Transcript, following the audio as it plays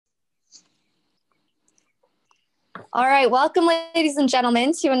All right, welcome, ladies and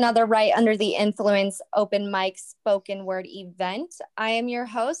gentlemen, to another Right Under the Influence open mic spoken word event. I am your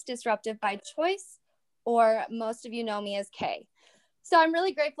host, Disruptive by Choice, or most of you know me as Kay. So I'm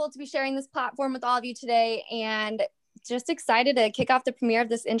really grateful to be sharing this platform with all of you today and just excited to kick off the premiere of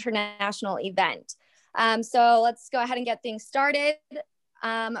this international event. So let's go ahead and get things started.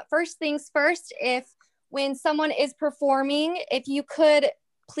 First things first, when someone is performing, if you could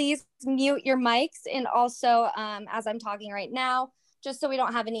please mute your mics and also as I'm talking right now, just so we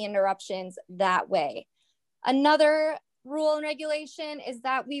don't have any interruptions that way. Another rule and regulation is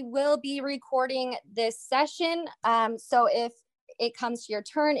that we will be recording this session. So if it comes to your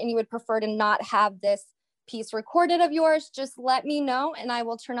turn and you would prefer to not have this piece recorded of yours, just let me know and I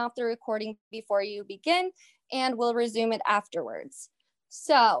will turn off the recording before you begin and we'll resume it afterwards.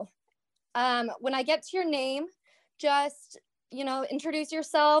 So when I get to your name, just introduce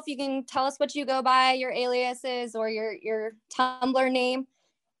yourself. You can tell us what you go by, your aliases or your Tumblr name.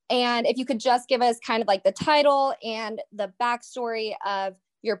 And if you could just give us kind of like the title and the backstory of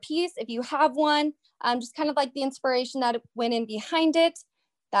your piece, if you have one, just kind of like the inspiration that went in behind it,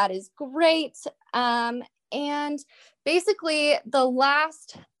 that is great. And basically the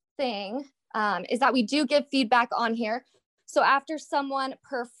last thing is that we do give feedback on here. So after someone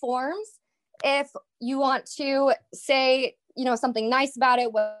performs, if you want to say, something nice about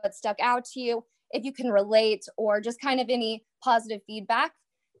it, what stuck out to you, if you can relate or just kind of any positive feedback,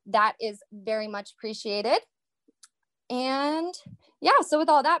 that is very much appreciated. And yeah, so with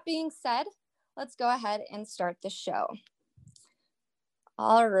all that being said, let's go ahead and start the show.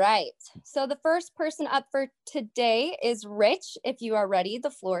 All right, so the first person up for today is Rich. If you are ready,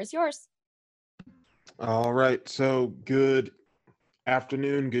 the floor is yours. All right, so good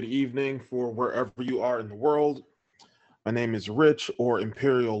afternoon, good evening for wherever you are in the world. My name is Rich, or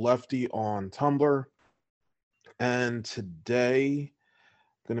Imperial Lefty on Tumblr. And today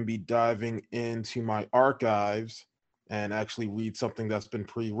I'm going to be diving into my archives and actually read something that's been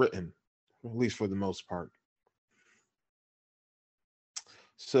pre-written, at least for the most part.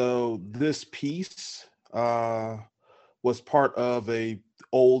 So this piece was part of a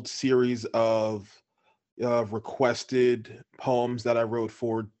old series of requested poems that I wrote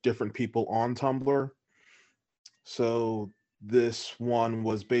for different people on Tumblr. So this one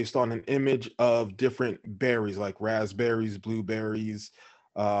was based on an image of different berries like raspberries, blueberries,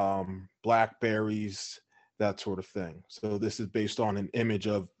 blackberries, that sort of thing. So this is based on an image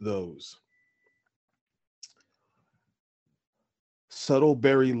of those. Subtle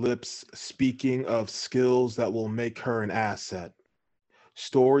berry lips speaking of skills that will make her an asset.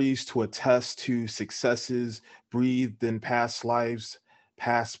 Stories to attest to successes breathed in past lives,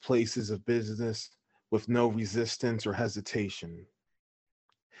 past places of business, with no resistance or hesitation.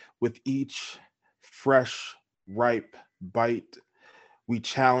 With each fresh, ripe bite, we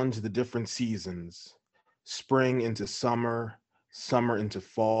challenge the different seasons. Spring into summer, summer into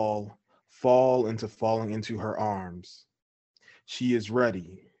fall, fall into falling into her arms. She is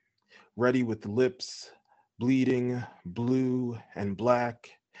ready, ready with lips bleeding blue and black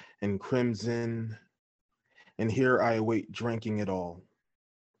and crimson, and here I await drinking it all.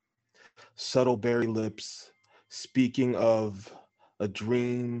 Subtle berry lips speaking of a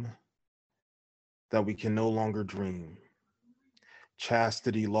dream that we can no longer dream.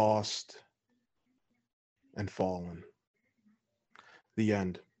 Chastity lost and fallen. The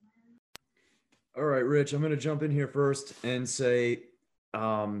end. All right, Rich, I'm going to jump in here first and say,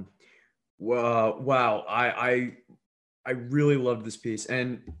 wow, I really loved this piece.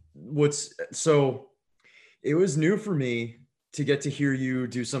 And it was new for me to get to hear you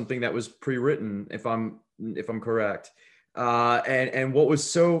do something that was pre-written, if I'm correct. And what was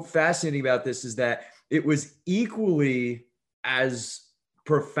so fascinating about this is that it was equally as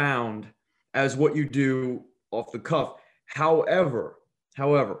profound as what you do off the cuff. However,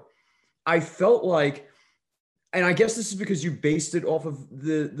 I felt like, and I guess this is because you based it off of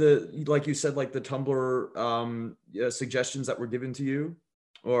the like you said, like the Tumblr suggestions that were given to you,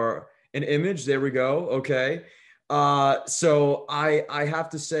 or an image. There we go. Okay. So I have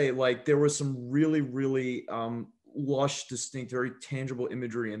to say, like, there was some really, really lush, distinct, very tangible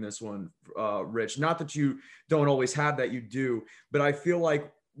imagery in this one, Rich. Not that you don't always have that, you do, but I feel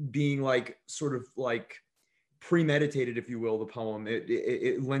like being like sort of like premeditated, if you will, the poem,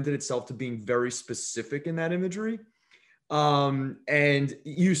 it lended itself to being very specific in that imagery. And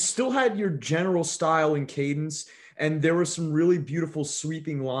you still had your general style and cadence, and there were some really beautiful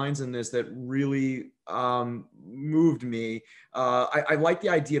sweeping lines in this that really moved me. I like the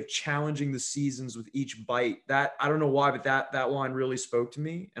idea of challenging the seasons with each bite. That, I don't know why, but that line really spoke to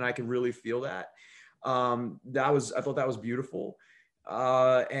me, and I can really feel that. I thought that was beautiful.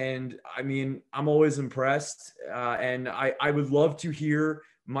 And I mean, I'm always impressed. And I would love to hear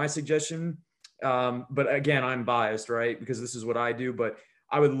my suggestion. But again, I'm biased, right? Because this is what I do, but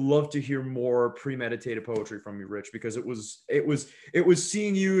I would love to hear more premeditated poetry from you, Rich, because it was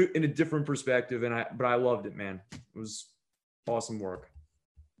seeing you in a different perspective. But I loved it, man. It was awesome work.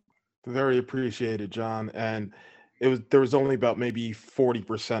 Very appreciated, John. And there was only about maybe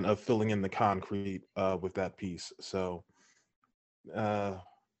 40% of filling in the concrete with that piece. So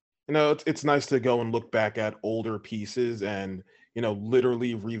it's nice to go and look back at older pieces and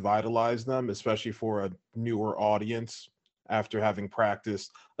literally revitalize them, especially for a newer audience after having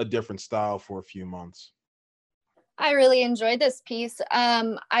practiced a different style for a few months. I really enjoyed this piece.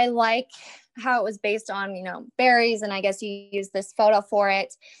 I like how it was based on, berries, and I guess you used this photo for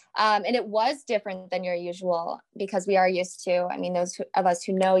it. And it was different than your usual, because we are used to, those of us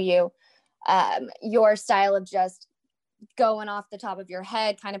who know you, your style of just going off the top of your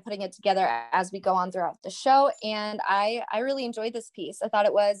head, kind of putting it together as we go on throughout the show. And I really enjoyed this piece. I thought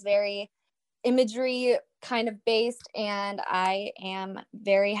it was very imagery kind of based, and I am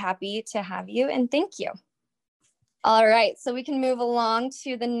very happy to have you, and thank you. All right, so we can move along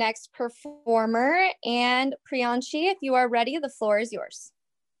to the next performer. And Priyanshi, if you are ready, the floor is yours.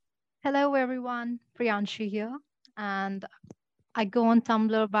 Hello, everyone. Priyanshi here. And I go on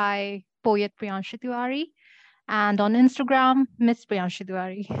Tumblr by Poet Priyanshi Tiwari, and on Instagram, Miss Priyanshi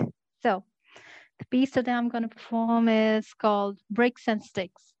Tiwari. So the piece today I'm going to perform is called Bricks and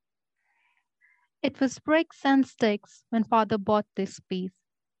Sticks. It was bricks and sticks when father bought this piece.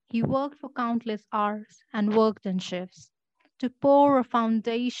 He worked for countless hours and worked in shifts to pour a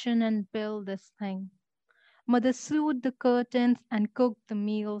foundation and build this thing. Mother sewed the curtains and cooked the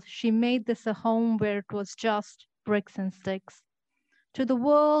meals. She made this a home where it was just bricks and sticks. To the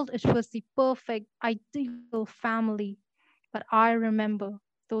world, it was the perfect, ideal family. But I remember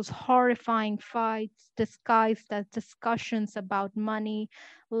those horrifying fights disguised as discussions about money,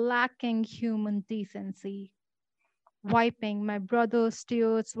 lacking human decency. Wiping my brother's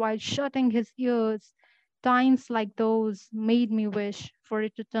tears while shutting his ears, times like those made me wish for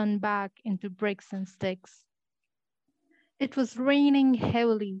it to turn back into bricks and sticks. It was raining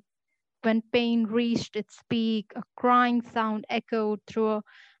heavily. When pain reached its peak, a crying sound echoed through an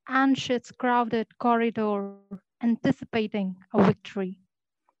anxious, crowded corridor, anticipating a victory.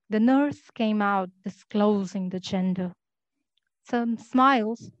 The nurse came out, disclosing the gender. Some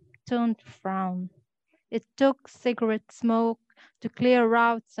smiles turned to frown. It took cigarette smoke to clear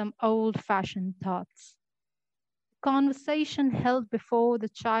out some old-fashioned thoughts. Conversation held before the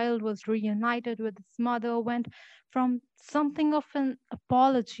child was reunited with its mother went from something of an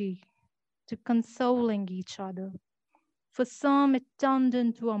apology to consoling each other. For some, it turned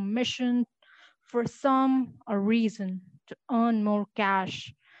into a mission. For some, a reason to earn more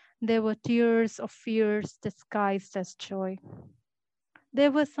cash. There were tears of fears disguised as joy. There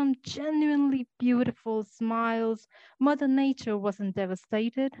were some genuinely beautiful smiles. Mother Nature wasn't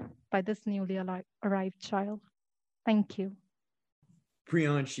devastated by this newly arrived child. Thank you.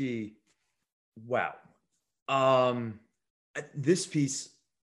 Priyanshi, wow. This piece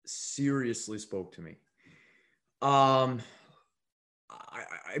seriously spoke to me. I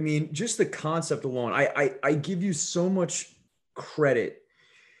mean, just the concept alone, I give you so much credit,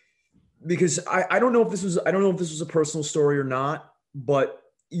 because I don't know if this was a personal story or not, but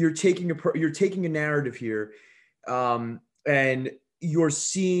you're taking a narrative here, and you're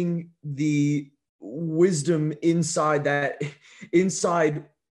seeing the wisdom inside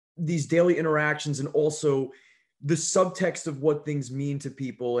these daily interactions, and also the subtext of what things mean to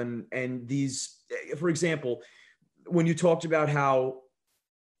people. And these, for example, when you talked about how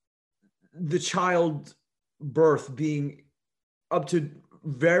the child birth being up to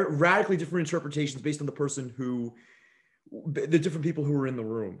very radically different interpretations based on the different people who were in the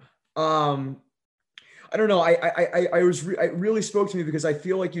room. I don't know. It really spoke to me, because I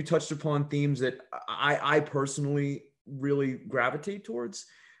feel like you touched upon themes that I personally really gravitate towards.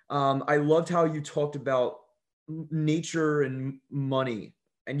 I loved how you talked about nature and money,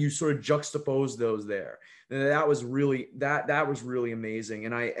 and you sort of juxtaposed those there. And that was really amazing.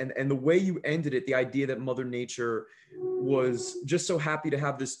 And the way you ended it, the idea that Mother Nature was just so happy to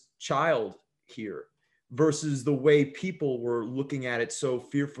have this child here, versus the way people were looking at it so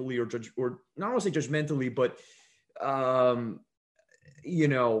fearfully, or not want to say judgmentally, but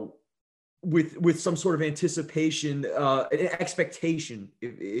with some sort of anticipation, expectation,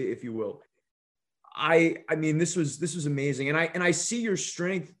 if you will. I mean, this was amazing, and I see your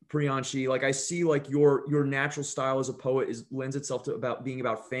strength, Priyanshi. Like, I see like your natural style as a poet lends itself to being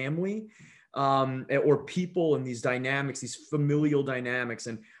about family, or people and these dynamics, these familial dynamics.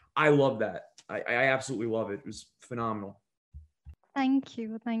 And I love that. I absolutely love it. It was phenomenal. Thank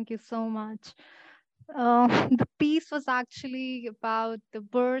you. Thank you so much. The piece was actually about the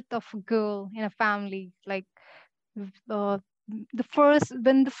birth of a girl in a family. Like uh, when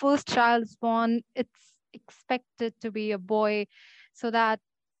the first child is born, it's expected to be a boy, so that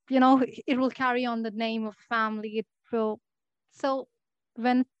it will carry on the name of family. It will. So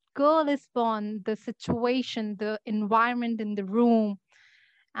when girl is born, the situation, the environment in the room,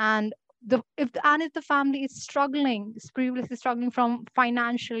 and if the family is previously struggling from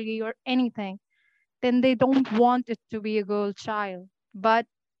financially or anything, then they don't want it to be a girl child. But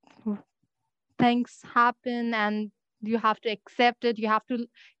things happen and you have to accept it. You have to,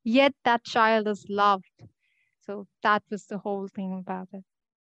 yet that child is loved. So that was the whole thing about it.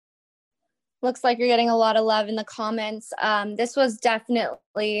 Looks like you're getting a lot of love in the comments. This was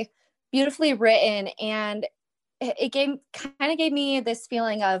definitely beautifully written, and it kind of gave me this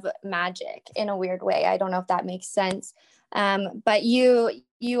feeling of magic in a weird way. I don't know if that makes sense. But you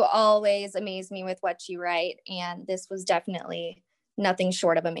always amaze me with what you write, and this was definitely nothing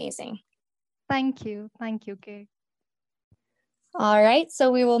short of amazing. Thank you, Kay. All right,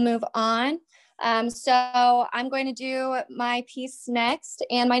 so we will move on. So I'm going to do my piece next,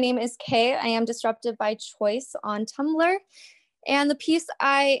 and my name is Kay. I am Disruptive by Choice on Tumblr, and the piece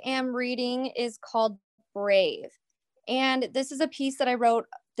I am reading is called Brave. And this is a piece that I wrote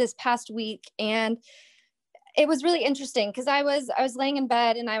this past week, and it was really interesting because I was laying in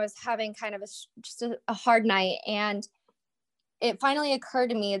bed and I was having kind of just a hard night, and it finally occurred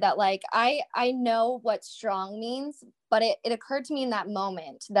to me that like I know what strong means, but it occurred to me in that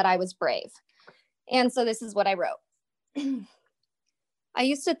moment that I was brave. And so this is what I wrote. I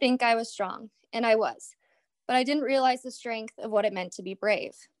used to think I was strong, and I was, but I didn't realize the strength of what it meant to be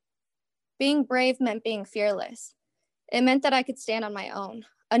brave. Being brave meant being fearless. It meant that I could stand on my own,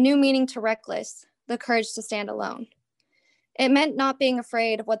 a new meaning to reckless, the courage to stand alone. It meant not being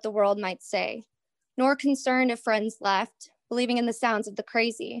afraid of what the world might say, nor concerned if friends left, believing in the sounds of the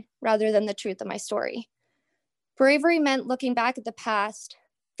crazy rather than the truth of my story. Bravery meant looking back at the past,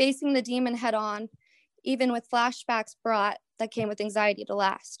 facing the demon head on, even with flashbacks brought that came with anxiety to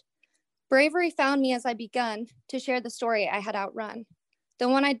last. Bravery found me as I begun to share the story I had outrun, the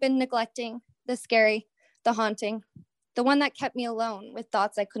one I'd been neglecting, the scary, the haunting, the one that kept me alone with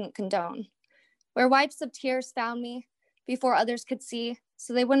thoughts I couldn't condone. Where wipes of tears found me before others could see,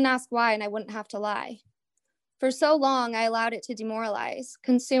 so they wouldn't ask why and I wouldn't have to lie. For so long, I allowed it to demoralize,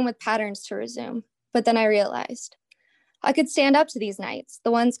 consume with patterns to resume. But then I realized I could stand up to these nights,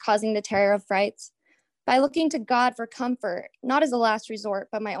 the ones causing the terror of frights, by looking to God for comfort, not as a last resort,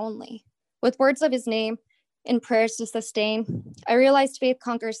 but my only. With words of his name and prayers to sustain, I realized faith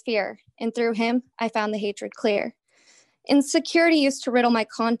conquers fear, and through him, I found the hatred clear. Insecurity used to riddle my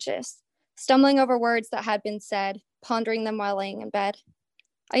conscience, stumbling over words that had been said, pondering them while laying in bed.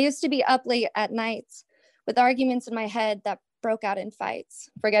 I used to be up late at nights with arguments in my head that broke out in fights,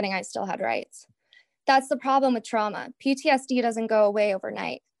 forgetting I still had rights. That's the problem with trauma. PTSD doesn't go away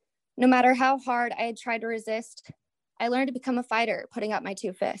overnight. No matter how hard I had tried to resist, I learned to become a fighter, putting up my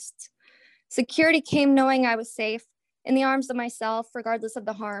two fists. Security came knowing I was safe in the arms of myself, regardless of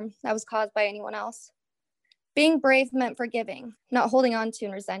the harm that was caused by anyone else. Being brave meant forgiving, not holding on to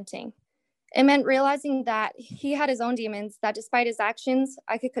and resenting. It meant realizing that he had his own demons, that despite his actions,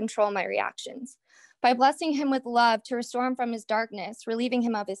 I could control my reactions. By blessing him with love to restore him from his darkness, relieving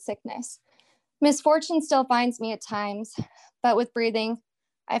him of his sickness. Misfortune still finds me at times, but with breathing,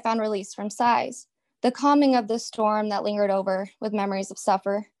 I found release from sighs, the calming of the storm that lingered over with memories of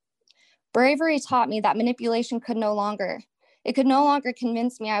suffer. Bravery taught me that manipulation could no longer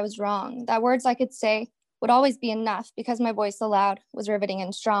convince me I was wrong, that words I could say would always be enough because my voice aloud was riveting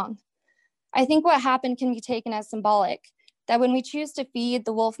and strong. I think what happened can be taken as symbolic, that when we choose to feed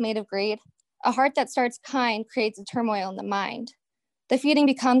the wolf made of greed, a heart that starts kind creates a turmoil in the mind. The feeding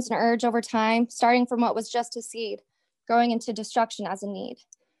becomes an urge over time, starting from what was just a seed, growing into destruction as a need.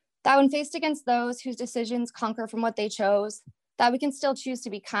 That when faced against those whose decisions conquer from what they chose, that we can still choose to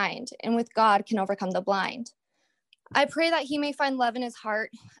be kind, and with God can overcome the blind. I pray that he may find love in his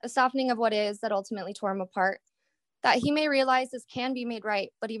heart, a softening of what is that ultimately tore him apart, that he may realize this can be made right,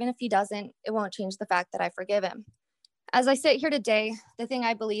 but even if he doesn't, it won't change the fact that I forgive him. As I sit here today, the thing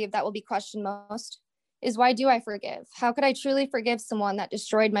I believe that will be questioned most is, why do I forgive? How could I truly forgive someone that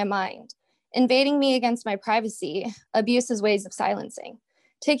destroyed my mind, invading me against my privacy, abuse his ways of silencing,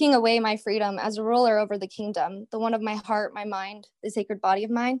 taking away my freedom as a ruler over the kingdom, the one of my heart, my mind, the sacred body of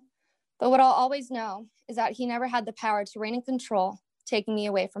mine? But what I'll always know is that he never had the power to reign and control, taking me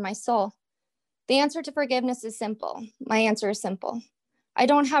away from my soul. The answer to forgiveness is simple. My answer is simple. I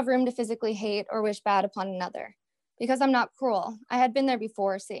don't have room to physically hate or wish bad upon another, because I'm not cruel. I had been there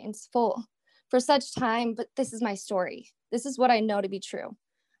before, Satan's fool, for such time, but this is my story. This is what I know to be true.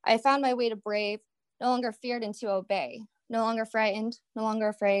 I found my way to brave, no longer feared and to obey, no longer frightened, no longer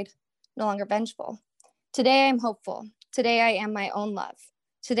afraid, no longer vengeful. Today I am hopeful. Today I am my own love.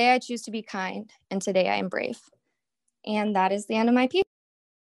 Today I choose to be kind, and today I am brave. And that is the end of my piece.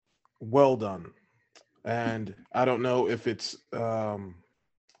 Well done. And I don't know if it's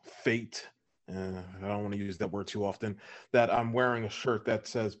fate. I don't want to use that word too often. That I'm wearing a shirt that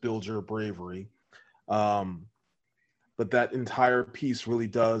says "Build Your Bravery," but that entire piece really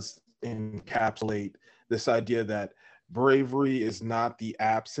does encapsulate this idea that bravery is not the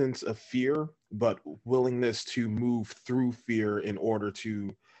absence of fear, but willingness to move through fear in order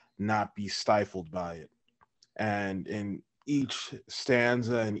to not be stifled by it. And in each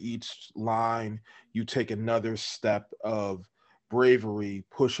stanza and each line, you take another step of bravery,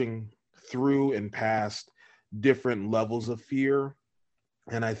 pushing through and past different levels of fear.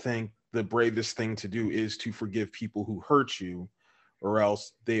 And I think the bravest thing to do is to forgive people who hurt you, or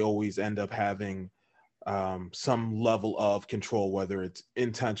else they always end up having some level of control, whether it's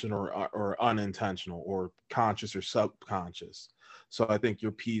intentional or unintentional, or conscious or subconscious. So I think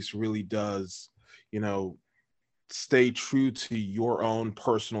your piece really does, stay true to your own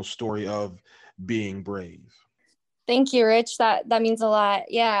personal story of being brave. Thank you, Rich. That means a lot.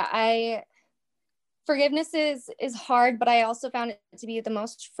 Yeah, forgiveness is hard, but I also found it to be the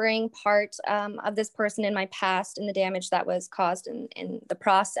most freeing part of this person in my past and the damage that was caused in the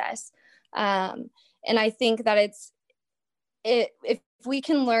process. And I think that if we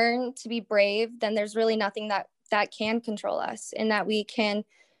can learn to be brave, then there's really nothing that can control us, and that we can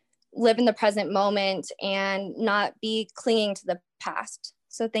live in the present moment and not be clinging to the past.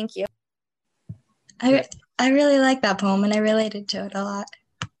 So thank you. I really like that poem, and I related to it a lot.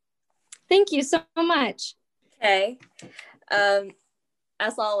 Thank you so much. Okay.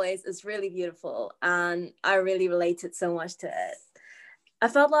 As always, it's really beautiful, and I really related so much to it. I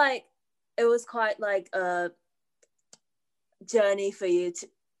felt like it was quite like a journey for you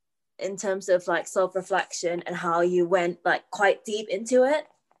in terms of like self-reflection, and how you went like quite deep into it.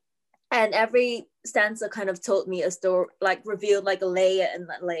 And every stanza kind of told me a story, like revealed like a layer and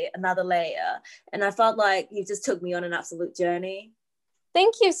another layer. And I felt like you just took me on an absolute journey.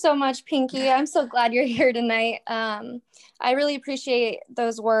 Thank you so much, Pinky. I'm so glad you're here tonight. I really appreciate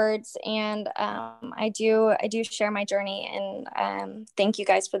those words, and I do share my journey, and thank you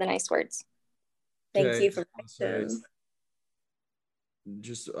guys for the nice words. Thank you for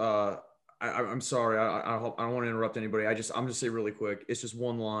I'm sorry. I don't want to interrupt anybody. I'm just say really quick. It's just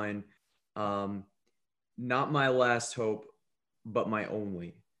one line. Not my last hope, but my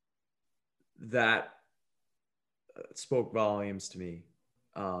only. That spoke volumes to me.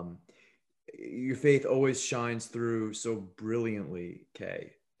 Your faith always shines through so brilliantly,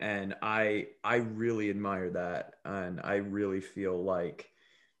 Kay, and I really admire that, and I really feel like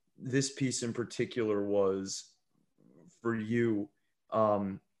this piece in particular was for you.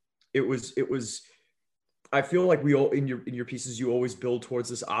 It was I feel like we all in your pieces you always build towards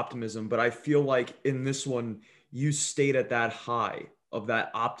this optimism, but I feel like in this one you stayed at that high of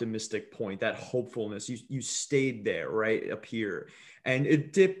that optimistic point, that hopefulness. You stayed there right up here, and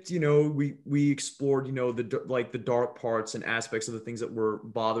it dipped. We explored the dark parts and aspects of the things that were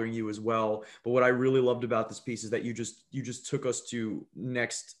bothering you as well. But what I really loved about this piece is that you just took us to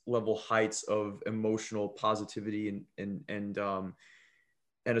next level heights of emotional positivity and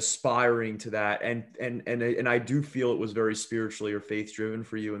aspiring to that. And I do feel it was very spiritually or faith driven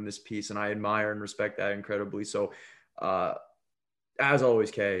for you in this piece. And I admire and respect that incredibly. So as always,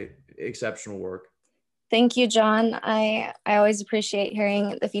 Kay, exceptional work. Thank you, John. I always appreciate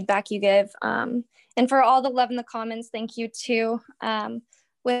hearing the feedback you give. And for all the love in the comments, thank you too.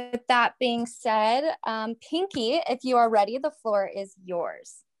 With that being said, Pinky, if you are ready, the floor is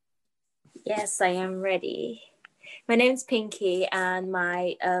yours. Yes, I am ready. My name's Pinky, and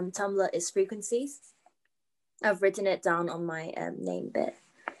my Tumblr is Frequencies. I've written it down on my name bit.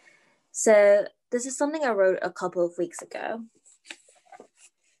 So this is something I wrote a couple of weeks ago.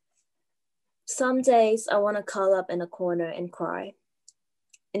 Some days I want to curl up in a corner and cry.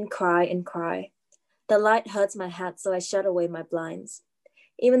 And cry and cry. The light hurts my head, so I shut away my blinds.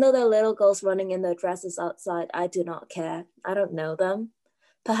 Even though there are little girls running in their dresses outside, I do not care. I don't know them.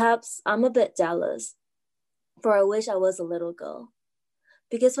 Perhaps I'm a bit jealous, for I wish I was a little girl.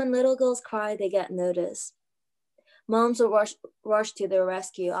 Because when little girls cry, they get noticed. Moms will rush to their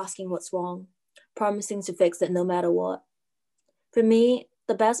rescue, asking what's wrong, promising to fix it no matter what. For me,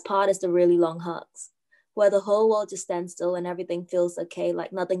 The best part is the really long hugs, where the whole world just stands still and everything feels okay,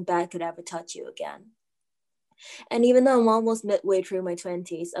 like nothing bad could ever touch you again. And even though I'm almost midway through my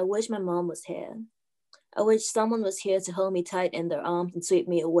 20s, I wish my mom was here. I wish someone was here to hold me tight in their arms and sweep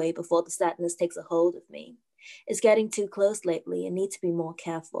me away before the sadness takes a hold of me. It's getting too close lately and need to be more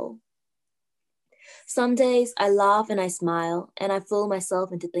careful. Some days I laugh and I smile and I fool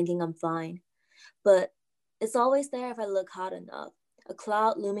myself into thinking I'm fine. But it's always there if I look hard enough, a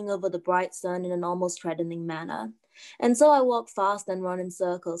cloud looming over the bright sun in an almost threatening manner. And so I walk fast and run in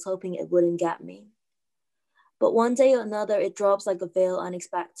circles, hoping it wouldn't get me. But one day or another, it drops like a veil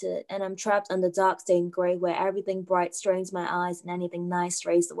unexpected, and I'm trapped under dark stained gray where everything bright strains my eyes and anything nice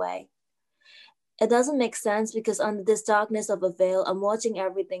strays away. It doesn't make sense because under this darkness of a veil, I'm watching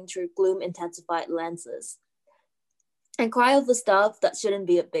everything through gloom intensified lenses. And cry over stuff that shouldn't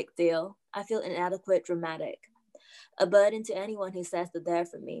be a big deal. I feel inadequate, dramatic. A burden to anyone who says they're there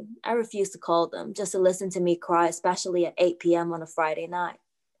for me. I refuse to call them just to listen to me cry, especially at 8 p.m. on a Friday night.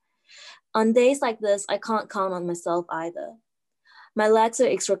 On days like this, I can't count on myself either. My legs are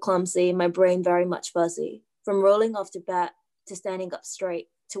extra clumsy, my brain very much fuzzy. From rolling off to bed, to standing up straight,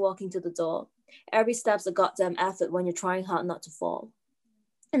 to walking to the door. Every step's a goddamn effort when you're trying hard not to fall.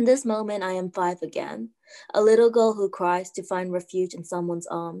 In this moment, I am 5 again, a little girl who cries to find refuge in someone's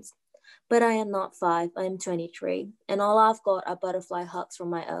arms. But I am not 5, I am 23, and all I've got are butterfly hugs from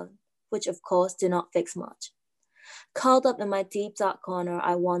my own, which of course do not fix much. Curled up in my deep dark corner,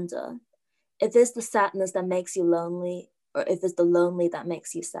 I wonder, if it's the sadness that makes you lonely, or if it's the lonely that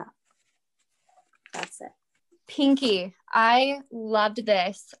makes you sad. That's it. Pinky, I loved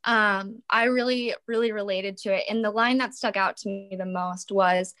this. I really, really related to it. And the line that stuck out to me the most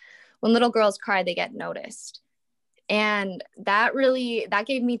was, when little girls cry, they get noticed. And that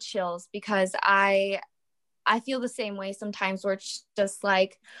gave me chills because I feel the same way sometimes, where it's just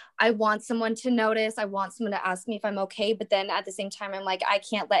like, I want someone to notice. I want someone to ask me if I'm okay. But then at the same time, I'm like, I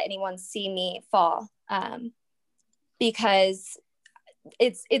can't let anyone see me fall, because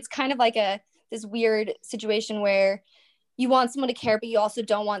it's kind of like this weird situation where you want someone to care, but you also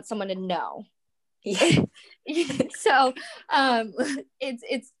don't want someone to know. Yeah. So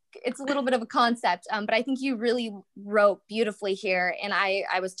it's a little bit of a concept, but I think you really wrote beautifully here, and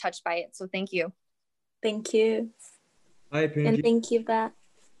I was touched by it. So thank you. Thank you. Hi, Pinky. And thank you, Beth.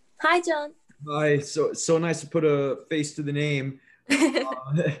 Hi, John. Hi. So nice to put a face to the name.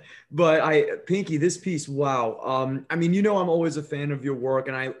 But Pinky, this piece, wow. I mean, you know, I'm always a fan of your work,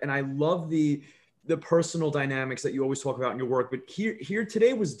 and I love the personal dynamics that you always talk about in your work. But here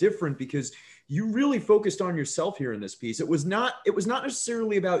today was different because you really focused on yourself here in this piece. It was not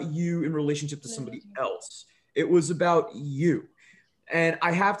necessarily about you in relationship to somebody else. It was about you. And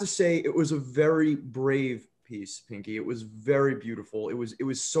I have to say, it was a very brave piece, Pinky. It was very beautiful. It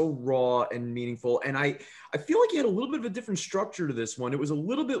was so raw and meaningful. And I feel like you had a little bit of a different structure to this one. It was a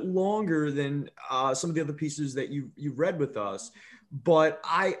little bit longer than some of the other pieces that you read with us. But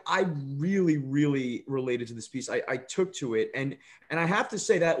I really, really related to this piece. I took to it. And I have to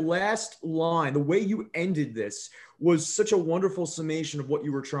say, that last line, the way you ended this, was such a wonderful summation of what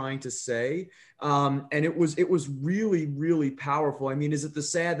you were trying to say. And it was really, really powerful. I mean, is it the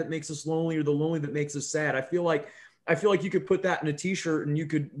sad that makes us lonely, or the lonely that makes us sad? I feel like you could put that in a t-shirt and you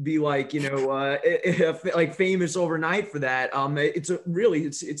could be like, you know, like famous overnight for that.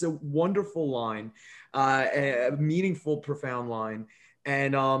 It's a wonderful line, a meaningful, profound line.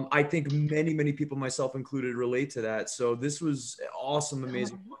 And I think many, many people, myself included, relate to that. So this was awesome,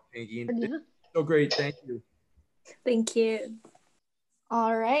 amazing, Pinky. So great. Thank you. Thank you.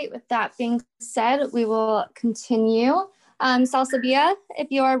 All right. With that being said, we will continue. Salsabia,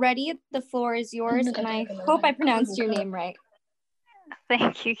 if you are ready, the floor is yours, and I hope I pronounced your name right.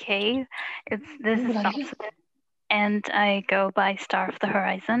 Thank you, Kate. This is Salsabia, and I go by Star of the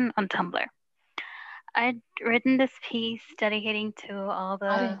Horizon on Tumblr. I'd written this piece dedicating to all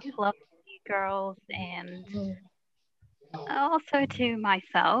the lovely girls and also to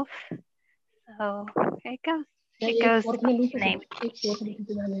myself. So here it goes. It goes named.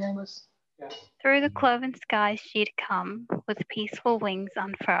 Through the cloven skies she'd come, with peaceful wings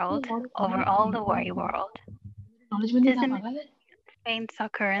unfurled over all the worry world. Tisn't faint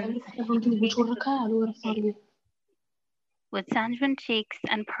occurrence, with sanguine cheeks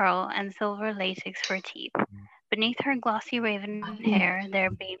and pearl and silver latex for teeth. Beneath her glossy raven hair there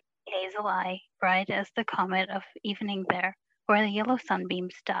beamed a hazel eye, bright as the comet of evening there, where the yellow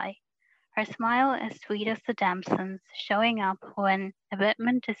sunbeams die. Her smile as sweet as the damson's, showing up when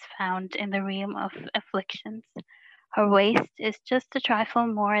abatement is found in the realm of afflictions. Her waist is just a trifle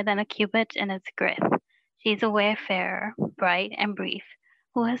more than a cubit in its girth. She's a wayfarer, bright and brief,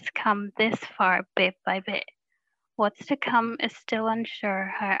 who has come this far bit by bit. What's to come is still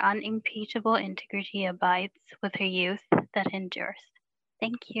unsure. Her unimpeachable integrity abides with her youth that endures.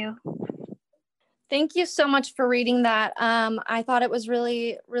 Thank you. Thank you so much for reading that. I thought it was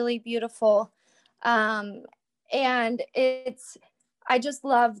really, really beautiful. And I just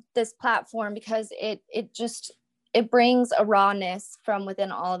love this platform because it brings a rawness from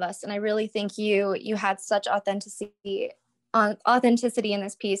within all of us. And I really think you had such authenticity in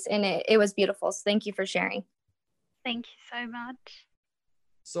this piece, and it was beautiful. So thank you for sharing. Thank you so much.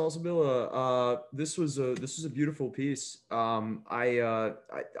 Salsabilla, this was a beautiful piece. I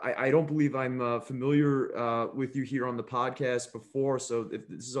don't believe I'm familiar with you here on the podcast before, so if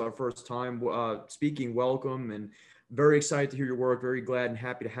this is our first time speaking, welcome, and very excited to hear your work. Very glad and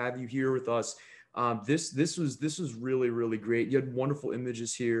happy to have you here with us. This was really, really great. You had wonderful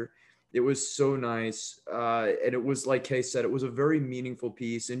images here. It was so nice, and it was, like Kay said, it was a very meaningful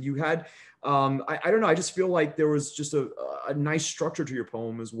piece. And you had, I don't know, I just feel like there was just a nice structure to your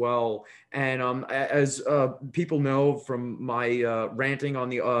poem as well. And as people know from my ranting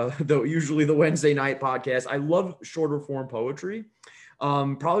on usually the Wednesday night podcast, I love shorter form poetry.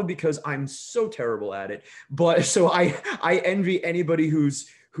 Probably because I'm so terrible at it. But so I envy anybody who's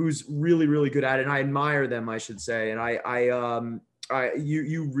really, really good at it, and I admire them, I should say. And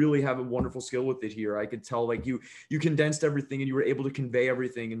you really have a wonderful skill with it here. I could tell, like, you condensed everything and you were able to convey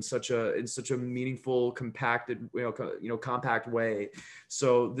everything in such a meaningful, compacted, compact way.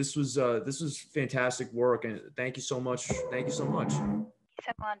 So this was fantastic work, and thank you so much. Thank you so much. Thank you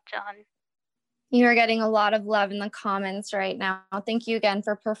so much, John. You are getting a lot of love in the comments right now. Thank you again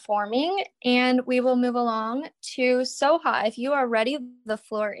for performing, and we will move along to Soha. If you are ready, the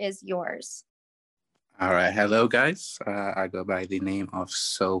floor is yours. All right. Hello, guys. I go by the name of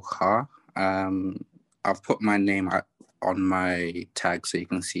Soha. I've put my name on my tag so you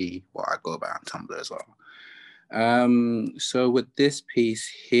can see what I go by on Tumblr as well. So with this piece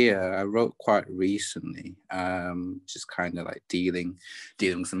here, I wrote quite recently, just kind of like dealing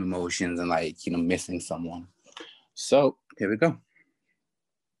with some emotions and, like, missing someone. So here we go.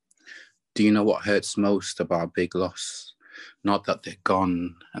 Do you know what hurts most about a big loss? Not that they're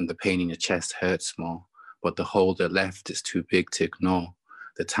gone and the pain in your chest hurts more, but the hole they're left is too big to ignore.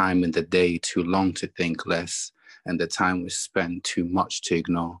 The time in the day too long to think less, and the time we spend too much to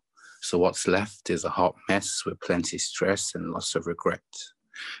ignore. So what's left is a hot mess with plenty stress and lots of regret.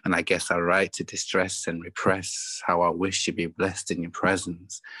 And I guess I write to distress and repress how I wish you'd be blessed in your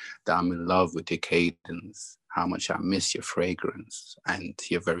presence, that I'm in love with your cadence, how much I miss your fragrance and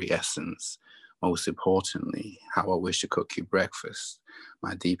your very essence. Most importantly, how I wish to cook you breakfast,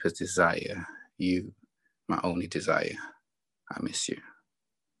 my deepest desire, you, my only desire. I miss you.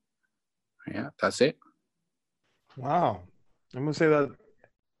 Yeah, that's it. Wow. I'm gonna say that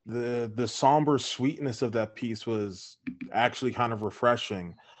the somber sweetness of that piece was actually kind of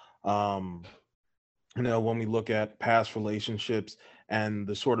refreshing. When we look at past relationships and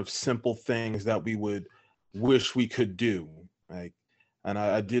the sort of simple things that we would wish we could do, like, and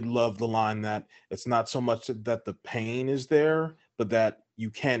I did love the line that it's not so much that the pain is there, but that you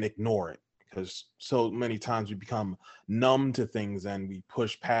can't ignore it, because so many times we become numb to things and we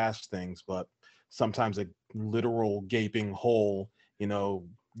push past things. But sometimes a literal gaping hole,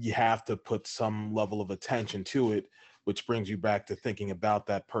 you have to put some level of attention to it, which brings you back to thinking about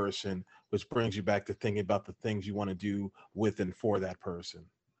that person, which brings you back to thinking about the things you want to do with and for that person.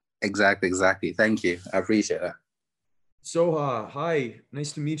 Exactly. Thank you. I appreciate that. Soha, hi,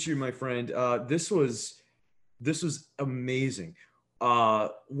 nice to meet you, my friend. This was amazing.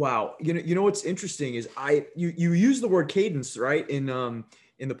 Wow. You know what's interesting is you use the word cadence, right, in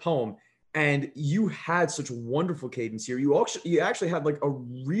the poem, and you had such wonderful cadence here. You actually had, like, a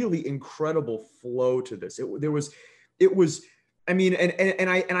really incredible flow to this. It was. I mean, and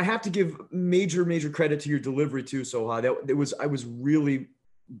I have to give major credit to your delivery too, Soha. I was really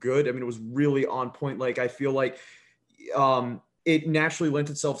good. I mean, it was really on point. Like, I feel like it naturally lent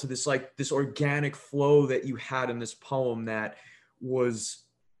itself to this organic flow that you had in this poem that was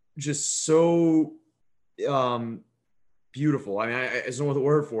just so beautiful. I mean, I don't know what the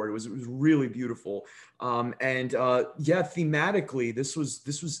word for it. It was really beautiful. Thematically, this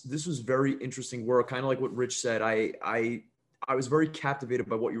was very interesting work. Kind of like what Rich said. I was very captivated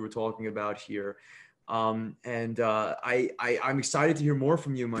by what you were talking about here. I'm excited to hear more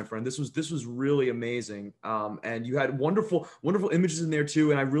from you, my friend. This was really amazing. And you had wonderful images in there too.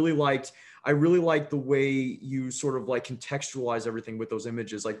 And I really liked the way you sort of, like, contextualize everything with those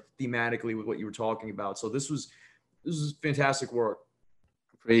images, like, thematically with what you were talking about. So this was fantastic work.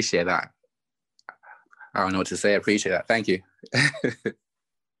 Appreciate that. I don't know what to say. I appreciate that. Thank you.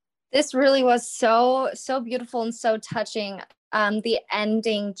 This really was so beautiful and so touching. The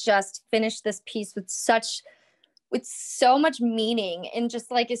ending just finished this piece with so much meaning in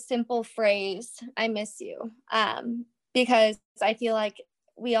just like a simple phrase, I miss you. Because I feel like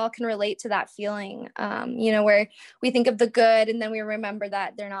we all can relate to that feeling, where we think of the good and then we remember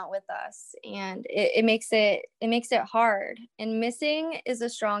that they're not with us, and it makes it hard. And missing is a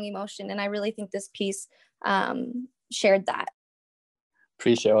strong emotion, and I really think this piece shared that.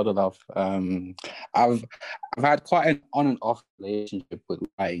 Appreciate all the love. I've had quite an on and off relationship with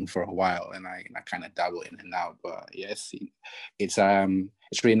writing for a while, and I kind of dabble in and out. But yes, it's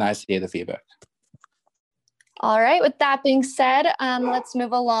really nice to hear the feedback. All right. With that being said, let's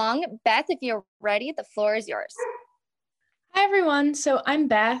move along. Beth, if you're ready, the floor is yours. Hi, everyone. So I'm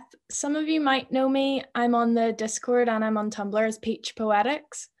Beth. Some of you might know me. I'm on the Discord and I'm on Tumblr as Peach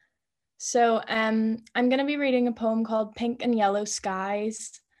Poetics. So I'm going to be reading a poem called Pink and Yellow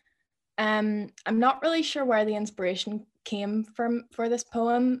Skies. I'm not really sure where the inspiration came from for this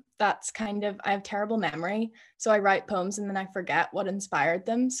poem. I have terrible memory. So I write poems and then I forget what inspired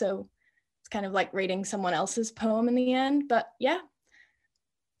them. So it's kind of like reading someone else's poem in the end, but yeah.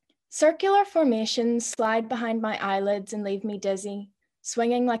 Circular formations slide behind my eyelids and leave me dizzy,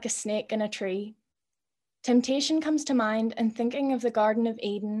 swinging like a snake in a tree. Temptation comes to mind, and thinking of the Garden of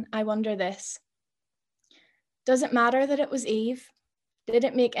Eden, I wonder this. Does it matter that it was Eve? Did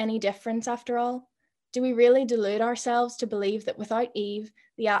it make any difference after all? Do we really delude ourselves to believe that without Eve,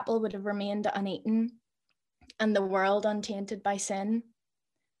 the apple would have remained uneaten and the world untainted by sin?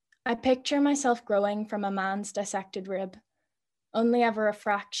 I picture myself growing from a man's dissected rib, only ever a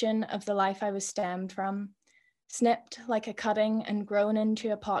fraction of the life I was stemmed from, snipped like a cutting and grown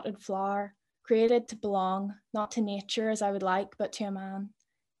into a potted flower, created to belong, not to nature as I would like, but to a man.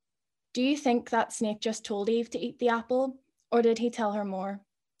 Do you think that snake just told Eve to eat the apple, or did he tell her more?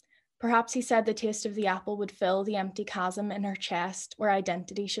 Perhaps he said the taste of the apple would fill the empty chasm in her chest where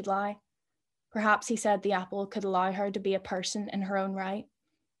identity should lie. Perhaps he said the apple could allow her to be a person in her own right.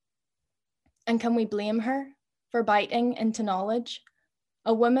 And can we blame her for biting into knowledge?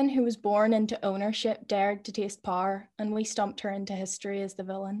 A woman who was born into ownership dared to taste power, and we stumped her into history as the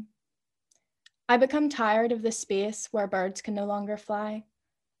villain. I become tired of this space where birds can no longer fly.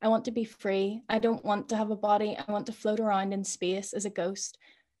 I want to be free. I don't want to have a body. I want to float around in space as a ghost.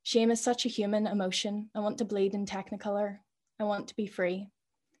 Shame is such a human emotion. I want to bleed in technicolor. I want to be free.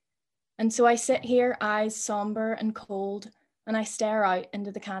 And so I sit here, eyes somber and cold, and I stare out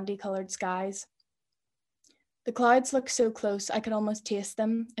into the candy-colored skies. The clouds look so close I could almost taste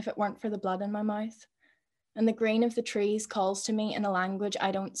them if it weren't for the blood in my mouth. And the green of the trees calls to me in a language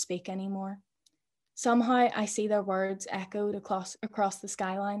I don't speak anymore. Somehow I see their words echoed across the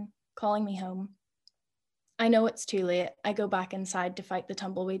skyline, calling me home. I know it's too late. I go back inside to fight the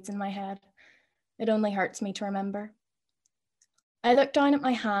tumbleweeds in my head. It only hurts me to remember. I look down at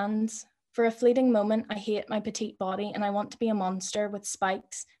my hands. For a fleeting moment, I hate my petite body and I want to be a monster with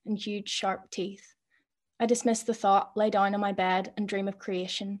spikes and huge sharp teeth. I dismiss the thought, lay down on my bed and dream of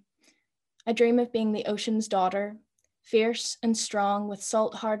creation. I dream of being the ocean's daughter, fierce and strong with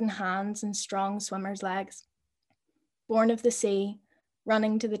salt-hardened hands and strong swimmer's legs. Born of the sea,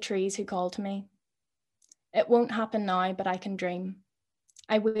 running to the trees who call to me. It won't happen now, but I can dream.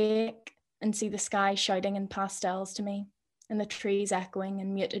 I wake and see the sky shouting in pastels to me, and the trees echoing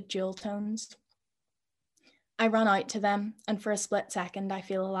in muted jewel tones. I run out to them, and for a split second I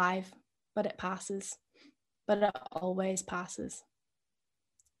feel alive, but it passes. But it always passes.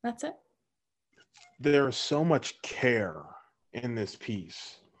 That's it. There's so much care in this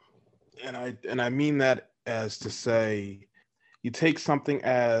piece. And I mean that as to say, you take something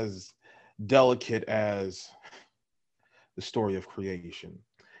as delicate as the story of creation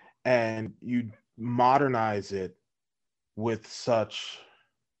and you modernize it with such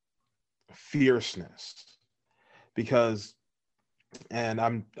fierceness, because, and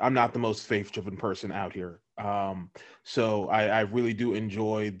I'm not the most faith-driven person out here, so I really do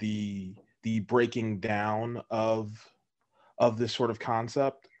enjoy the breaking down of this sort of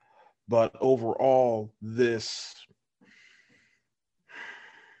concept, but overall this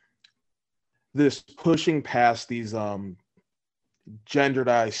pushing past these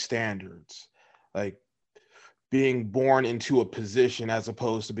genderedized standards, like being born into a position as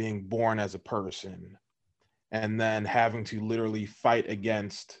opposed to being born as a person, and then having to literally fight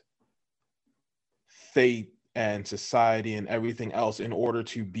against fate and society and everything else in order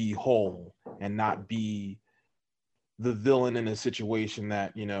to be whole and not be the villain in a situation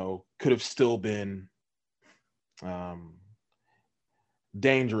that, you know, could have still been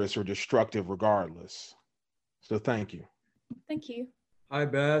dangerous or destructive regardless. So thank you. Thank you. Hi,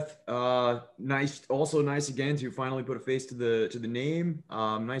 Beth. Nice. Also nice again to finally put a face to the name.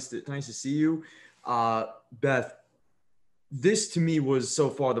 Nice to see you. Beth, this to me was so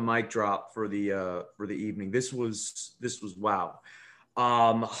far the mic drop for the evening. This was wow.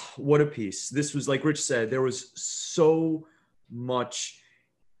 What a piece. This was, like Rich said, there was so much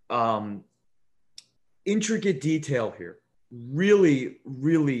intricate detail here. Really,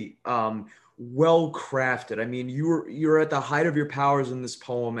 really well crafted. I mean, you're at the height of your powers in this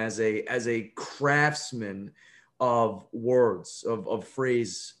poem as a craftsman of words, of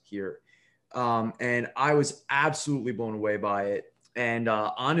phrase here. And I was absolutely blown away by it. And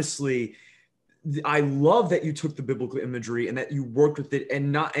honestly, I love that you took the biblical imagery and that you worked with it,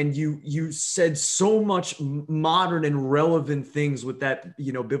 and you said so much modern and relevant things with that,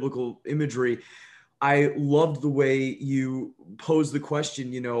 biblical imagery. I loved the way you posed the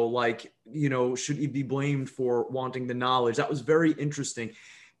question, should he be blamed for wanting the knowledge? That was very interesting.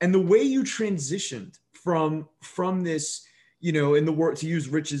 And the way you transitioned from this, in the word, to use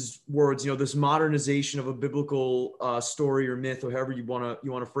Rich's words, this modernization of a biblical story or myth, or however you want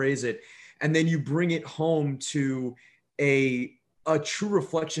to phrase it, and then you bring it home to a true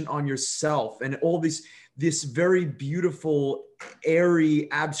reflection on yourself and all this very beautiful,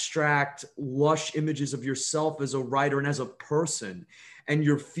 airy, abstract, lush images of yourself as a writer and as a person, and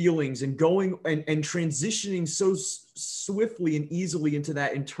your feelings, and going and transitioning so swiftly and easily into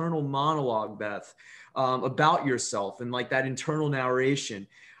that internal monologue, Beth, about yourself, and like that internal narration.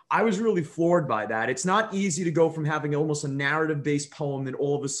 I was really floored by that. It's not easy to go from having almost a narrative-based poem and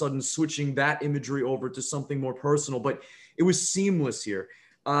all of a sudden switching that imagery over to something more personal, but it was seamless here.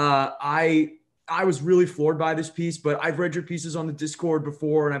 I was really floored by this piece, but I've read your pieces on the Discord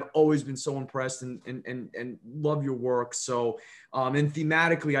before, and I've always been so impressed and love your work. So, and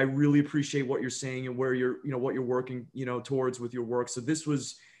thematically, I really appreciate what you're saying and where you're, what you're working, towards with your work. So this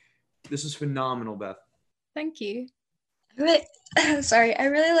was phenomenal, Beth. Thank you. Sorry, I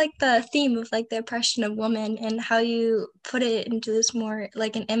really like the theme of like the oppression of women and how you put it into this more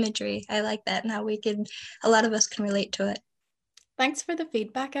like an imagery. I like that, and how a lot of us can relate to it. Thanks for the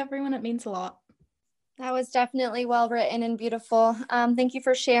feedback, everyone. It means a lot. That was definitely well written and beautiful. Thank you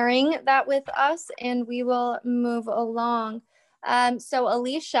for sharing that with us, and we will move along. So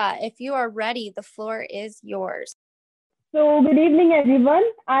Alicia, if you are ready, the floor is yours. So good evening, everyone.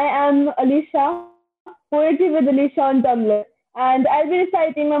 I am Alicia, Poetry with Alicia on Tumblr, and I'll be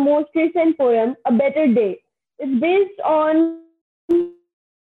reciting my most recent poem, A Better Day. It's based on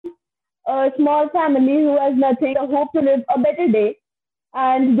a small family who has nothing, a hope to live a better day,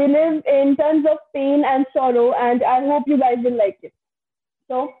 and they live in tons of pain and sorrow, and I hope you guys will like it.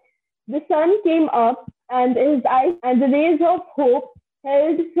 So the sun came up, and his eyes and the rays of hope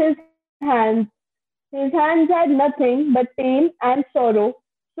held his hands. His hands had nothing but pain and sorrow,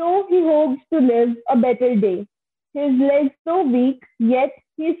 so he hoped to live a better day. His legs so weak, yet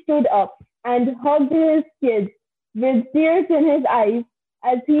he stood up and hugged his kids with tears in his eyes,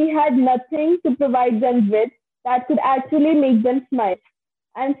 as he had nothing to provide them with that could actually make them smile.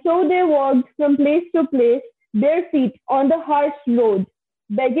 And so they walked from place to place, bare feet on the harsh road,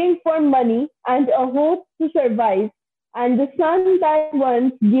 begging for money and a hope to survive. And the sun that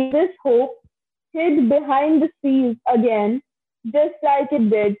once gave this hope hid behind the seas again, just like it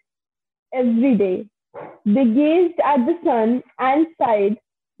did every day. They gazed at the sun and sighed,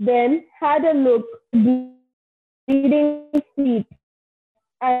 then had a look at bleeding feet,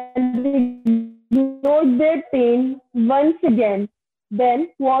 and ignored their pain once again, then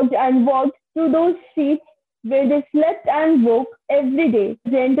walked through those sheets where they slept and woke every day.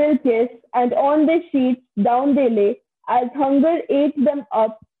 Gentle kiss, and on the sheets down they lay, as hunger ate them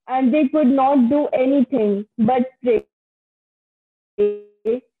up, and they could not do anything but pray.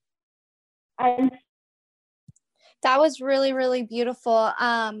 And that was really, really beautiful.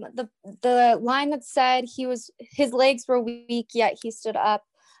 The line that said his legs were weak, yet he stood up.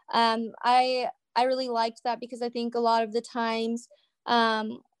 I really liked that, because I think a lot of the times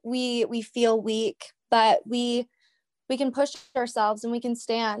we feel weak, but we can push ourselves, and we can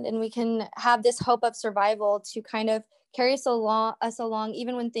stand, and we can have this hope of survival to kind of carry us along,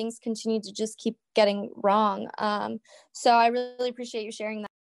 even when things continue to just keep getting wrong. So I really appreciate you sharing that.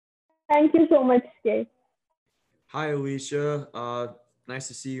 Thank you so much, Kay. Hi, Alicia. Nice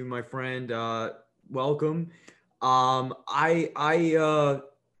to see you, my friend. Welcome.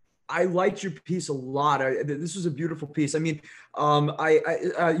 I liked your piece a lot. This was a beautiful piece. I mean,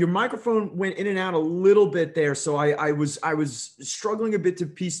 your microphone went in and out a little bit there, so I was struggling a bit to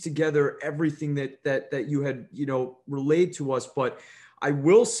piece together everything that you had relayed to us. But I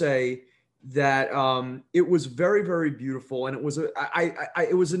will say that it was very, very beautiful, and it was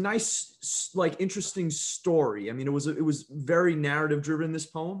it was a nice, like, interesting story. I mean, it was very narrative driven, this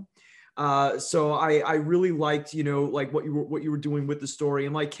poem. So I really liked, you know, like what you were doing with the story.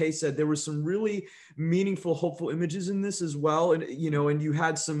 And like Kay said, there were some really meaningful, hopeful images in this as well. And, you know, and you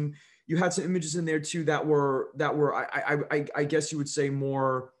had some images in there too that were I guess you would say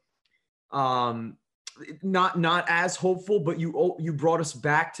more, not as hopeful, but you brought us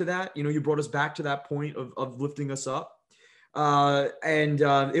back to that, you know, you brought us back to that point of lifting us up. And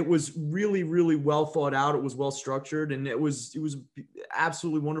it was really, really well thought out. It was well structured, and it was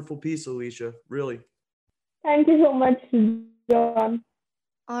absolutely wonderful piece, Alicia, really. Thank you so much, John.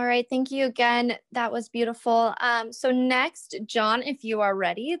 All right, thank you again. That was beautiful. So next, John, if you are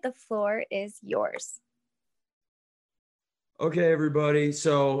ready, the floor is yours. Okay, everybody.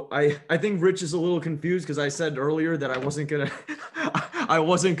 So I think Rich is a little confused because I said earlier that I wasn't gonna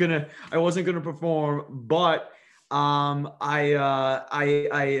perform, but you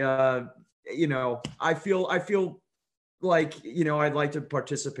know, I feel like, you know, I'd like to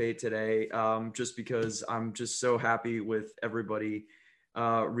participate today, just because I'm just so happy with everybody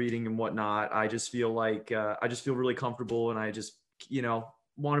reading and whatnot. I just feel like I just feel really comfortable, and I just, you know,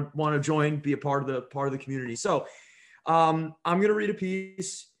 want to join, be a part of the community. So I'm gonna read a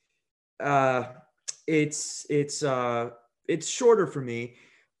piece. It's shorter for me.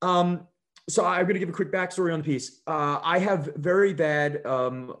 So I'm going to give a quick backstory on the piece. I have very bad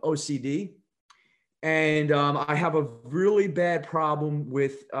OCD, and I have a really bad problem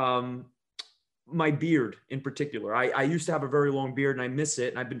with my beard in particular. I used to have a very long beard, and I miss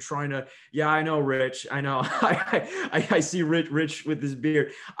it. And I've been trying to, yeah, I know, Rich. I know. I see Rich with his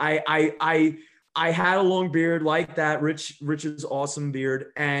beard. I had a long beard like that, Rich's awesome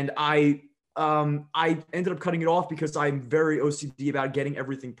beard. And I ended up cutting it off because I'm very OCD about getting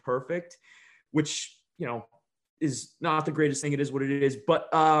everything perfect, which, you know, is not the greatest thing. It is what it is. But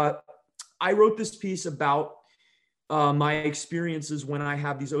I wrote this piece about my experiences when I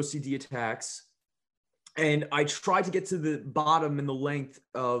have these OCD attacks. And I try to get to the bottom and the length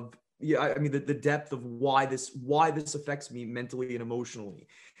of, I mean, the depth of why this affects me mentally and emotionally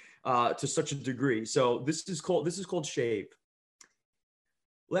to such a degree. So this is called Shave.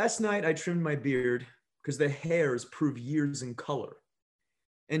 Last night I trimmed my beard because the hairs prove years in color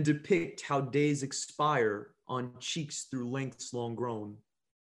and depict how days expire on cheeks through lengths long grown.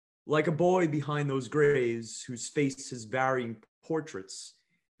 Like a boy behind those grays whose face has varying portraits,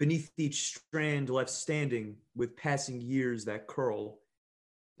 beneath each strand left standing with passing years that curl.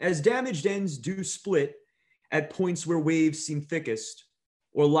 As damaged ends do split at points where waves seem thickest,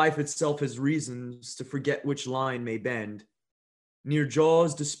 or life itself has reasons to forget which line may bend. Near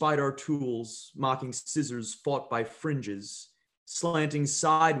jaws despite our tools, mocking scissors fought by fringes, slanting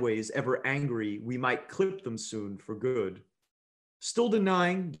sideways ever angry, we might clip them soon for good. Still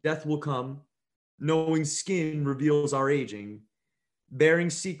denying death will come, knowing skin reveals our aging, bearing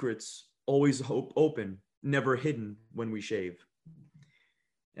secrets, always hope open, never hidden when we shave.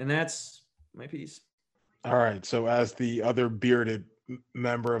 And that's my piece. All right. So as the other bearded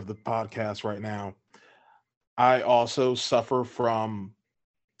member of the podcast right now, I also suffer from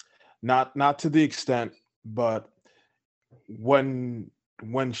not to the extent, but when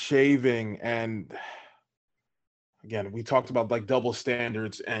shaving, and again, we talked about like double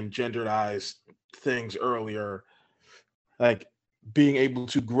standards and genderized things earlier, like being able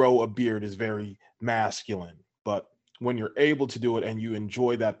to grow a beard is very masculine, but when you're able to do it and you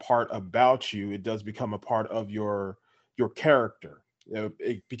enjoy that part about you, it does become a part of your character. You know,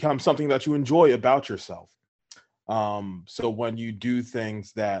 it becomes something that you enjoy about yourself. So when you do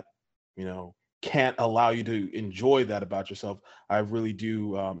things that, you know, can't allow you to enjoy that about yourself, I really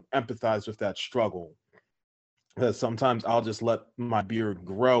do empathize with that struggle. Because sometimes I'll just let my beard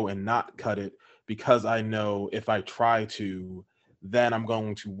grow and not cut it because I know if I try to, then I'm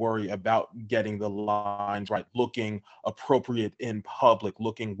going to worry about getting the lines right, looking appropriate in public,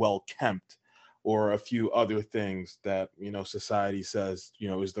 looking well kempt, or a few other things that, you know, society says, you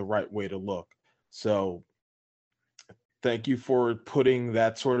know, is the right way to look. So thank you for putting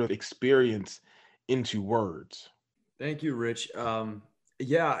that sort of experience into words. Thank you, Rich.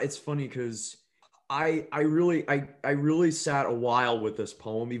 Yeah, it's funny because I really sat a while with this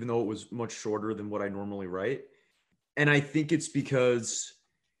poem, even though it was much shorter than what I normally write. And I think it's because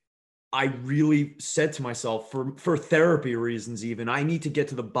I really said to myself, for therapy reasons even, I need to get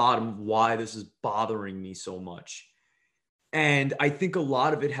to the bottom of why this is bothering me so much. And I think a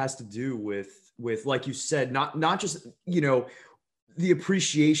lot of it has to do with like you said, not just, you know, the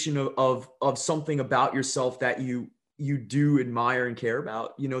appreciation of something about yourself that you you do admire and care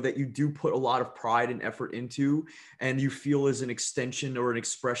about, you know, that you do put a lot of pride and effort into, and you feel is an extension or an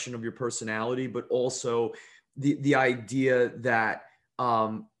expression of your personality, but also the idea that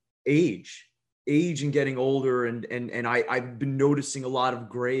age and getting older, and I've been noticing a lot of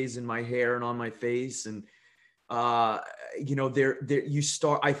grays in my hair and on my face, and you know, there you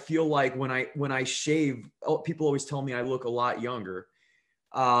start, I feel like when I shave, people always tell me I look a lot younger.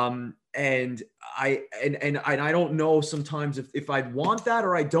 And I don't know sometimes if I want that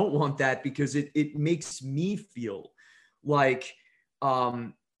or I don't want that, because it makes me feel like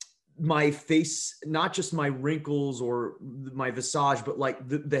my face, not just my wrinkles or my visage, but like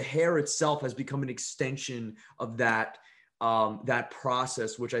the hair itself has become an extension of that that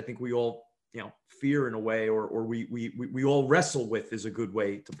process, which I think we all, you know, fear in a way, or we all wrestle with, is a good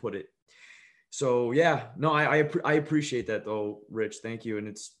way to put it. So yeah, no, I appreciate that though, Rich. Thank you. And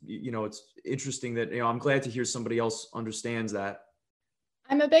it's, you know, it's interesting that, you know, I'm glad to hear somebody else understands that.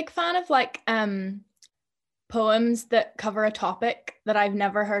 I'm a big fan of like poems that cover a topic that I've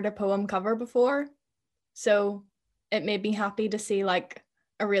never heard a poem cover before. So it made me happy to see like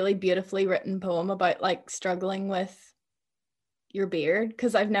a really beautifully written poem about like struggling with your beard,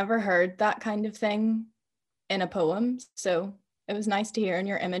 because I've never heard that kind of thing in a poem. So it was nice to hear, and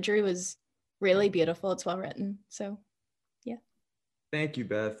your imagery was really beautiful. It's well written. So yeah. Thank you,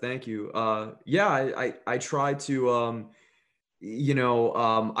 Beth. Thank you. Yeah, I try to you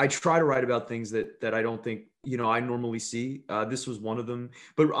know, I try to write about things that I don't think, you know, I normally see. This was one of them.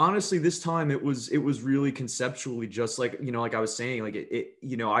 But honestly, this time it was really conceptually, just like, you know, like I was saying, like it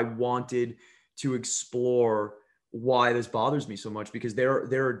you know, I wanted to explore why this bothers me so much, because there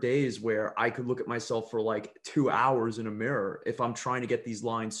are days where I could look at myself for like 2 hours in a mirror if I'm trying to get these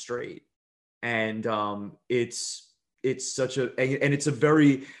lines straight. And it's such a, and it's a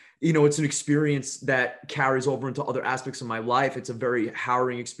very, you know, it's an experience that carries over into other aspects of my life. It's a very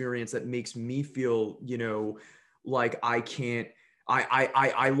harrowing experience that makes me feel, you know, like I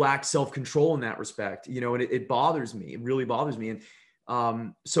lack self-control in that respect, you know, and it bothers me. It really bothers me.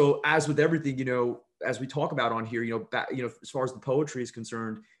 And so as with everything, you know, as we talk about on here, you know, as far as the poetry is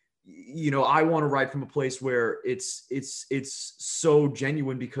concerned, you know, I want to write from a place where it's so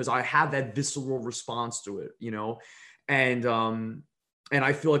genuine, because I have that visceral response to it, you know, and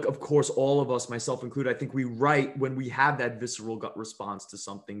I feel like, of course, all of us, myself included, I think we write when we have that visceral gut response to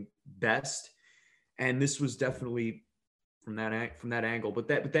something best, and this was definitely from that angle. But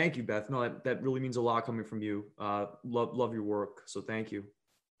thank you, Beth. No, that really means a lot coming from you. Love your work, so thank you.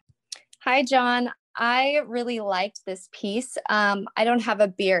 Hi, John. I really liked this piece. I don't have a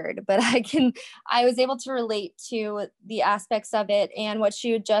beard, but I was able to relate to the aspects of it and what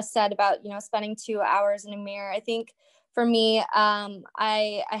you just said about, you know, spending 2 hours in a mirror. I think for me,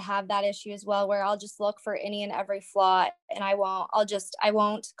 I have that issue as well, where I'll just look for any and every flaw, and I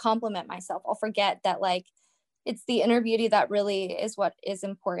won't compliment myself. I'll forget that, like, it's the inner beauty that really is what is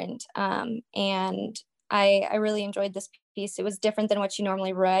important. And I really enjoyed this piece. It was different than what you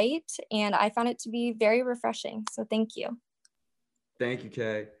normally write, and I found it to be very refreshing. So thank you. Thank you,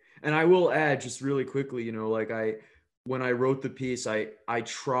 Kay. And I will add just really quickly, you know, like when I wrote the piece, I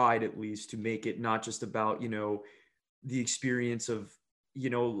tried at least to make it not just about, you know, the experience of, you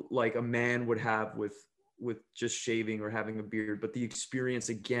know, like a man would have with just shaving or having a beard, but the experience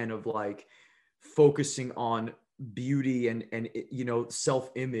again of like focusing on beauty and you know,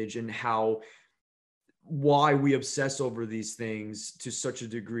 self-image, and why we obsess over these things to such a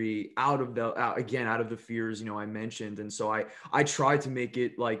degree out of the fears, you know, I mentioned. And so I tried to make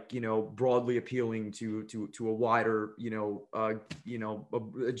it like, you know, broadly appealing to a wider, you know,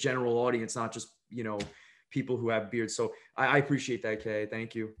 a general audience, not just, you know, people who have beards. So I appreciate that, Kay.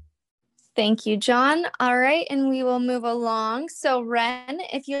 Thank you. Thank you, John. All right, and we will move along. So Ren,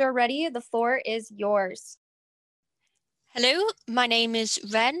 if you're ready, the floor is yours. Hello, my name is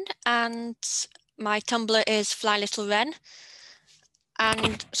Ren, and my Tumblr is Fly Little Ren.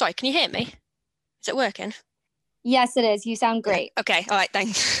 And sorry, can you hear me? Is it working? Yes, it is. You sound great. Okay, all right,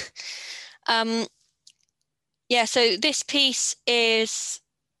 thanks. Yeah, so this piece is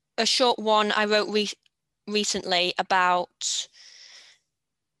a short one I wrote recently about,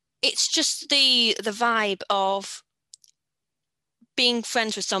 it's just the vibe of being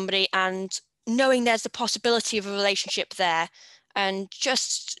friends with somebody and knowing there's the possibility of a relationship there, and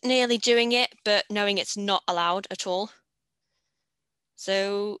just nearly doing it, but knowing it's not allowed at all.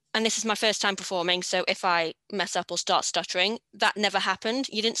 So, and this is my first time performing, so if I mess up or start stuttering, that never happened.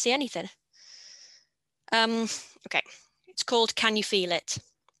 You didn't see anything. Okay, it's called Can You Feel It?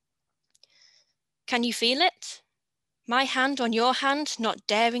 Can you feel it? My hand on your hand, not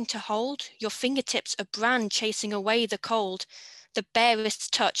daring to hold, your fingertips a brand chasing away the cold, the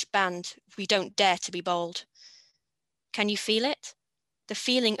barest touch banned, we don't dare to be bold. Can you feel it? The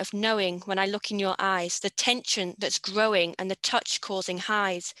feeling of knowing when I look in your eyes, the tension that's growing and the touch causing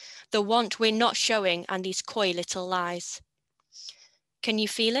highs, the want we're not showing and these coy little lies. Can you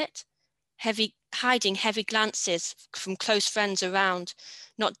feel it? Hiding heavy glances from close friends around,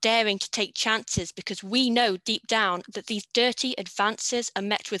 not daring to take chances because we know deep down that these dirty advances are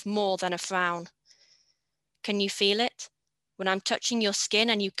met with more than a frown. Can you feel it? When I'm touching your skin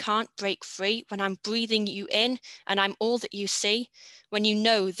and you can't break free, when I'm breathing you in and I'm all that you see, when you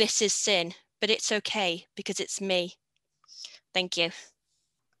know this is sin, but it's okay because it's me. Thank you.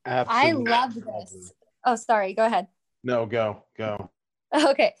 Absolutely. I love this. Oh, sorry, go ahead. No, go.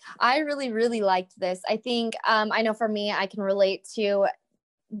 Okay, I really, really liked this. I think, I know for me, I can relate to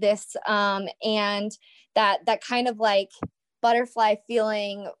this and that kind of like butterfly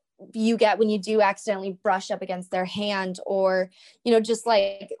feeling you get when you do accidentally brush up against their hand, or, you know, just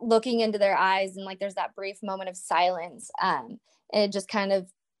like looking into their eyes and like there's that brief moment of silence and it just kind of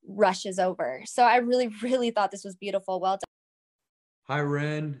rushes over. So I really, really thought this was beautiful. Well done. Hi,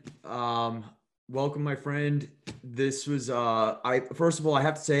 Ren. Welcome, my friend. This was, first of all, I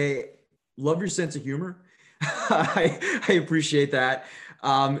have to say, love your sense of humor. I appreciate that.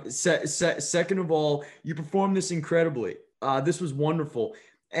 Second of all, you performed this incredibly. This was wonderful.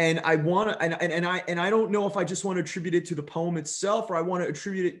 And I want to, and I don't know if I just want to attribute it to the poem itself, or I want to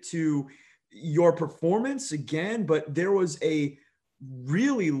attribute it to your performance again, but there was a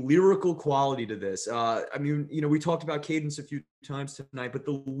really lyrical quality to this. I mean, you know, we talked about cadence a few times tonight, but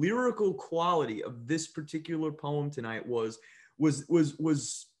the lyrical quality of this particular poem tonight was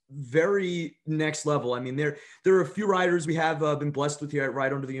very next level. I mean, there are a few writers we have been blessed with here at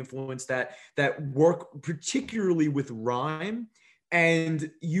Write Under the Influence that work particularly with rhyme, and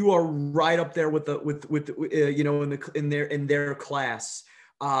you are right up there with you know, in their class.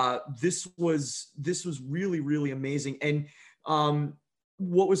 This was really, really amazing. And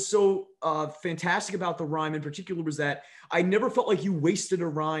what was so fantastic about the rhyme in particular was that I never felt like you wasted a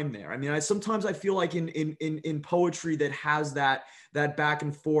rhyme there. I mean, sometimes I feel like in poetry that has that back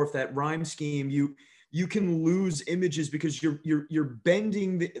and forth, that rhyme scheme, you can lose images because you're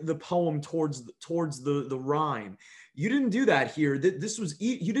bending the poem towards the rhyme. You didn't do that here. This was,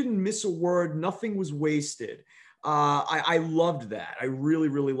 you didn't miss a word. Nothing was wasted. I loved that. I really,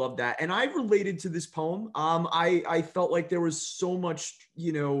 really loved that. And I related to this poem. I felt like there was so much,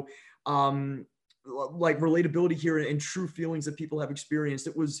 you know, like relatability here and true feelings that people have experienced.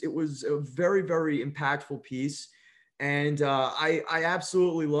 It was a very, very impactful piece. And I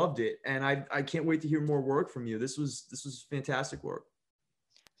absolutely loved it. And I can't wait to hear more work from you. This was fantastic work.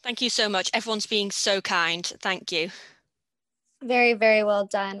 Thank you so much. Everyone's being so kind. Thank you. Very, very well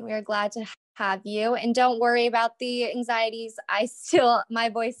done. We're glad to have you. And don't worry about the anxieties. My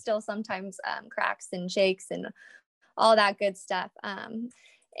voice still sometimes cracks and shakes and all that good stuff.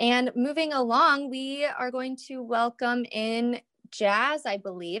 And moving along, we are going to welcome in Jazz, I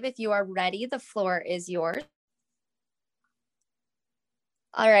believe. If you are ready, the floor is yours.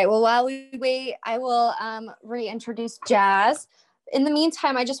 All right, well, while we wait, I will reintroduce Jazz. In the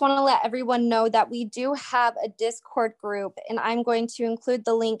meantime, I just want to let everyone know that we do have a Discord group, and I'm going to include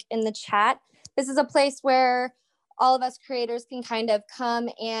the link in the chat. This is a place where all of us creators can kind of come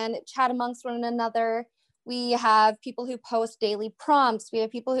and chat amongst one another. We have people who post daily prompts. We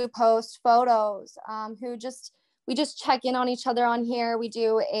have people who post photos, we just check in on each other on here. We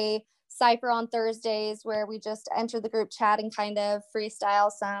do a cipher on Thursdays where we just enter the group chat and kind of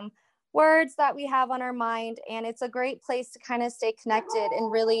freestyle some words that we have on our mind. And it's a great place to kind of stay connected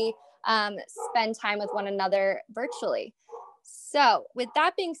and really spend time with one another virtually. So with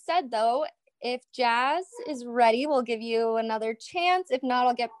that being said, though, if Jazz is ready, we'll give you another chance. If not,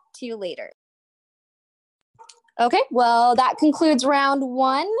 I'll get to you later. Okay, well, that concludes round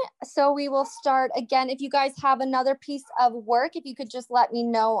one. So we will start again. If you guys have another piece of work, if you could just let me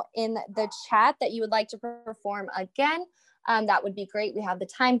know in the chat that you would like to perform again, that would be great. We have the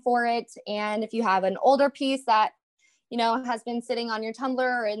time for it. And if you have an older piece that, you know, has been sitting on your Tumblr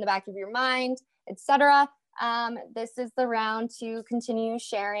or in the back of your mind, etc., this is the round to continue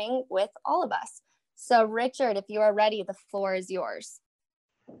sharing with all of us. So Richard, if you are ready, the floor is yours.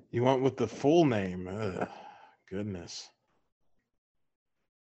 You went with the full name. Ugh, goodness.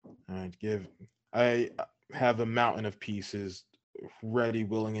 I have a mountain of pieces ready,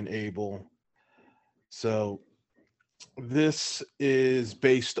 willing, and able. So this is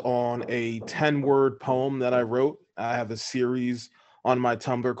based on a 10-word poem that I wrote. I have a series on my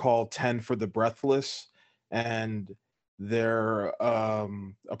Tumblr called 10 for the Breathless. And They're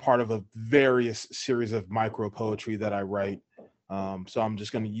a part of a various series of micro poetry that I write. So I'm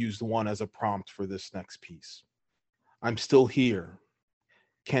just going to use the one as a prompt for this next piece. I'm still here.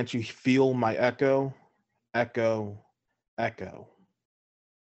 Can't you feel my echo? Echo, echo.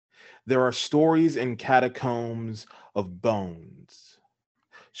 There are stories in catacombs of bones,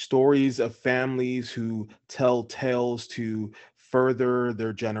 stories of families who tell tales to further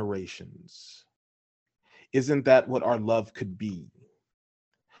their generations. Isn't that what our love could be?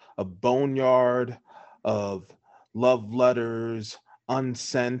 A boneyard of love letters,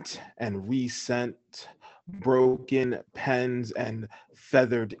 unsent and resent, broken pens and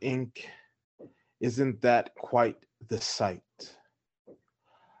feathered ink. Isn't that quite the sight?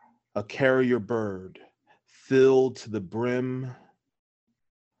 A carrier bird filled to the brim,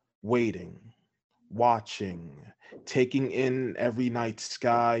 waiting, watching, taking in every night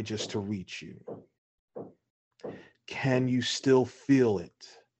sky just to reach you. Can you still feel it?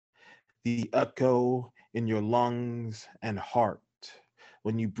 The echo in your lungs and heart.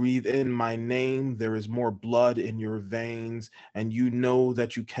 When you breathe in my name, there is more blood in your veins, and you know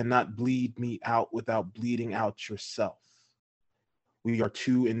that you cannot bleed me out without bleeding out yourself. We are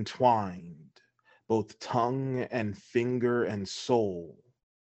too entwined, both tongue and finger and soul.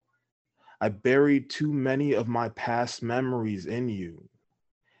 I buried too many of my past memories in you,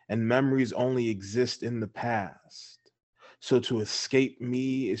 and memories only exist in the past. So to escape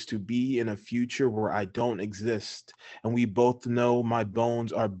me is to be in a future where I don't exist, and we both know my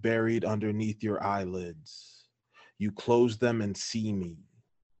bones are buried underneath your eyelids. You close them and see me.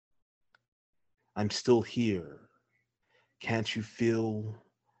 I'm still here. Can't you feel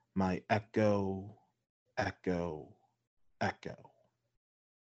my echo, echo, echo?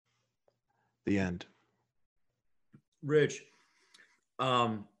 The end. Rich,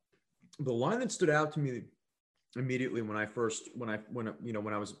 the line that stood out to me immediately when I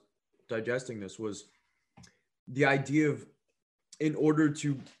was digesting this was the idea of, in order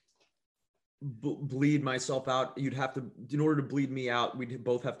to bleed myself out, in order to bleed me out, we'd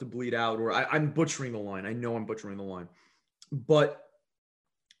both have to bleed out, or I'm butchering the line. I know I'm butchering the line, but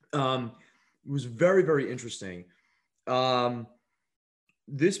it was very, very interesting.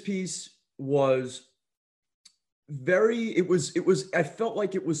 This piece was I felt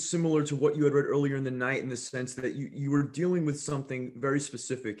like it was similar to what you had read earlier in the night, in the sense that you were dealing with something very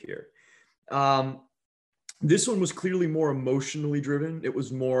specific here. This one was clearly more emotionally driven. It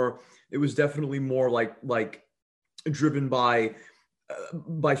was definitely more like driven by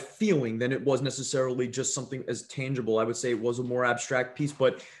feeling than it was necessarily just something as tangible. I would say it was a more abstract piece,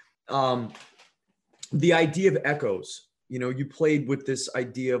 but the idea of echoes, you played with this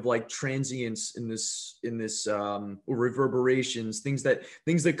idea of like transience in this or reverberations, things that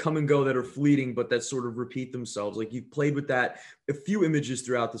come and go, that are fleeting, but that sort of repeat themselves. Like, you played with that, a few images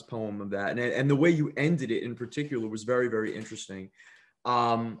throughout this poem of that. And the way you ended it in particular was very, very interesting.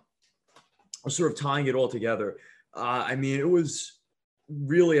 Sort of tying it all together. I mean, it was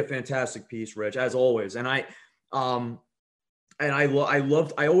really a fantastic piece, Rich, as always. And I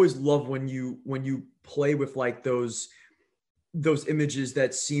always love when you play with like those images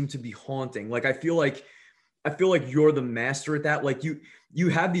that seem to be haunting. Like, I feel like you're the master at that. Like, you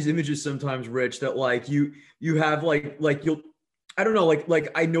have these images sometimes, Rich, that like you have like you'll, I don't know, like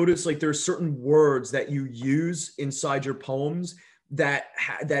I notice like there's certain words that you use inside your poems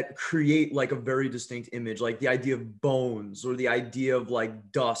that create like a very distinct image, like the idea of bones, or the idea of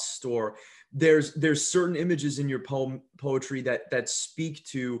like dust, or there's certain images in your poetry that speak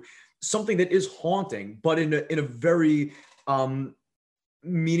to something that is haunting, but in a very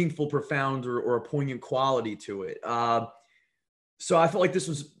meaningful, profound, or a poignant quality to it. So I felt like this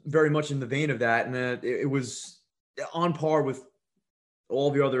was very much in the vein of that, and it was on par with all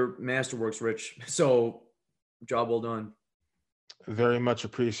of your other masterworks, Rich. So, job well done. Very much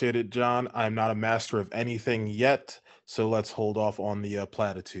appreciated, John. I'm not a master of anything yet, so let's hold off on the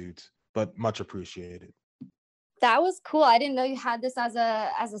platitudes, but much appreciated. That was cool. I didn't know you had this as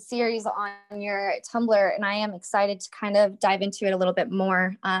a series on your Tumblr, and I am excited to kind of dive into it a little bit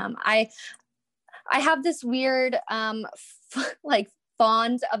more. I have this weird like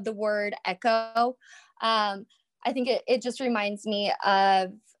fond of the word echo. I think it just reminds me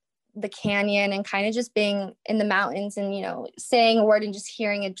of the canyon, and kind of just being in the mountains, and saying a word and just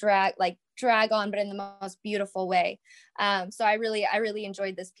hearing it drag on, but in the most beautiful way. So I really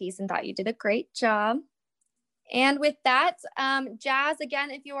enjoyed this piece and thought you did a great job. And with that, Jazz,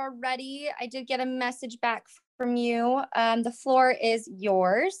 again, if you are ready, I did get a message back from you. The floor is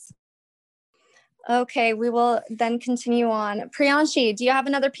yours. Okay, we will then continue on. Priyanshi, do you have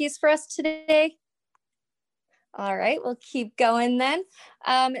another piece for us today? All right, we'll keep going then.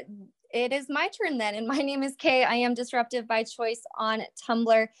 It is my turn then, and my name is Kay. I am Disruptive by Choice on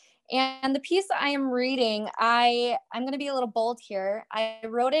Tumblr. And the piece I am reading, I'm going to be a little bold here. I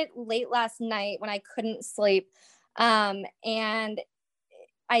wrote it late last night when I couldn't sleep. And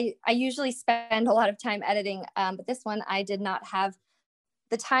I usually spend a lot of time editing, but this one I did not have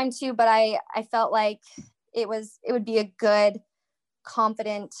the time to, but I felt like it would be a good,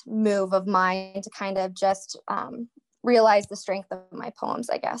 confident move of mine to kind of just realize the strength of my poems,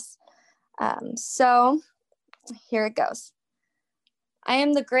 I guess. So here it goes. I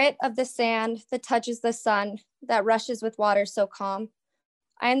am the grit of the sand that touches the sun, that rushes with water so calm.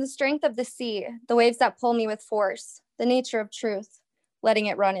 I am the strength of the sea, the waves that pull me with force, the nature of truth, letting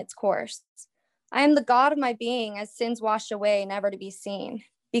it run its course. I am the God of my being as sins wash away, never to be seen,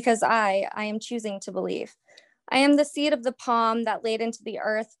 because I am choosing to believe. I am the seed of the palm that laid into the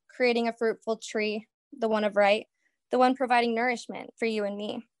earth, creating a fruitful tree, the one of right, the one providing nourishment for you and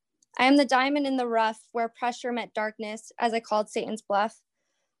me. I am the diamond in the rough where pressure met darkness as I called Satan's bluff.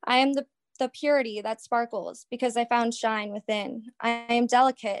 I am the purity that sparkles because I found shine within. I am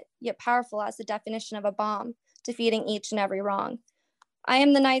delicate yet powerful as the definition of a bomb, defeating each and every wrong. I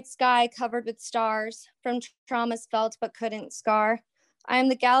am the night sky covered with stars from traumas felt but couldn't scar. I am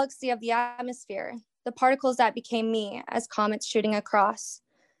the galaxy of the atmosphere, the particles that became me as comets shooting across.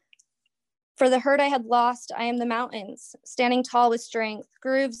 For the hurt I had lost, I am the mountains, standing tall with strength,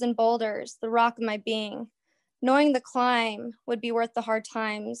 grooves and boulders, the rock of my being. Knowing the climb would be worth the hard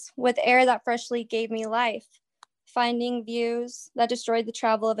times, with air that freshly gave me life, finding views that destroyed the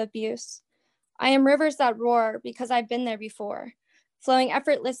travel of abuse. I am rivers that roar because I've been there before, flowing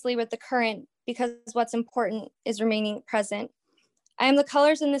effortlessly with the current because what's important is remaining present. I am the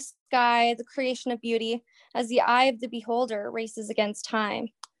colors in the sky, the creation of beauty, as the eye of the beholder races against time.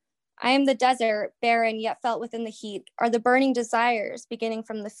 I am the desert, barren yet felt within the heat, are the burning desires beginning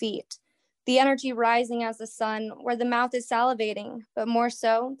from the feet, the energy rising as the sun, where the mouth is salivating, but more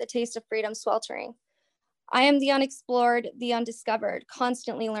so, the taste of freedom sweltering. I am the unexplored, the undiscovered,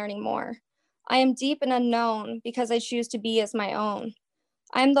 constantly learning more. I am deep and unknown because I choose to be as my own.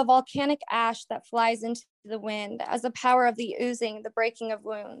 I am the volcanic ash that flies into the wind as the power of the oozing, the breaking of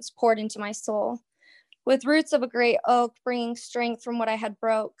wounds poured into my soul. With roots of a great oak bringing strength from what I had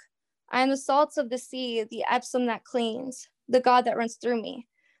broke, I am the salts of the sea, the Epsom that cleans, the God that runs through me.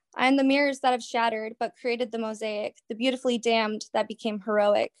 I am the mirrors that have shattered, but created the mosaic, the beautifully damned that became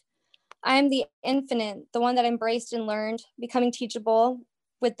heroic. I am the infinite, the one that embraced and learned, becoming teachable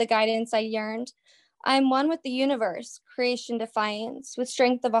with the guidance I yearned. I am one with the universe, creation defiance, with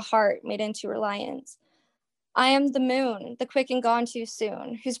strength of a heart made into reliance. I am the moon, the quick and gone too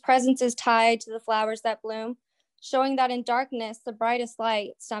soon, whose presence is tied to the flowers that bloom, showing that in darkness, the brightest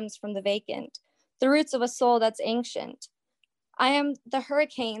light stems from the vacant, the roots of a soul that's ancient. I am the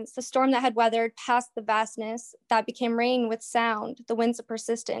hurricanes, the storm that had weathered past the vastness, that became rain with sound, the winds of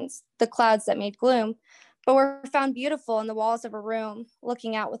persistence, the clouds that made gloom, but were found beautiful in the walls of a room,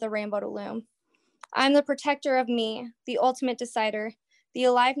 looking out with a rainbow to loom. I am the protector of me, the ultimate decider, the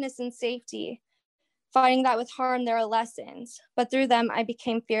aliveness and safety, finding that with harm there are lessons, but through them I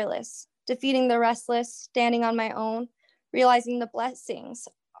became fearless, defeating the restless, standing on my own, realizing the blessings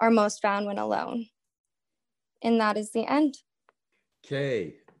are most found when alone. And that is the end.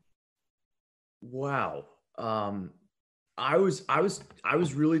 Okay. Wow. I was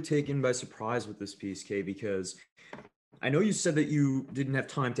really taken by surprise with this piece, Kay, because I know you said that you didn't have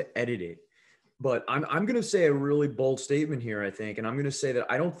time to edit it, but I'm going to say a really bold statement here, I think, and I'm going to say that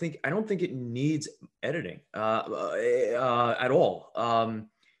I don't think it needs editing at all.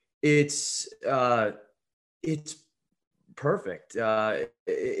 It's perfect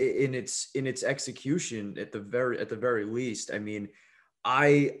in its execution at the very least. I mean,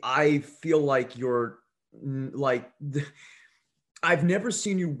 I feel like you're like I've never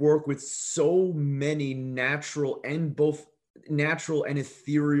seen you work with so many natural and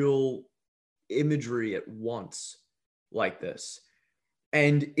ethereal imagery at once like this.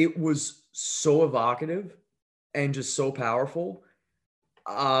 And it was so evocative and just so powerful.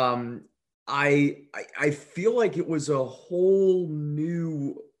 I feel like it was a whole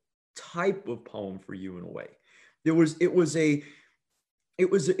new type of poem for you in a way. It was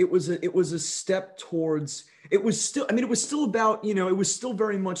a step towards, it was still about, it was still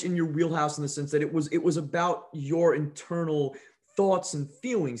very much in your wheelhouse in the sense that it was about your internal thoughts and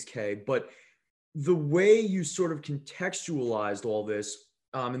feelings, Kay, but the way you sort of contextualized all this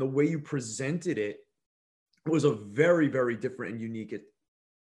and the way you presented it was a very, very different and unique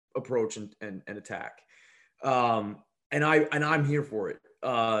approach and attack. And I'm here for it.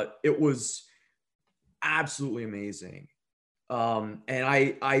 It was absolutely amazing. And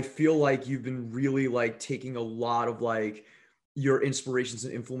I feel like you've been really like taking a lot of like your inspirations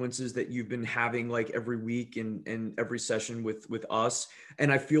and influences that you've been having like every week and every session with us.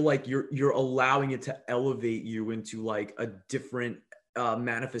 And I feel like you're allowing it to elevate you into like a different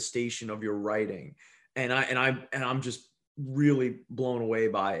manifestation of your writing. And I'm just really blown away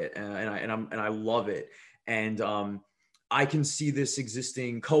by it. And I love it. And I can see this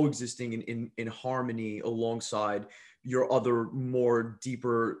coexisting in harmony alongside your other more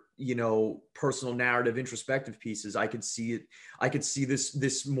deeper, personal narrative, introspective pieces. I could see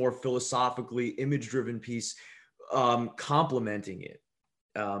this more philosophically image-driven piece complementing it,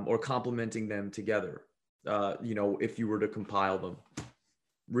 or complementing them together, if you were to compile them.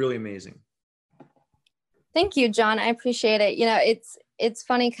 Really amazing. Thank you, John. I appreciate it. It's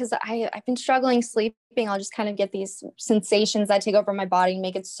funny because I've been struggling sleeping. I'll just kind of get these sensations that take over my body and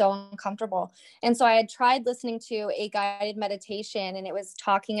make it so uncomfortable. And so I had tried listening to a guided meditation, and it was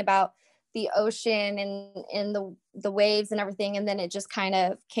talking about the ocean and the waves and everything. And then it just kind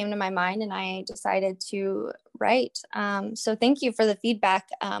of came to my mind, and I decided to write. So thank you for the feedback.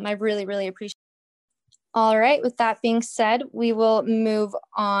 I really, really appreciate it. All right. With that being said, we will move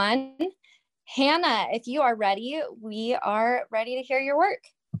on. Hannah, if you are ready, we are ready to hear your work.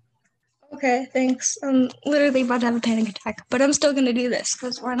 Okay, thanks. I'm literally about to have a panic attack, but I'm still gonna do this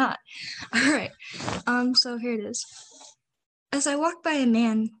because why not? All right. So here it is. As I walk by a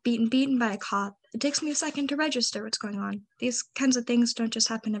man beaten by a cop, it takes me a second to register what's going on. These kinds of things don't just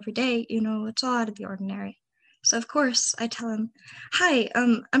happen every day, it's all out of the ordinary. So of course I tell him, "Hi,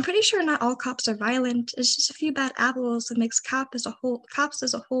 I'm pretty sure not all cops are violent. It's just a few bad apples that makes cops as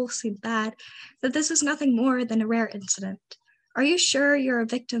a whole seem bad, that this is nothing more than a rare incident. Are you sure you're a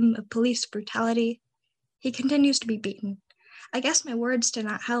victim of police brutality?" He continues to be beaten. I guess my words did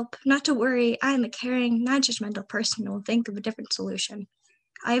not help. Not to worry, I am a caring, non-judgmental person who will think of a different solution.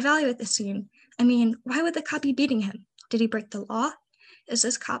 I evaluate the scene. I mean, why would the cop be beating him? Did he break the law? Is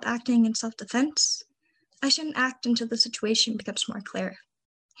this cop acting in self-defense? I shouldn't act until the situation becomes more clear.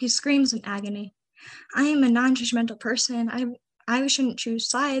 He screams in agony. I am a non-judgmental person. I shouldn't choose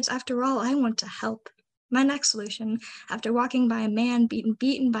sides. After all, I want to help. My next solution, after walking by a man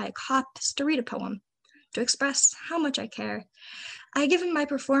beaten by a cop, is to read a poem, to express how much I care. I give him my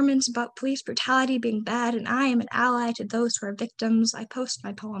performance about police brutality being bad, and I am an ally to those who are victims. I post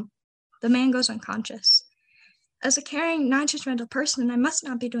my poem. The man goes unconscious. As a caring, non-judgmental person, I must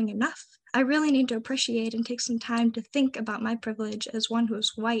not be doing enough. I really need to appreciate and take some time to think about my privilege as one who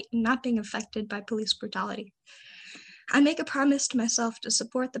is white and not being affected by police brutality. I make a promise to myself to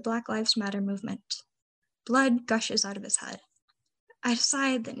support the Black Lives Matter movement. Blood gushes out of his head. I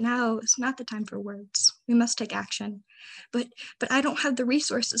decide that now is not the time for words. We must take action. But I don't have the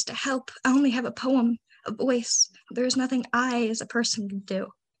resources to help. I only have a poem, a voice. There is nothing I as a person can do.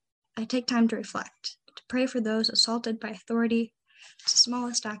 I take time to reflect, to pray for those assaulted by authority. It's the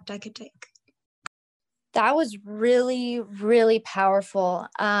smallest act I could take. That was really, really powerful.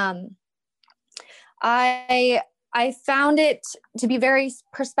 I found it to be very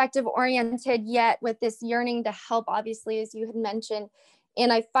perspective oriented, yet with this yearning to help, obviously, as you had mentioned.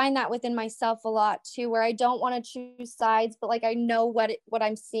 And I find that within myself a lot too, where I don't want to choose sides, but like I know what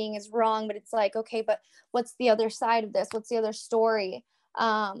I'm seeing is wrong, but it's like, okay, but what's the other side of this? What's the other story?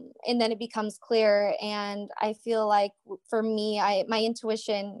 And then it becomes clear. And I feel like for me, my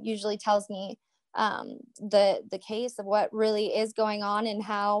intuition usually tells me the case of what really is going on and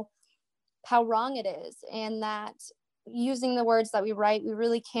how wrong it is, and that using the words that we write, we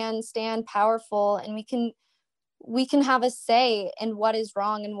really can stand powerful, and we can have a say in what is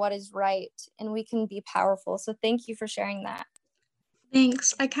wrong and what is right, and we can be powerful. So thank you for sharing that.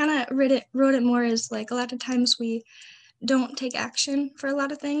 Thanks. I kind of wrote it more as like a lot of times we don't take action for a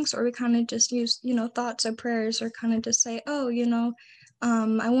lot of things, or we kind of just use, thoughts or prayers, or kind of just say, oh,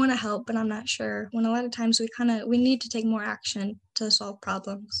 I want to help, but I'm not sure. When a lot of times we need to take more action to solve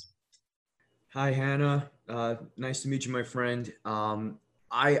problems. Hi, Hannah. Nice to meet you, my friend. I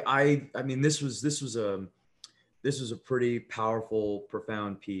mean, this was a pretty powerful,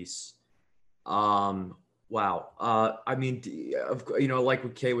 profound piece. Wow. I mean, like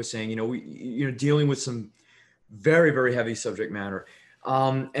what Kay was saying, we dealing with some very, very heavy subject matter.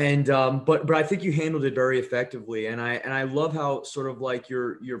 But I think you handled it very effectively, and I love how sort of like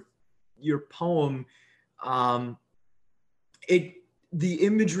your poem, the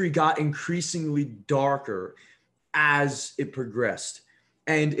imagery got increasingly darker as it progressed,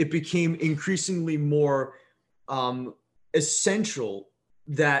 and it became increasingly more essential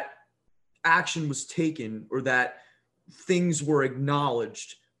that action was taken, or that things were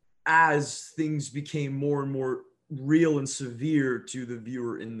acknowledged as things became more and more real and severe to the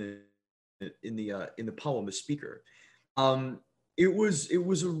viewer in the poem, the speaker. It was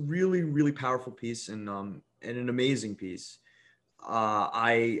a really, really powerful piece, and an amazing piece.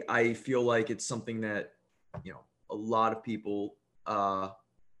 I feel like it's something that, you know, a lot of people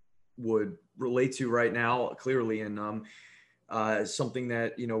would relate to right now, clearly, and something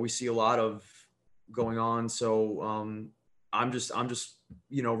that, you know, we see a lot of going on. So I'm just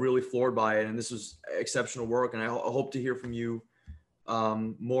you know, really floored by it, and this was exceptional work, and I hope to hear from you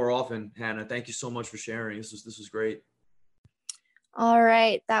more often, Hannah. Thank you so much for sharing. This was great. All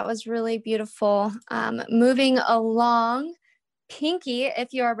right, that was really beautiful. Moving along, Pinky,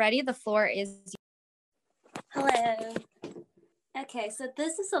 if you are ready, the floor is. Hello. Okay, so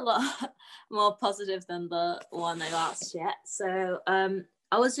this is a lot more positive than the one I asked yet. So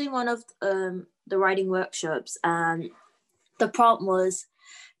I was doing one of the writing workshops, and the prompt was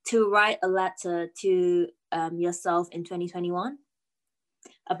to write a letter to yourself in 2021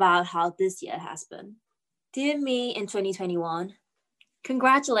 about how this year has been. Dear me in 2021,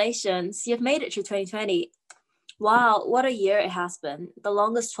 congratulations, you've made it through 2020. Wow, what a year it has been. The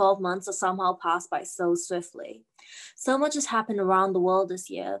longest 12 months have somehow passed by so swiftly. So much has happened around the world this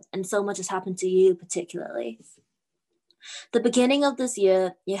year, and so much has happened to you particularly. The beginning of this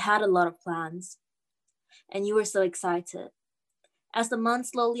year, you had a lot of plans, and you were so excited. As the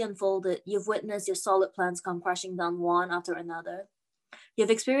months slowly unfolded, you've witnessed your solid plans come crashing down one after another. You've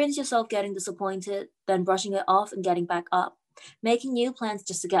experienced yourself getting disappointed, then brushing it off and getting back up, making new plans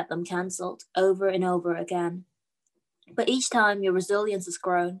just to get them cancelled over and over again. But each time your resilience has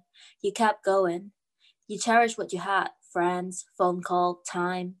grown, you kept going. You cherished what you had, friends, phone call,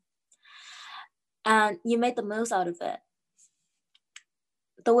 time, and you made the most out of it.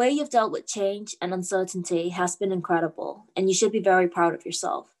 The way you've dealt with change and uncertainty has been incredible, and you should be very proud of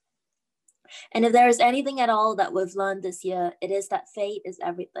yourself. And if there is anything at all that we've learned this year, it is that fate is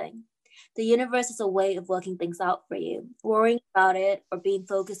everything. The universe is a way of working things out for you. Worrying about it or being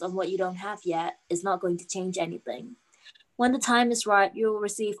focused on what you don't have yet is not going to change anything. When the time is right, you will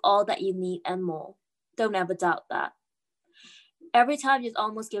receive all that you need and more. Don't ever doubt that. Every time you've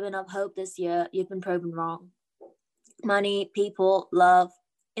almost given up hope this year, you've been proven wrong. Money, people, love.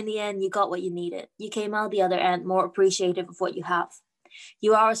 In the end, you got what you needed. You came out the other end more appreciative of what you have.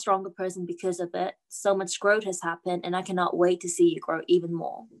 You are a stronger person because of it. So much growth has happened, and I cannot wait to see you grow even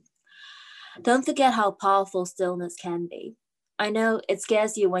more. Don't forget how powerful stillness can be. I know it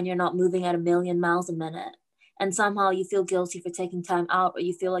scares you when you're not moving at 1,000,000 miles a minute, and somehow you feel guilty for taking time out, or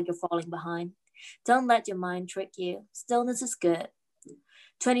you feel like you're falling behind. Don't let your mind trick you. Stillness is good.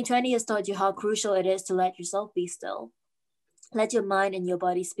 2020 has taught you how crucial it is to let yourself be still. Let your mind and your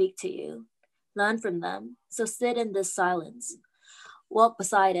body speak to you. Learn from them. So sit in this silence. Walk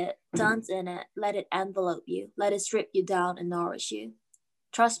beside it. Dance in it. Let it envelope you. Let it strip you down and nourish you.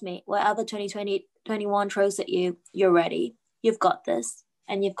 Trust me, wherever 2021 throws at you, you're ready. You've got this.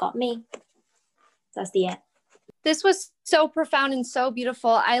 And you've got me. That's the end. This was so profound and so beautiful.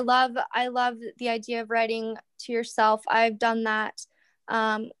 I love the idea of writing to yourself. I've done that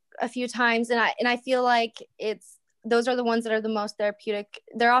a few times, and I feel like those are the ones that are the most therapeutic.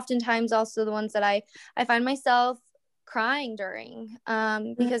 They're oftentimes also the ones that I find myself crying during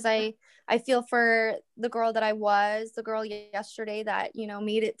because I feel for the girl that I was, the girl yesterday that, you know,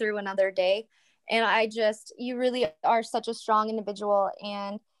 made it through another day. And you really are such a strong individual.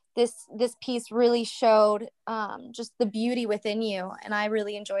 And this piece really showed just the beauty within you. And I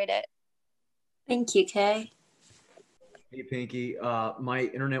really enjoyed it. Thank you, Kay. Hey, Pinky. My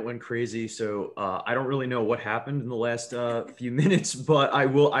internet went crazy, so I don't really know what happened in the last few minutes, but I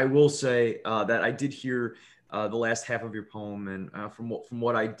will say that I did hear the last half of your poem, and from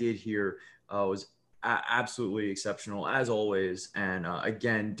what I did hear was absolutely exceptional as always. And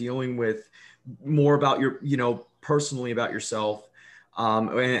again, dealing with more about personally about yourself,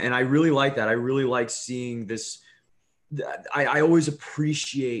 and I really like that. I really like seeing this. I always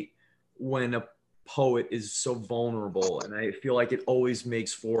appreciate when a poet is so vulnerable, and I feel like it always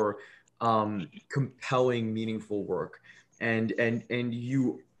makes for compelling, meaningful work, and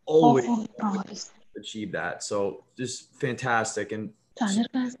you always achieve that. So just fantastic. And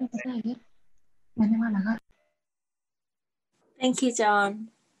thank you,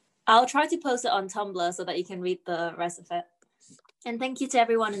 John. I'll try to post it on Tumblr so that you can read the rest of it. And thank you to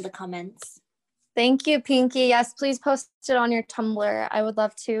everyone in the comments. Thank you, Pinky. Yes, please post it on your Tumblr. I would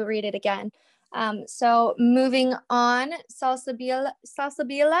love to read it again. So moving on, Salsabila,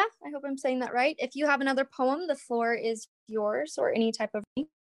 I hope I'm saying that right. If you have another poem, the floor is yours, or any type of.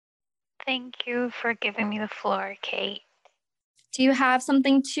 Thank you for giving me the floor, Kate. do you have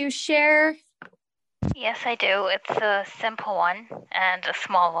something to share? Yes, I do. It's a simple one and a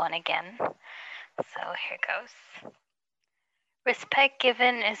small one again. So here goes. Respect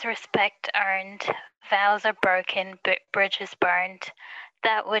given is respect earned. Vows are broken, bridges burned.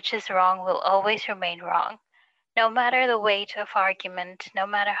 That which is wrong will always remain wrong. No matter the weight of argument, no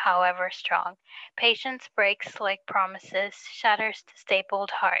matter however strong, patience breaks like promises, shatters the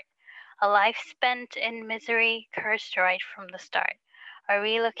stapled heart. A life spent in misery, cursed right from the start. A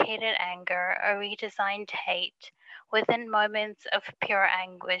relocated anger, a redesigned hate. Within moments of pure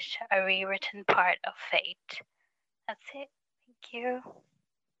anguish, a rewritten part of fate. That's it. Thank you.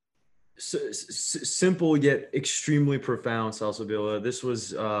 Simple yet extremely profound, Salsabila. This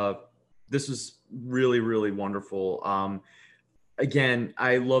was really, really wonderful. Again,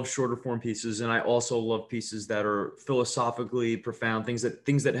 I love shorter form pieces, and I also love pieces that are philosophically profound, things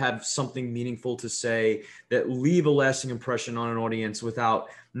that have something meaningful to say, that leave a lasting impression on an audience without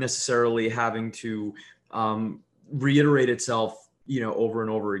necessarily having to reiterate itself, over and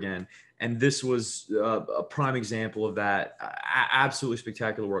over again. And this was a prime example of that. Absolutely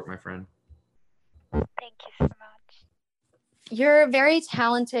spectacular work, my friend. Thank you so much. You're very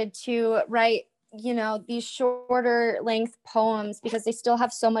talented to write, these shorter length poems because they still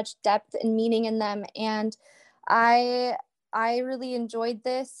have so much depth and meaning in them. And I really enjoyed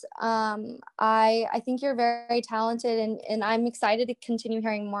this. I think you're very talented, and I'm excited to continue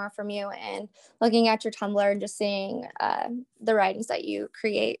hearing more from you and looking at your Tumblr and just seeing the writings that you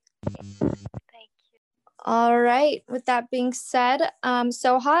create. Thank you. All right. With that being said,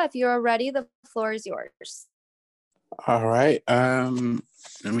 Soha, if you're ready, the floor is yours. All right.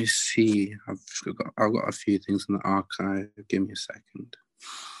 Let me see. I've got a few things in the archive. Give me a second.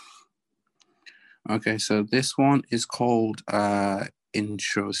 Okay, so this one is called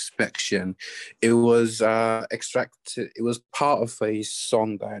Introspection. It was extracted. It was part of a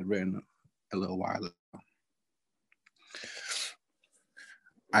song that I had written a little while ago.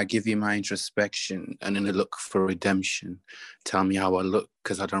 I give you my introspection and in a look for redemption. Tell me how I look,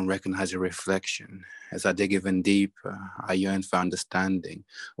 because I don't recognize your reflection. As I dig even deeper, I yearn for understanding.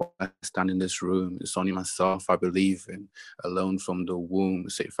 While I stand in this room, it's only myself I believe in, alone from the womb.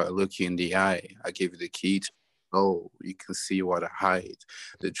 So if I look you in the eye, I give you the key to oh, you can see what I hide,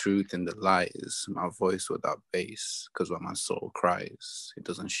 the truth and the lies, my voice without bass, because when my soul cries, it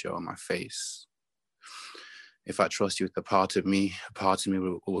doesn't show on my face. If I trust you with a part of me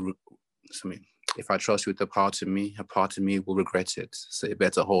will if I trust you with a part of me will regret it. So you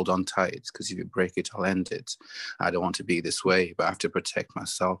better hold on tight, because if you break it, I'll end it. I don't want to be this way, but I have to protect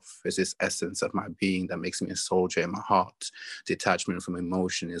myself. It's this essence of my being that makes me a soldier in my heart. Detachment from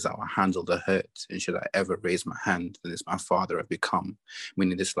emotion is how I handle the hurt. And should I ever raise my hand, then it's my father I've become.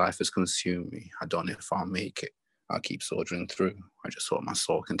 Meaning this life has consumed me. I don't know if I'll make it. I'll keep soldiering through. I just hope my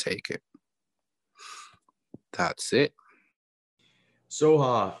soul can take it. That's it.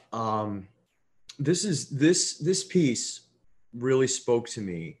 Soha, this piece really spoke to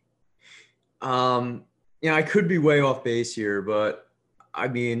me. I could be way off base here, but I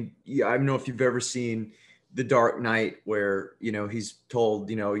mean, I don't know if you've ever seen The Dark Knight, where he's told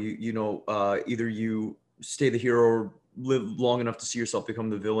either you stay the hero or live long enough to see yourself become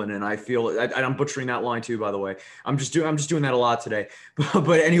the villain. And I feel I'm butchering that line too, by the way. I'm just doing that a lot today.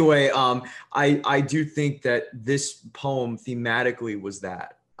 But anyway, I do think that this poem thematically was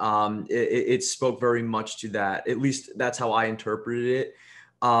that. It spoke very much to that. At least that's how I interpreted it.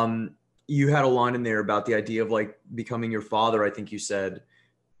 You had a line in there about the idea of like becoming your father, I think you said.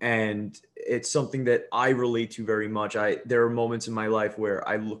 And it's something that I relate to very much. There are moments in my life where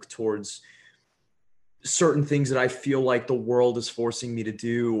I look towards certain things that I feel like the world is forcing me to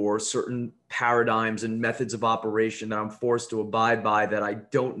do, or certain paradigms and methods of operation that I'm forced to abide by that I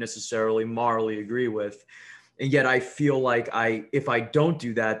don't necessarily morally agree with. And yet I feel like if I don't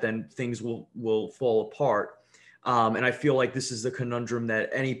do that, then things will fall apart. And I feel like this is the conundrum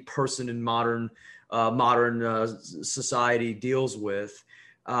that any person in modern society deals with.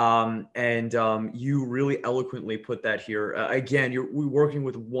 You really eloquently put that here. Again, we're working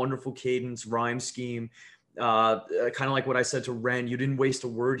with wonderful cadence, rhyme scheme, kind of like what I said to Ren. You didn't waste a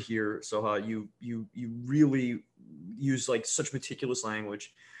word here, so you really used like such meticulous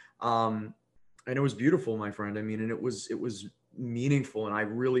language, and it was beautiful, my friend. I mean, and it was meaningful, and I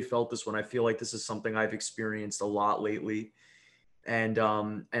really felt this one. I feel like this is something I've experienced a lot lately. And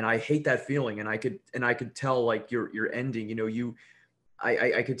I hate that feeling, and I could tell like your ending,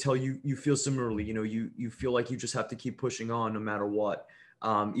 I could tell you feel similarly. You feel like you just have to keep pushing on no matter what,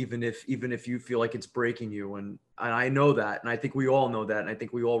 even if you feel like it's breaking you. And I know that, and I think we all know that, and I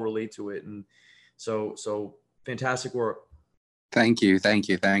think we all relate to it. And so fantastic work. Thank you.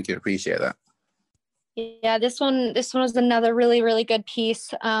 Appreciate that. Yeah, this one was another really, really good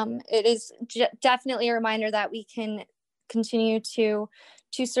piece. It is definitely a reminder that we can continue to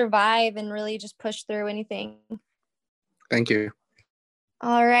survive and really just push through anything. Thank you.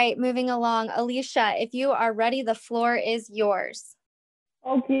 All right, moving along. Alicia, if you are ready, the floor is yours.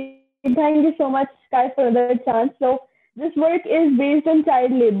 Okay, thank you so much, Sky, for another chance. So this work is based on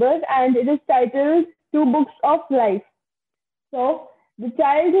child labor and it is titled Two Books of Life. So the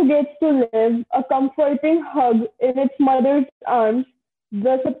child who gets to live a comforting hug in its mother's arms,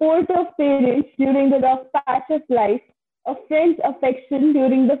 the support of parents during the rough patch of life, a friend's affection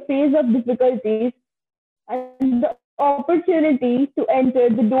during the phase of difficulties, and the opportunity to enter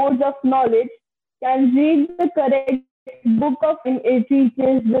the doors of knowledge can read the correct book of when it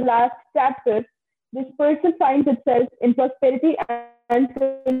reaches the last chapter. This person finds itself in prosperity and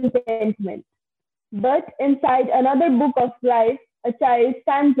contentment. But inside another book of life, a child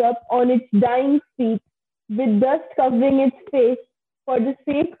stands up on its dying feet with dust covering its face for the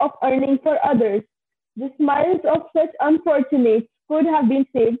sake of earning for others. The smiles of such unfortunates could have been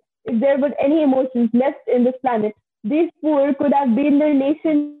saved if there were any emotions left in this planet. These poor could have been their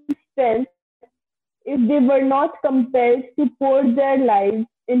nation's strength if they were not compelled to pour their lives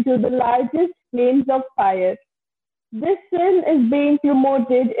into the largest flames of fire. This sin is being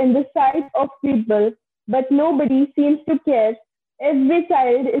promoted in the sight of people, but nobody seems to care. Every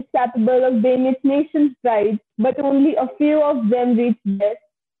child is capable of being its nation's pride, but only a few of them reach there.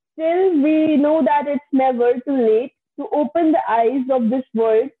 Still, we know that it's never too late to open the eyes of this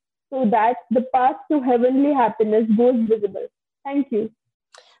world so that the path to heavenly happiness goes visible. Thank you.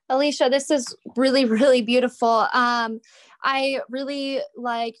 Alicia, this is really, really beautiful. I really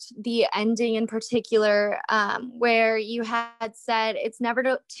liked the ending in particular, where you had said it's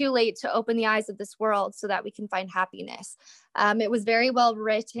never too late to open the eyes of this world so that we can find happiness. It was very well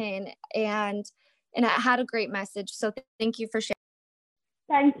written and it had a great message. So thank you for sharing.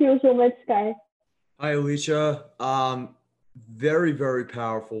 Thank you so much, Sky. Hi, Alicia. Very, very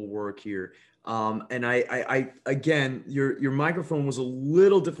powerful work here. And I again, your microphone was a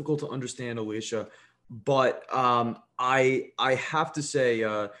little difficult to understand, Alicia, but I have to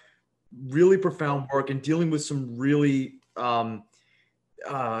say, really profound work and dealing with some really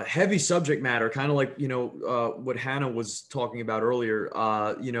heavy subject matter, kind of like, what Hannah was talking about earlier,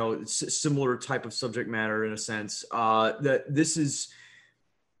 similar type of subject matter in a sense. That this is,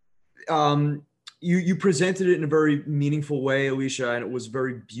 you presented it in a very meaningful way, Alicia, and it was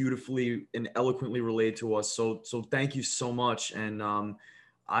very beautifully and eloquently relayed to us. So thank you so much. And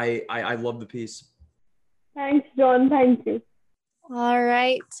I love the piece. Thanks, John. Thank you. All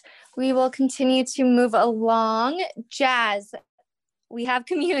right. We will continue to move along. Jazz, we have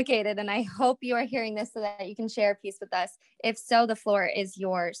communicated, and I hope you are hearing this so that you can share a piece with us. If so, the floor is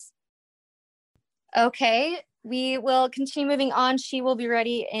yours. Okay, we will continue moving on. She will be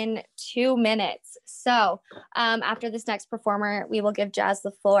ready in 2 minutes. So after this next performer, we will give Jazz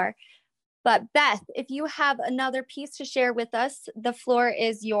the floor. But Beth, if you have another piece to share with us, the floor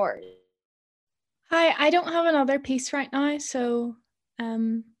is yours. Hi, I don't have another piece right now, so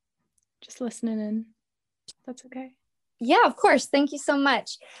just listening in. That's okay. Yeah, of course. Thank you so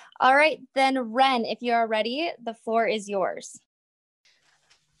much. All right, then Ren, if you are ready, the floor is yours.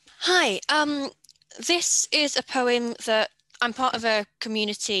 Hi, this is a poem that I'm part of a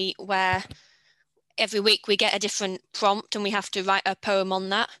community where every week we get a different prompt and we have to write a poem on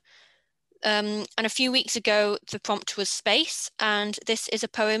that. And a few weeks ago, the prompt was space, and this is a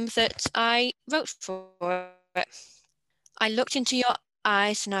poem that I wrote for it. I looked into your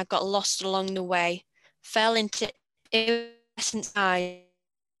eyes and I got lost along the way, fell into iridescent eyes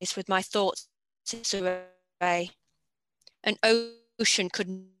with my thoughts in disarray. An ocean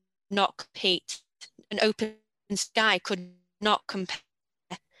could not compete. An open sky could not compare.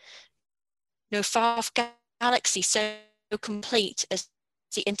 No far-off galaxy so complete as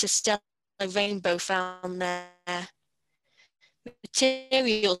the interstellar rainbow found there.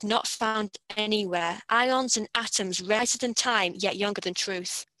 Materials not found anywhere. Ions and atoms riser than time, yet younger than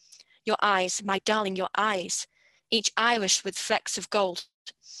truth. Your eyes, my darling, your eyes, each iris with flecks of gold.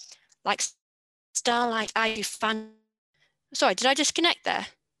 Like starlight I do fan. Sorry, did I disconnect there?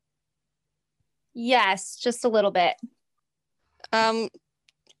 Yes, just a little bit. I'll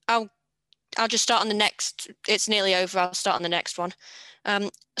just start on the next. It's nearly over. I'll start on the next one.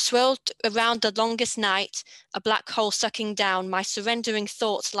 Swirled around the longest night, a black hole sucking down my surrendering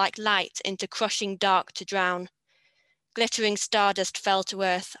thoughts like light into crushing dark to drown. Glittering stardust fell to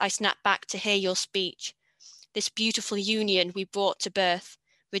earth. I snapped back to hear your speech. This beautiful union we brought to birth,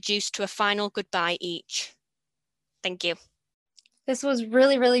 reduced to a final goodbye each. Thank you. This was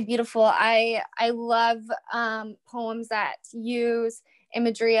really, really beautiful. I love poems that use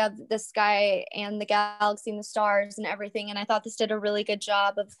imagery of the sky and the galaxy and the stars and everything. And I thought this did a really good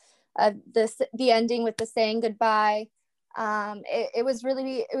job of the ending with the saying goodbye. It was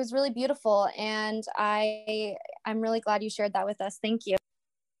really beautiful, and I'm really glad you shared that with us. Thank you.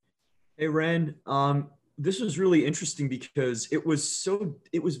 Hey, Ren, this was really interesting because it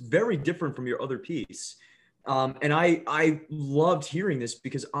was very different from your other piece. And I loved hearing this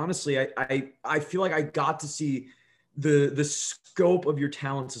because honestly, I feel like I got to see the scope of your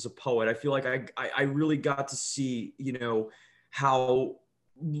talents as a poet. I feel like I really got to see, you know, how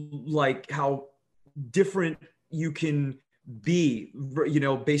different you can be, you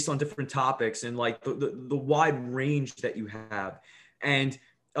know, based on different topics, and like the wide range that you have. And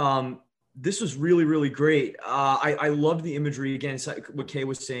this was really, really great. I loved the imagery. Again, it's like what Kay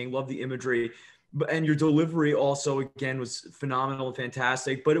was saying, love the imagery. And your delivery also, again, was phenomenal and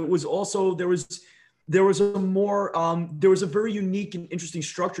fantastic. But it was also, there was a very unique and interesting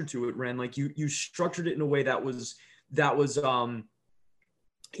structure to it, Ren. Like you structured it in a way that was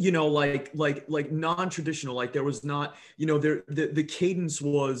you know, like non-traditional. Like there was not, you know, the cadence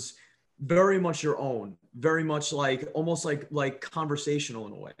was very much your own, very much like almost like conversational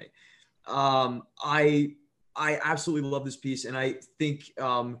in a way. I absolutely love this piece, and I think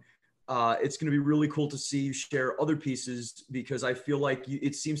it's going to be really cool to see you share other pieces, because I feel like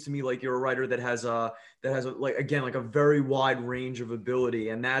it seems to me like you're a writer that has a like, again, like a very wide range of ability,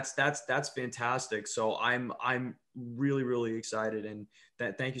 and that's fantastic. So I'm really, really excited, and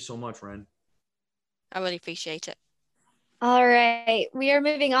thank you so much, Ren. I really appreciate it. All right, we are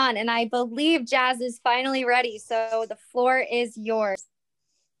moving on, and I believe Jazz is finally ready. So the floor is yours.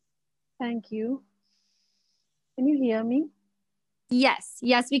 Thank you. Can you hear me? Yes,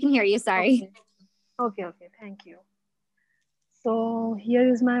 we can hear you. Sorry. Okay, thank you. So here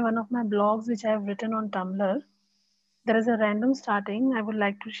is one of my blogs which I have written on Tumblr. There is a random starting I would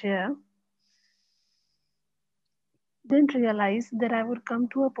like to share. Didn't realize that I would come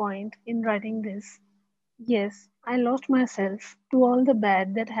to a point in writing this. Yes, I lost myself to all the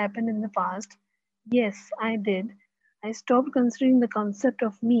bad that happened in the past. Yes, I did. I stopped considering the concept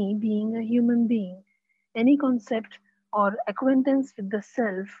of me being a human being. Any concept or acquaintance with the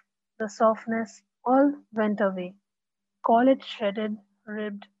self, the softness, all went away. Call it shredded,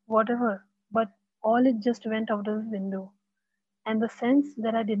 ribbed, whatever, but all it just went out of the window. And the sense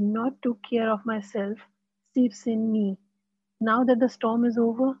that I did not took care of myself seeps in me. Now that the storm is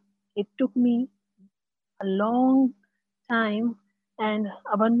over, it took me a long time and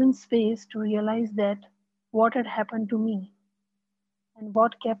abundant space to realize that what had happened to me and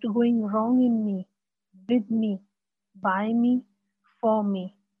what kept going wrong in me, with me, by me, for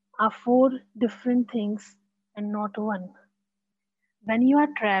me, are four different things and not one. When you are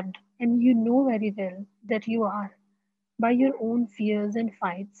trapped and you know very well that you are, by your own fears and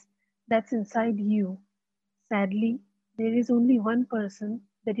fights that's inside you, sadly, there is only one person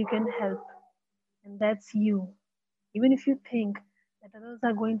that you can help, and that's you. Even if you think that others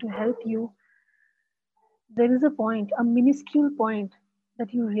are going to help you, there is a point, a minuscule point,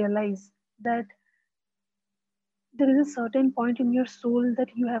 that you realize that there is a certain point in your soul that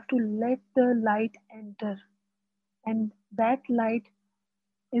you have to let the light enter. And that light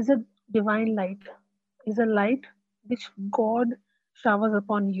is a divine light, is a light which God showers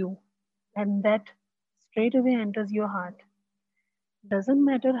upon you, and that straight away enters your heart. Doesn't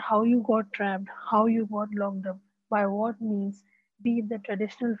matter how you got trapped, how you got locked up, by what means, be it the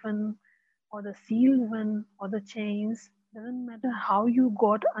traditional one or the sealed one or the chains, doesn't matter how you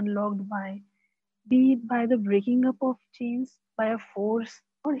got unlocked by, be it by the breaking up of chains by a force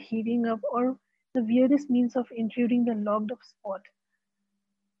or heating up or the weirdest means of intruding the locked up spot.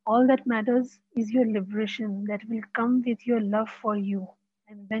 All that matters is your liberation that will come with your love for you.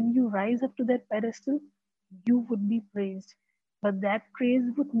 And when you rise up to that pedestal, you would be praised. But that praise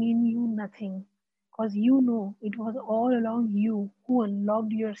would mean you nothing, because you know it was all along you who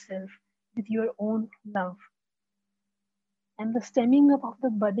unlocked yourself with your own love. And the stemming up of the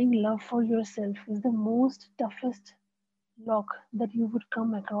budding love for yourself is the most toughest lock that you would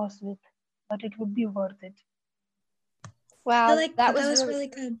come across with, but it would be worth it. Wow, that was really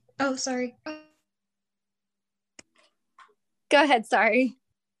good. Oh, sorry. Go ahead, sorry.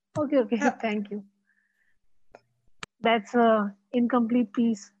 Okay, thank you. That's an incomplete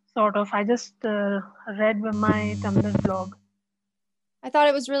piece, sort of. I just read my Tumblr blog. I thought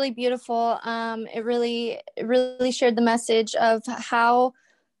it was really beautiful. It really shared the message of how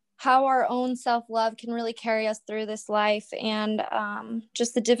how our own self-love can really carry us through this life, and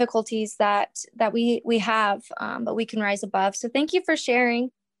just the difficulties that we have, but we can rise above. So thank you for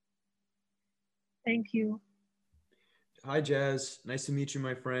sharing. Thank you. Hi, Jazz. Nice to meet you,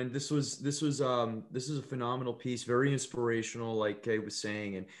 my friend. This is a phenomenal piece, very inspirational, like Kay was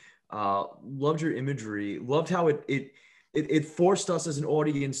saying, and loved your imagery. Loved how it forced us as an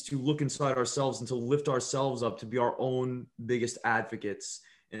audience to look inside ourselves and to lift ourselves up to be our own biggest advocates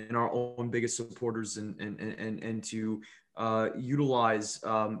and our own biggest supporters, and to utilize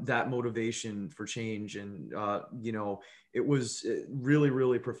that motivation for change. And you know, it was really,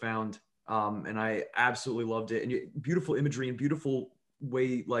 really profound. And I absolutely loved it. And beautiful imagery and beautiful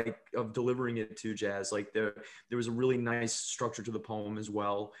way like of delivering it to, Jazz. Like there was a really nice structure to the poem as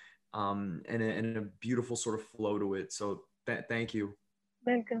well, and a beautiful sort of flow to it. So thank you.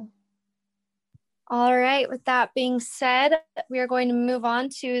 Welcome. All right, with that being said, we are going to move on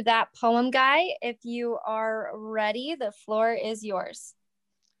to That Poem Guy. If you are ready, the floor is yours.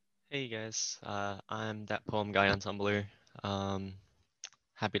 Hey guys, I'm That Poem Guy on Tumblr.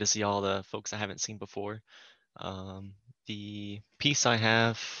 Happy to see all the folks I haven't seen before. The piece I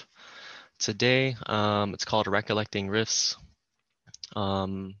have today, it's called Recollecting Riffs.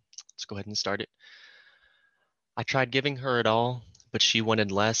 Let's go ahead and start it. I tried giving her it all, but she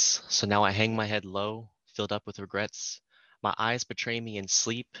wanted less, so now I hang my head low, filled up with regrets. My eyes betray me in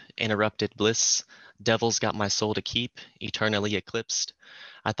sleep, interrupted bliss. Devil's got my soul to keep, eternally eclipsed.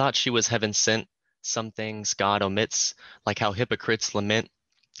 I thought she was heaven sent. Some things God omits, like how hypocrites lament.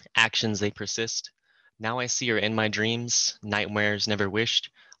 Actions they persist. Now I see her in my dreams, nightmares never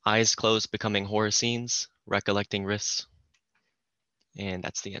wished. Eyes closed becoming horror scenes, recollecting risks. And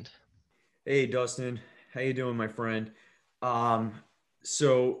that's the end. Hey, Dustin. How you doing, my friend?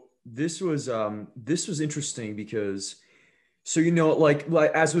 So this was interesting because, so, you know, like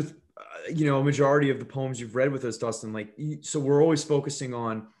as with, you know, a majority of the poems you've read with us, Dustin, like, so we're always focusing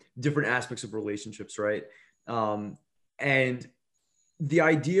on different aspects of relationships, right? And the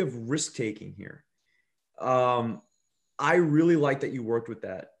idea of risk-taking here, I really like that you worked with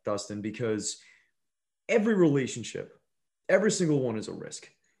that, Dustin, because every relationship, every single one is a risk.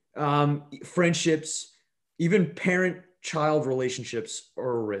 Friendships, even parent-child relationships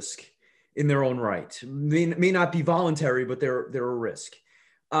are a risk in their own right. May not be voluntary, but they're a risk.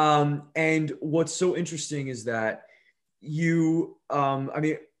 And what's so interesting is that you, I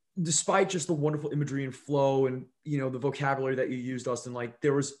mean, despite just the wonderful imagery and flow and, you know, the vocabulary that you used, Dustin, like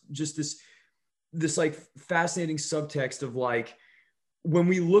there was just this like fascinating subtext of like, when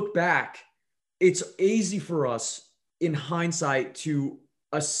we look back, it's easy for us in hindsight to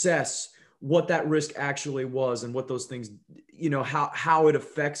assess what that risk actually was and what those things, you know, how it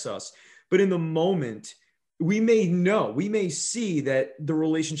affects us. But in the moment, we may see that the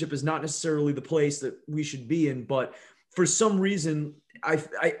relationship is not necessarily the place that we should be in, but for some reason,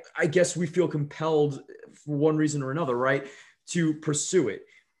 I guess we feel compelled for one reason or another, right, to pursue it.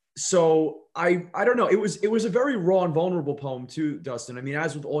 So I don't know. It was a very raw and vulnerable poem too, Dustin. I mean,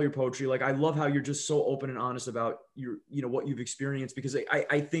 as with all your poetry, like I love how you're just so open and honest about your, you know, what you've experienced, because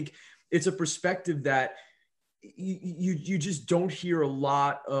I think it's a perspective that you just don't hear a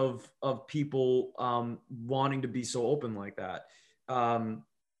lot of people wanting to be so open like that.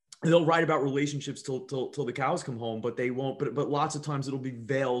 They'll write about relationships till the cows come home, but they won't. But lots of times it'll be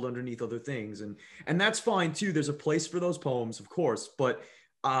veiled underneath other things, and that's fine too. There's a place for those poems, of course. But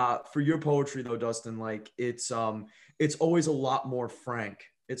for your poetry, though, Dustin, like it's always a lot more frank.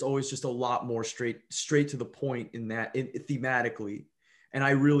 It's always just a lot more straight to the point in that thematically, and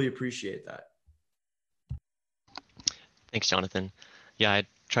I really appreciate that. Thanks, Jonathan. Yeah, I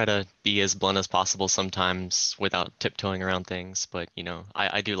try to be as blunt as possible sometimes without tiptoeing around things, but you know,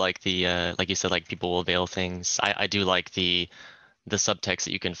 I do like the like you said, like people will veil things. I do like the subtext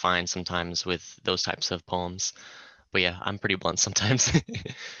that you can find sometimes with those types of poems. But yeah, I'm pretty blunt sometimes.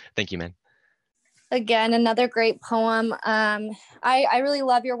 Thank you, man. Again, another great poem. I really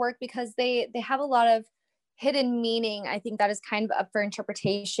love your work because they have a lot of hidden meaning. I think that is kind of up for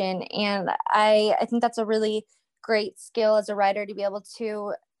interpretation, and I think that's a really great skill as a writer, to be able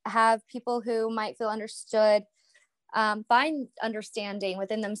to have people who might feel understood find understanding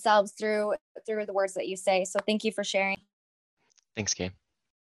within themselves through the words that you say. So thank you for sharing. Thanks, Kay.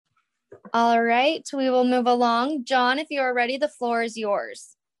 All right, we will move along. John, if you are ready, the floor is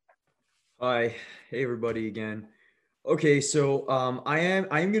yours. Hi, hey everybody again. Okay, so I am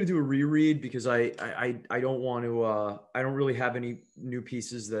going to do a reread because I don't want to I don't really have any new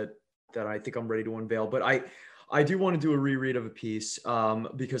pieces that I think I'm ready to unveil, but I do want to do a reread of a piece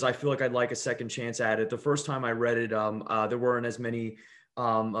because I feel like I'd like a second chance at it. The first time I read it, there weren't as many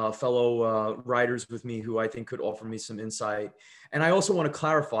fellow writers with me who I think could offer me some insight. And I also want to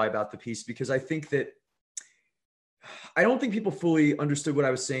clarify about the piece, because I think that I don't think people fully understood what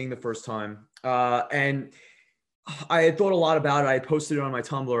I was saying the first time. And I had thought a lot about it. I had posted it on my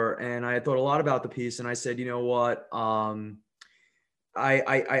Tumblr, and I had thought a lot about the piece. And I said, you know what?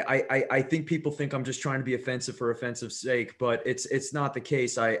 I think people think I'm just trying to be offensive for offensive sake, but it's not the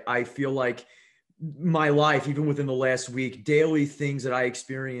case. I feel like my life, even within the last week, daily things that I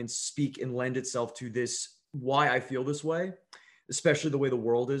experience speak and lend itself to this, why I feel this way, especially the way the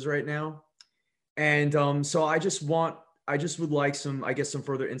world is right now. And so I just would like some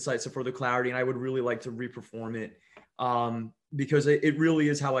further insights, some further clarity, and I would really like to reperform it, because it really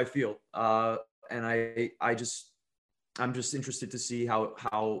is how I feel. And I'm just interested to see how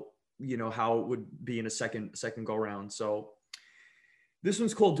it would be in a second go round. So this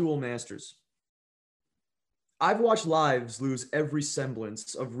one's called Dual Masters. I've watched lives lose every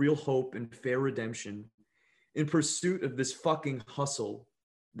semblance of real hope and fair redemption in pursuit of this fucking hustle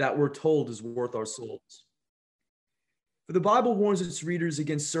that we're told is worth our souls. For the Bible warns its readers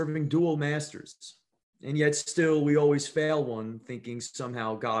against serving dual masters, and yet still we always fail one, thinking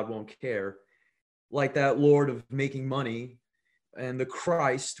somehow God won't care. Like that Lord of making money, and the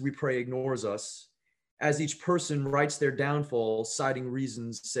Christ we pray ignores us, as each person writes their downfall, citing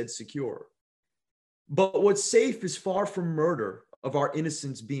reasons said secure. But what's safe is far from murder of our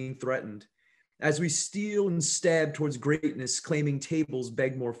innocence being threatened, as we steal and stab towards greatness, claiming tables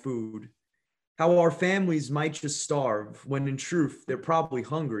beg more food. How our families might just starve, when in truth they're probably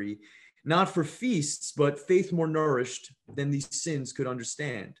hungry, not for feasts, but faith more nourished than these sins could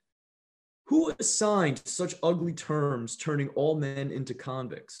understand. Who assigned such ugly terms, turning all men into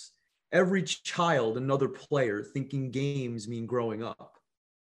convicts? Every child another player, thinking games mean growing up.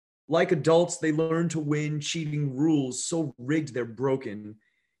 Like adults, they learn to win, cheating rules so rigged they're broken,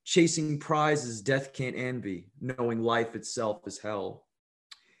 chasing prizes death can't envy, knowing life itself is hell.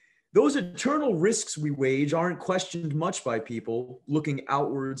 Those eternal risks we wage aren't questioned much by people looking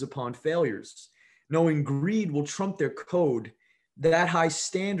outwards upon failures, knowing greed will trump their code, that high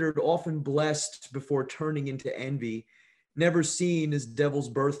standard often blessed before turning into envy, never seen as devil's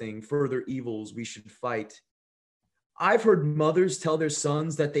birthing further evils we should fight. I've heard mothers tell their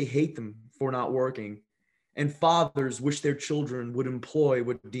sons that they hate them for not working, and fathers wish their children would employ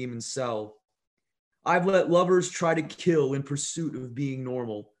what demons sell. I've let lovers try to kill in pursuit of being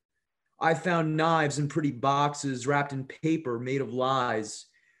normal. I found knives in pretty boxes wrapped in paper made of lies.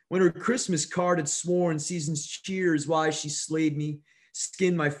 When her Christmas card had sworn season's cheers why she slayed me,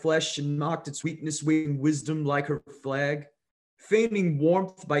 skinned my flesh and mocked its weakness, waving wisdom like her flag, feigning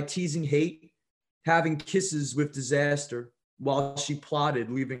warmth by teasing hate, having kisses with disaster, while she plotted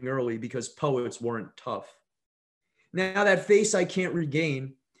leaving early because poets weren't tough. Now that face I can't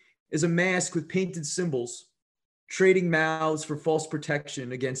regain is a mask with painted symbols, trading mouths for false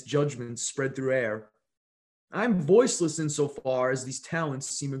protection against judgments spread through air. I'm voiceless insofar as these talents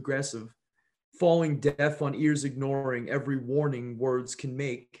seem aggressive, falling deaf on ears ignoring every warning words can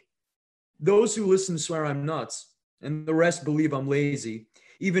make. Those who listen swear I'm nuts, and the rest believe I'm lazy,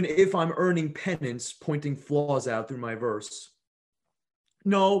 even if I'm earning penance, pointing flaws out through my verse.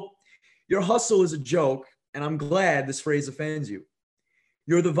 No, your hustle is a joke, and I'm glad this phrase offends you.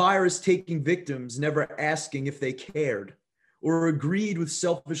 You're the virus taking victims, never asking if they cared, or agreed with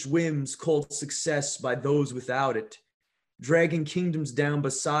selfish whims called success by those without it, dragging kingdoms down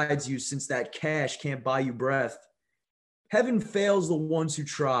besides you since that cash can't buy you breath. Heaven fails the ones who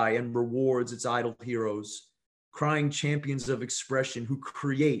try and rewards its idle heroes, crying champions of expression who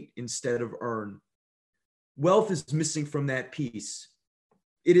create instead of earn. Wealth is missing from that piece.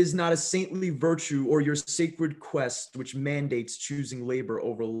 It is not a saintly virtue or your sacred quest which mandates choosing labor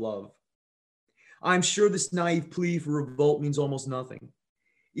over love. I'm sure this naive plea for revolt means almost nothing,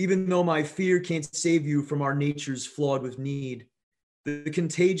 even though my fear can't save you from our natures flawed with need. The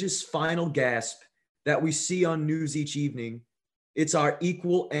contagious final gasp that we see on news each evening, it's our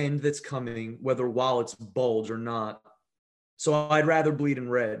equal end that's coming, whether wallets bulge or not. So I'd rather bleed in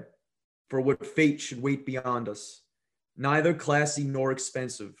red for what fate should wait beyond us, neither classy nor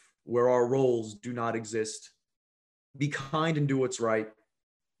expensive, where our roles do not exist. Be kind and do what's right.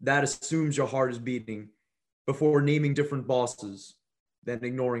 That assumes your heart is beating before naming different bosses, then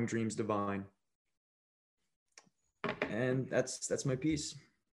ignoring dreams divine. And that's my piece.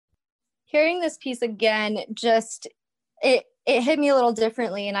 Hearing this piece again, just it hit me a little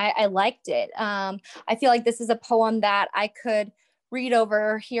differently, and I liked it. I feel like this is a poem that I could read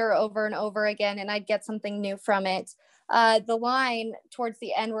over, hear over and over again, and I'd get something new from it. the line towards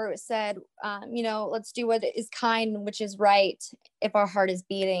the end where it said, let's do what is kind, which is right, if our heart is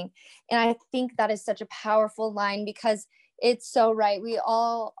beating. And I think that is such a powerful line, because it's so right. We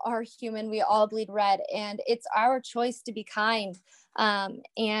all are human. We all bleed red, and it's our choice to be kind.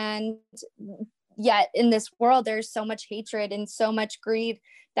 And yet in this world, there's so much hatred and so much greed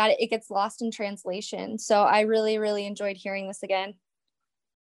that it gets lost in translation. So I really, really enjoyed hearing this again.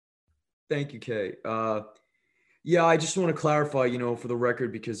 Thank you, Kay. Yeah, I just want to clarify, for the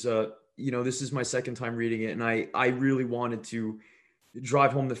record, because, this is my second time reading it. And I really wanted to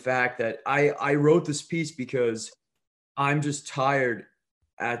drive home the fact that I wrote this piece because I'm just tired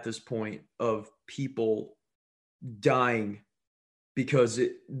at this point of people dying because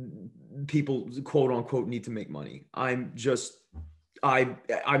people quote unquote need to make money. I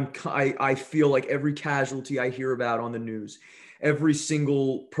feel like every casualty I hear about on the news, every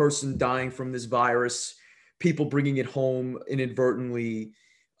single person dying from this virus, people bringing it home inadvertently,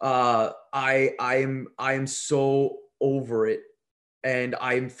 I am so over it, and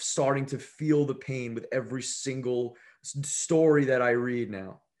I'm starting to feel the pain with every single story that I read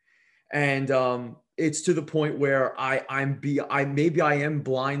now. And it's to the point where I am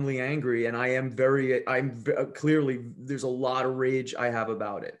blindly angry, and I'm clearly, there's a lot of rage I have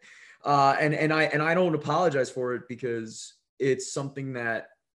about it. And I don't apologize for it, because it's something that,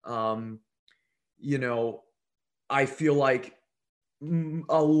 I feel like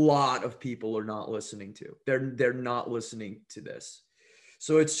a lot of people are not listening to. They're not listening to this.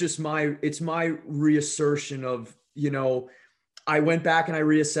 So it's my reassertion of, I went back and I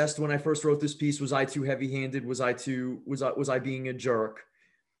reassessed when I first wrote this piece. Was I too heavy-handed? Was I being a jerk?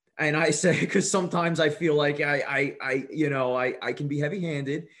 And I say, because sometimes I feel like I can be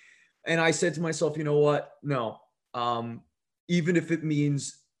heavy-handed. And I said to myself, you know what? No. Even if it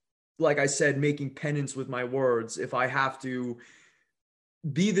means, like I said, making penance with my words, if I have to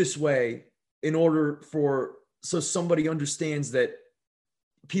be this way in order so somebody understands that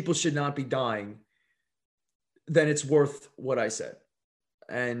people should not be dying, then it's worth what I said.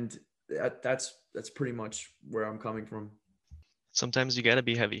 And that's pretty much where I'm coming from. Sometimes you gotta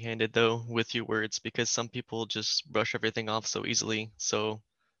be heavy-handed though with your words, because some people just brush everything off so easily. So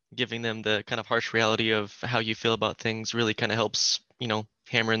giving them the kind of harsh reality of how you feel about things really kind of helps,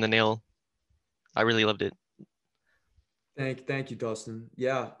 hammer in the nail. I really loved it. Thank you, Dustin.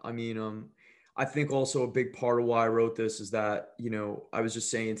 Yeah, I mean, I think also a big part of why I wrote this is that, I was just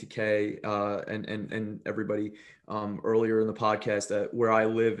saying to Kay and everybody earlier in the podcast that where I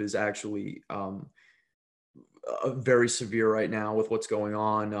live is actually very severe right now with what's going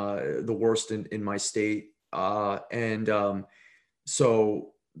on, the worst in my state.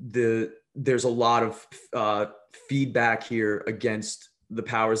 So there's a lot of feedback here against the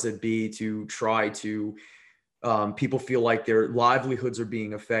powers that be to try to, people feel like their livelihoods are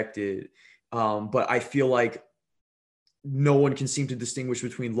being affected. But I feel like no one can seem to distinguish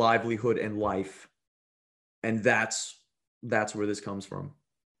between livelihood and life. And that's where this comes from.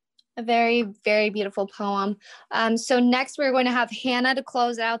 A very, very beautiful poem. So next we're going to have Hannah to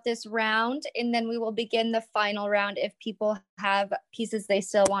close out this round, and then we will begin the final round if people have pieces they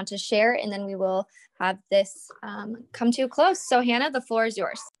still want to share, and then we will have this come to a close. So Hannah, the floor is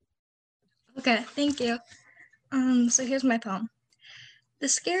yours. Okay, thank you. So here's my poem. The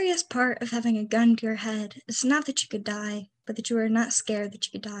scariest part of having a gun to your head is not that you could die, but that you are not scared that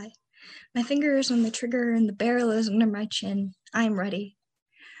you could die. My finger is on the trigger and the barrel is under my chin. I am ready.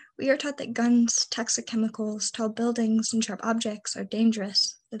 We are taught that guns, toxic chemicals, tall buildings, and sharp objects are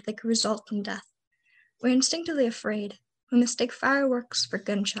dangerous, that they could result in death. We're instinctively afraid. We mistake fireworks for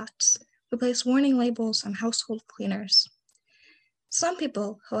gunshots. We place warning labels on household cleaners. Some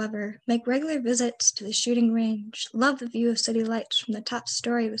people, however, make regular visits to the shooting range, love the view of city lights from the top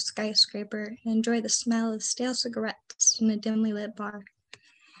story of a skyscraper, and enjoy the smell of stale cigarettes in a dimly lit bar.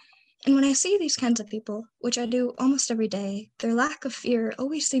 And when I see these kinds of people, which I do almost every day, their lack of fear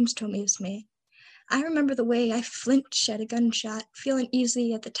always seems to amaze me. I remember the way I flinched at a gunshot, feel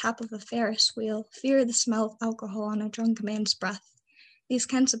uneasy at the top of a Ferris wheel, fear the smell of alcohol on a drunk man's breath. These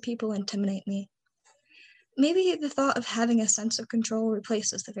kinds of people intimidate me. Maybe the thought of having a sense of control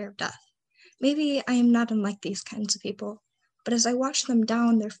replaces the fear of death. Maybe I am not unlike these kinds of people, but as I watch them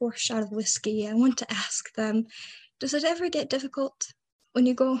down their fourth shot of whiskey, I want to ask them, does it ever get difficult? When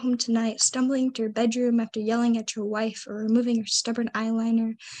you go home tonight, stumbling to your bedroom after yelling at your wife or removing your stubborn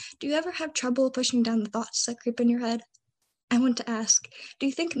eyeliner, do you ever have trouble pushing down the thoughts that creep in your head? I want to ask, do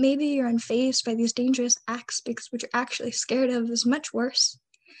you think maybe you're unfazed by these dangerous acts because what you're actually scared of is much worse?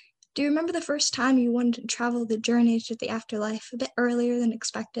 Do you remember the first time you wanted to travel the journey to the afterlife a bit earlier than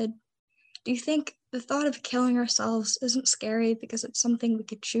expected? Do you think the thought of killing ourselves isn't scary because it's something we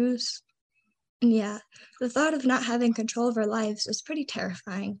could choose. And yeah, the thought of not having control of our lives is pretty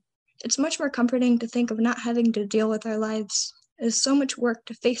terrifying. It's much more comforting to think of not having to deal with our lives. It is so much work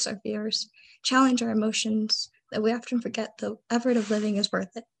to face our fears, challenge our emotions, that we often forget the effort of living is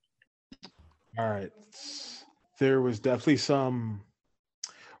worth it. All right. There was definitely some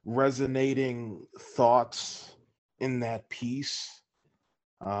resonating thoughts in that piece,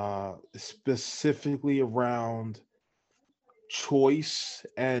 specifically around choice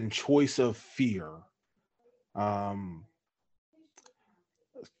and choice of fear.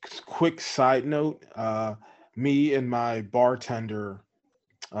 Quick side note, me and my bartender,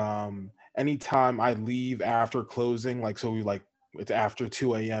 anytime I leave after closing, like, so we like, it's after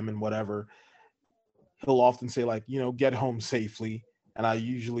 2 a.m. and whatever, he'll often say, like, get home safely. And I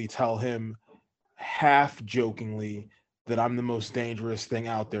usually tell him half jokingly that I'm the most dangerous thing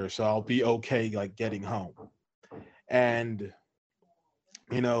out there, so I'll be okay, like, getting home. And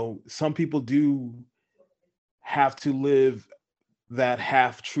some people do have to live that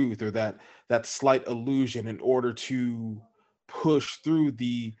half truth, or that slight illusion, in order to push through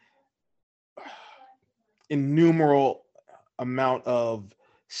the innumerable amount of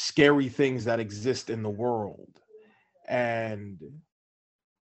scary things that exist in the world. And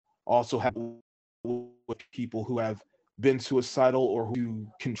also have with people who have been suicidal or who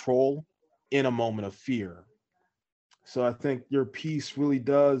control in a moment of fear. So I think your piece really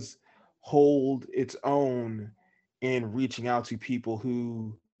does hold its own in reaching out to people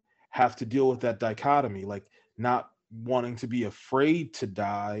who have to deal with that dichotomy, like not wanting to be afraid to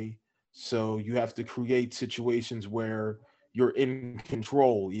die. So you have to create situations where you're in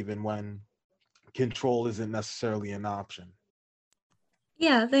control, even when control isn't necessarily an option.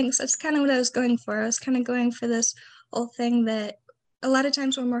 Yeah, thanks. That's kind of what I was going for. I was kind of going for this whole thing that a lot of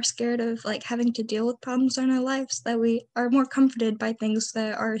times we're more scared of like having to deal with problems in our lives, that we are more comforted by things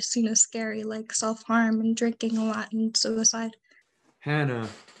that are seen as scary, like self-harm and drinking a lot and suicide. Hannah,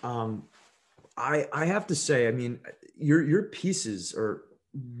 I have to say, I mean, your pieces are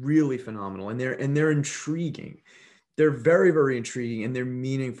really phenomenal, and they're intriguing. They're very, very intriguing, and they're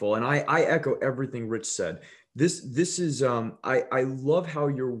meaningful. And I echo everything Rich said. This is I love how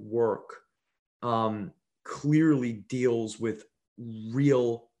your work clearly deals with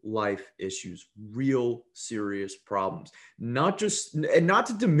real life issues, real serious problems, not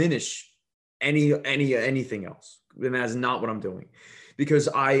to diminish anything else. And that's not what I'm doing, because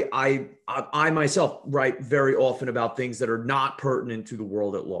I myself write very often about things that are not pertinent to the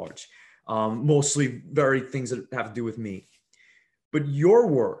world at large, mostly very things that have to do with me. But your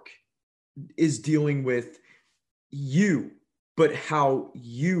work is dealing with you, but how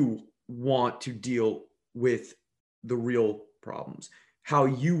you want to deal with the real problems, how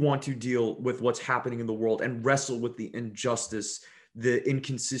you want to deal with what's happening in the world and wrestle with the injustice, the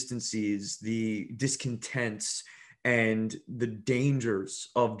inconsistencies, the discontents, and the dangers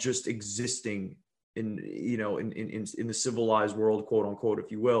of just existing in the civilized world, quote unquote,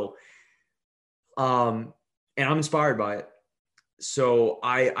 if you will. And I'm inspired by it. So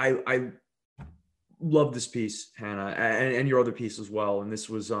I love this piece, Hannah, and your other piece as well. And this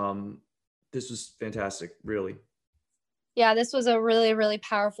was fantastic, really. Yeah, this was a really, really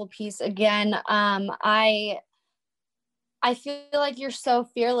powerful piece. Again, I feel like you're so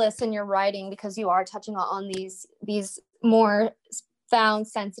fearless in your writing, because you are touching on these more found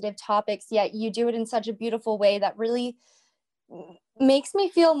sensitive topics, yet you do it in such a beautiful way that really makes me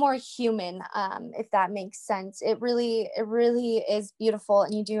feel more human, if that makes sense. It really is beautiful,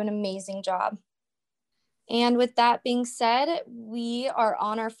 and you do an amazing job. And with that being said, we are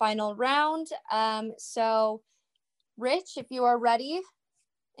on our final round. So Rich, if you are ready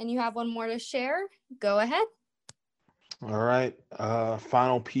and you have one more to share, go ahead. All right.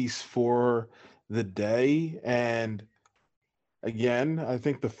 Final piece for the day. And again, I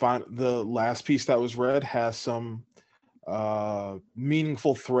think the last piece that was read has some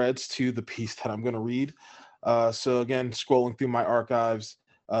meaningful threads to the piece that I'm going to read. So again, scrolling through my archives,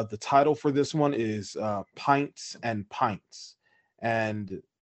 the title for this one is Pints and Pints. And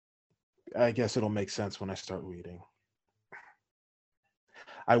I guess it'll make sense when I start reading.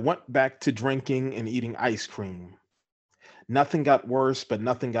 I went back to drinking and eating ice cream. Nothing got worse, but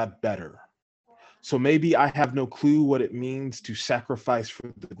nothing got better. So maybe I have no clue what it means to sacrifice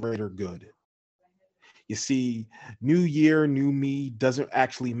for the greater good. You see, new year, new me doesn't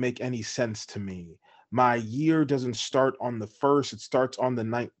actually make any sense to me. My year doesn't start on the 1st, it starts on the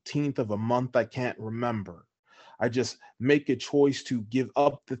 19th of a month I can't remember. I just make a choice to give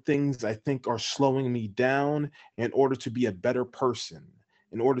up the things I think are slowing me down in order to be a better person.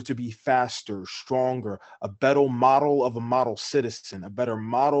 in order to be faster, stronger, a better model of a model citizen, a better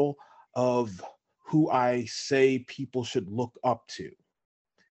model of who I say people should look up to.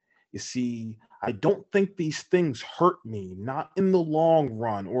 You see, I don't think these things hurt me, not in the long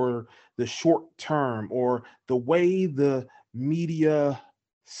run or the short term or the way the media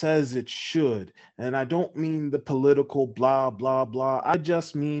says it should. And I don't mean the political blah, blah, blah. I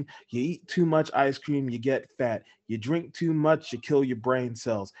just mean you eat too much ice cream, you get fat. You drink too much, you kill your brain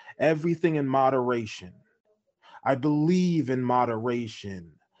cells. Everything in moderation. I believe in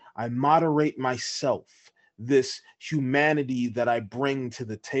moderation. I moderate myself. This humanity that I bring to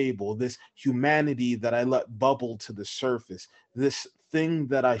the table, this humanity that I let bubble to the surface, this thing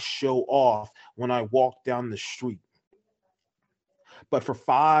that I show off when I walk down the street. But for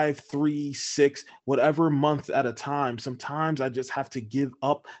 5, 3, 6, whatever month at a time, sometimes I just have to give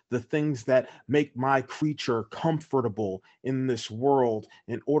up the things that make my creature comfortable in this world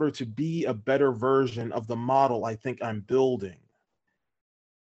in order to be a better version of the model I think I'm building.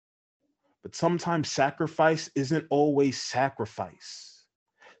 But sometimes sacrifice isn't always sacrifice.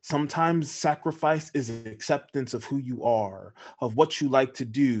 Sometimes sacrifice is acceptance of who you are, of what you like to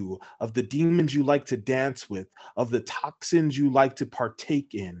do, of the demons you like to dance with, of the toxins you like to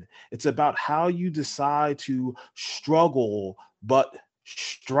partake in. It's about how you decide to struggle, but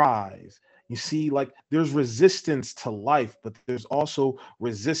strive. You see, like there's resistance to life, but there's also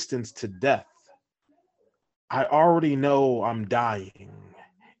resistance to death. I already know I'm dying.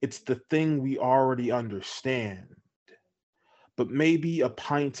 It's the thing we already understand. But maybe a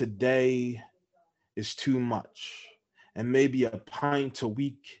pint a day is too much. And maybe a pint a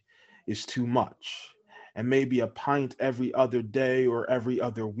week is too much. And maybe a pint every other day or every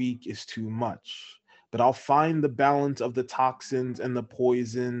other week is too much. But I'll find the balance of the toxins and the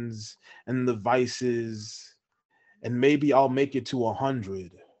poisons and the vices. And maybe I'll make it to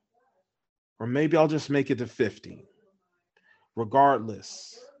 100. Or maybe I'll just make it to 50.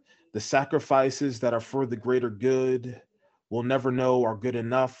 Regardless, the sacrifices that are for the greater good, we'll never know are good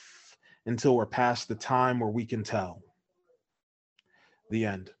enough until we're past the time where we can tell. The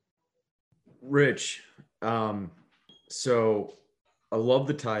end. Rich, so I love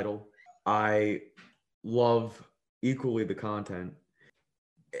the title. I love equally the content.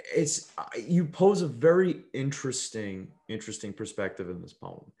 You pose a very interesting perspective in this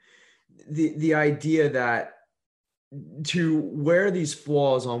poem. The idea that to wear these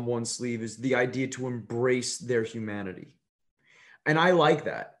flaws on one sleeve is the idea to embrace their humanity. And I like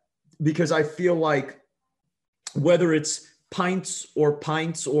that because I feel like whether it's pints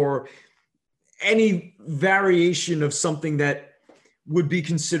or any variation of something that would be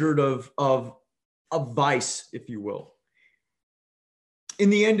considered of a vice, if you will. In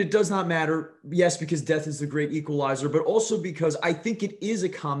the end, it does not matter. Yes, because death is the great equalizer, but also because I think it is a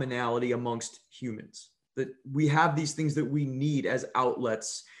commonality amongst humans that we have these things that we need as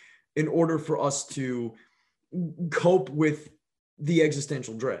outlets in order for us to cope with the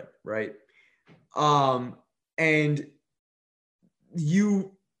existential dread, right? And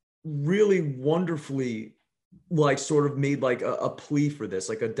you really wonderfully like sort of made like a plea for this,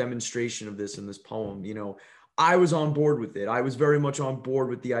 like a demonstration of this in this poem. You know, I was on board with it. I was very much on board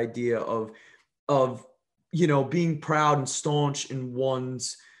with the idea of you know, being proud and staunch in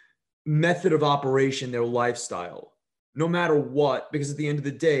one's method of operation, their lifestyle, no matter what, because at the end of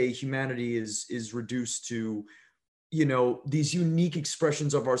the day, humanity is reduced to, you know, these unique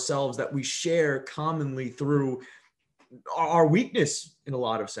expressions of ourselves that we share commonly through our weakness in a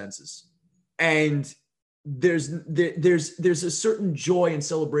lot of senses. And there's a certain joy and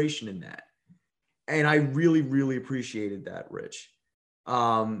celebration in that. And I really, really appreciated that, Rich.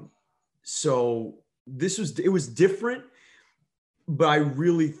 So it was different, but I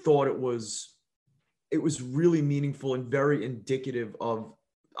really thought it was really meaningful and very indicative of,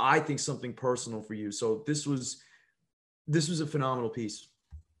 I think, something personal for you. So this was a phenomenal piece.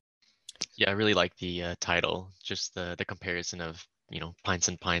 Yeah, I really like the title, just the comparison of, you know, pints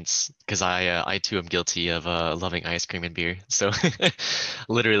and pints, because I too am guilty of loving ice cream and beer. So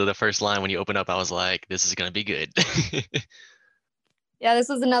literally the first line when you open up, I was like, this is gonna be good. Yeah, this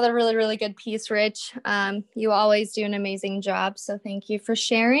was another really, really good piece, Rich. You always do an amazing job, so thank you for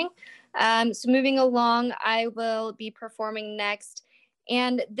sharing. So moving along, I will be performing next.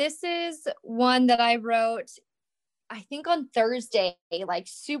 And this is one that I wrote, I think on Thursday, like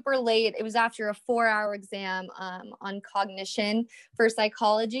super late. It was after a 4-hour exam on cognition for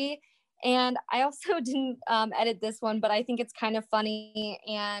psychology. And I also didn't edit this one, but I think it's kind of funny.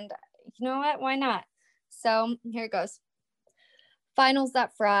 And you know what? Why not? So here it goes. Finals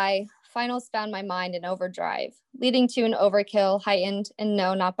that fry, Finals found my mind in overdrive, leading to an overkill, heightened, and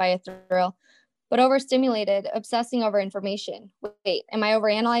no, not by a thrill, but overstimulated, obsessing over information. Wait, am I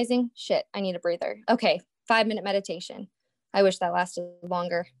overanalyzing? Shit, I need a breather. Okay, 5-minute meditation. I wish that lasted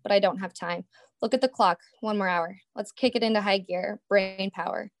longer, but I don't have time. Look at the clock, 1 more hour. Let's kick it into high gear, brain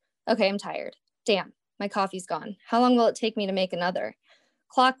power. Okay, I'm tired. Damn, my coffee's gone. How long will it take me to make another?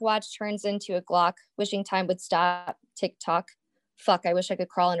 Clock watch turns into a Glock, wishing time would stop. Tick tock. Fuck, I wish I could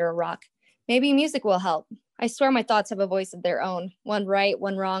crawl under a rock. Maybe music will help. I swear my thoughts have a voice of their own. One right,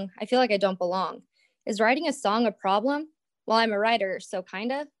 one wrong. I feel like I don't belong. Is writing a song a problem? Well, I'm a writer, so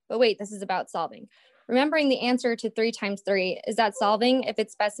kinda. But wait, this is about solving. Remembering the answer to 3 times 3, is that solving if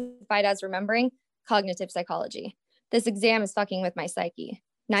it's specified as remembering? Cognitive psychology. This exam is fucking with my psyche.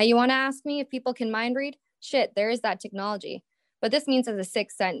 Now you wanna ask me if people can mind read? Shit, there is that technology. But this means as a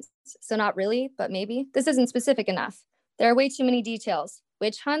 6th sense, so not really, but maybe. This isn't specific enough. There are way too many details.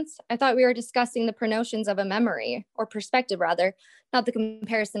 Witch hunts? I thought we were discussing the pronotions of a memory, or perspective rather, not the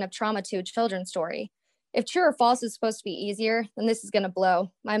comparison of trauma to a children's story. If true or false is supposed to be easier, then this is gonna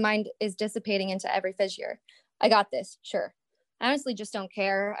blow. My mind is dissipating into every fissure. I got this, sure. I honestly just don't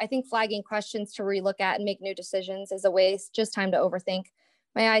care. I think flagging questions to relook at and make new decisions is a waste, just time to overthink.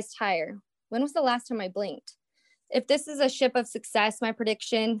 My eyes tire. When was the last time I blinked? If this is a ship of success, my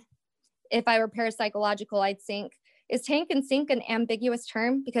prediction, if I were parapsychological, I'd sink. Is tank and sink an ambiguous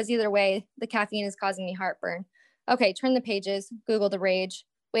term? Because either way, the caffeine is causing me heartburn. Okay, turn the pages, Google the rage.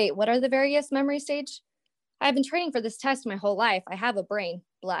 Wait, what are the various memory stage? I've been training for this test my whole life. I have a brain,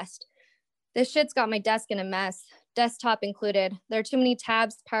 blessed. This shit's got my desk in a mess, desktop included. There are too many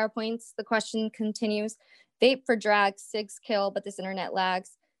tabs, PowerPoints. The question continues. Vape for drag, SIGs kill, but this internet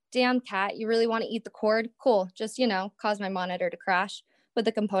lags. Damn cat, you really want to eat the cord? Cool, just, cause my monitor to crash. Put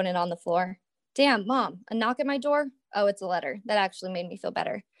the component on the floor. Damn, mom, a knock at my door? Oh, it's a letter. That actually made me feel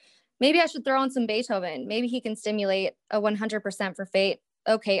better. Maybe I should throw on some Beethoven. Maybe he can stimulate a 100% for fate.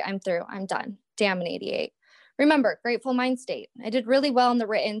 Okay, I'm through. I'm done. Damn an 88. Remember, grateful mind state. I did really well in the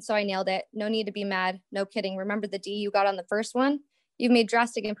written, so I nailed it. No need to be mad. No kidding. Remember the D you got on the first one? You've made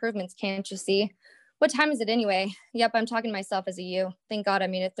drastic improvements, can't you see? What time is it anyway? Yep, I'm talking to myself as a you. Thank God I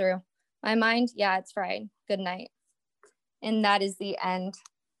made it through. My mind? Yeah, it's fried. Good night. And that is the end.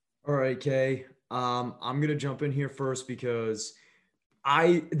 All right, Kay. I'm gonna jump in here first because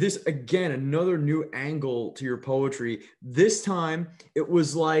this again, another new angle to your poetry. This time it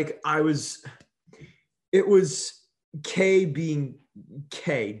was like it was Kay being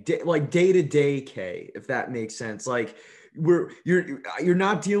Kay, like day-to-day Kay, if that makes sense. Like you're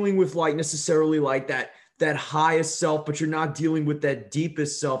not dealing with like necessarily like that highest self, but you're not dealing with that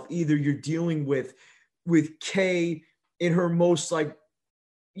deepest self either. You're dealing with Kay in her most like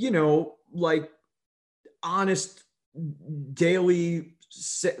honest daily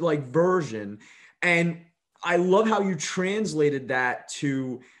like version. And I love how you translated that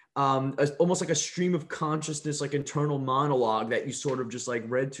to almost like a stream of consciousness, like internal monologue that you sort of just like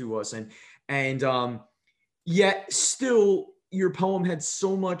read to us. And yet still your poem had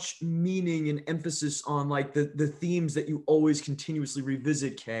so much meaning and emphasis on like the themes that you always continuously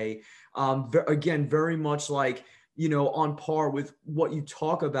revisit, Kay. Again, very much like, on par with what you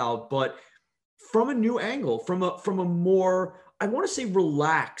talk about, but from a new angle, from a more, I want to say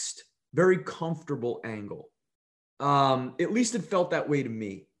relaxed, very comfortable angle. At least it felt that way to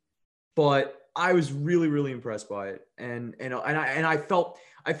me, but I was really, really impressed by it. And I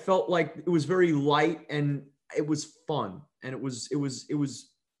felt like it was very light and it was fun and it was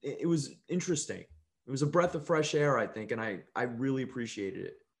interesting. It was a breath of fresh air, I think. And I really appreciated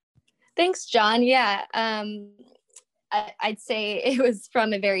it. Thanks, John. Yeah. I'd say it was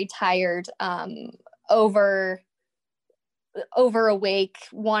from a very tired, over awake,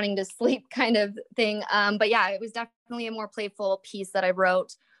 wanting to sleep kind of thing. But yeah, it was definitely a more playful piece that I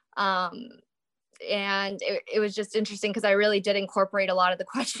wrote. And it was just interesting because I really did incorporate a lot of the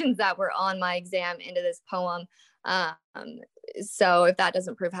questions that were on my exam into this poem. So if that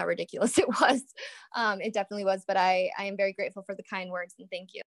doesn't prove how ridiculous it was, it definitely was. But I am very grateful for the kind words and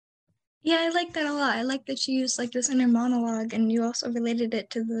thank you. Yeah, I like that a lot. I like that you used like this inner monologue and you also related it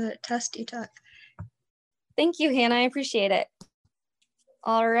to the test you took. Thank you, Hannah. I appreciate it.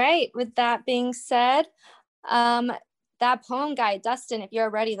 All right. With that being said, that poem guy, Dustin, if you're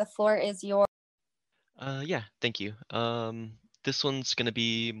ready, the floor is yours. Yeah, thank you. This one's gonna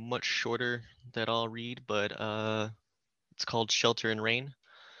be much shorter that I'll read, but it's called Shelter in Rain.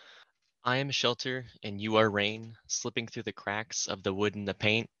 I am shelter and you are rain, slipping through the cracks of the wood and the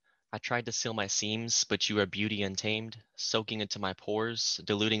paint. I tried to seal my seams, but you are beauty untamed, soaking into my pores,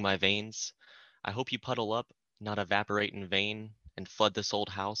 diluting my veins. I hope you puddle up, not evaporate in vain, and flood this old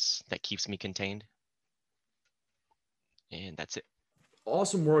house that keeps me contained. And that's it.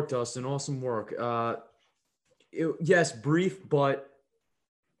 Awesome work, Dustin. Awesome work. Yes, brief, but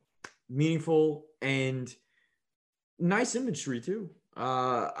meaningful and nice imagery too.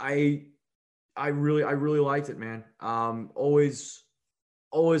 I really liked it, man. Always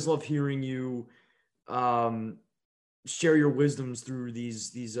love hearing you share your wisdoms through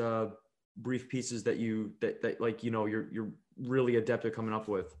these brief pieces that like, you know, you're really adept at coming up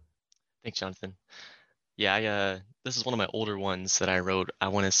with. Thanks, Jonathan. Yeah, this is one of my older ones that I wrote, I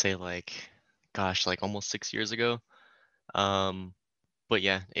want to say like, gosh, like almost 6 years ago. But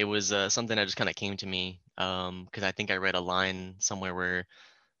yeah, it was something that just kind of came to me because I think I read a line somewhere where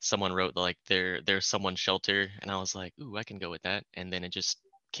someone wrote like there's someone's shelter, and I was like, ooh, I can go with that. And then it just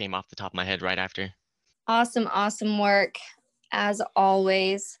came off the top of my head right after. Awesome work as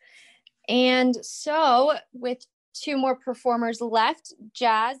always. And so with 2 more performers left,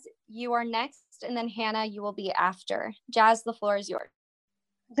 Jazz, you are next, and then Hannah, you will be after. Jazz, the floor is yours.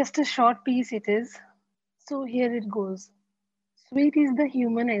 Just a short piece it is. So here it goes. Sweet is the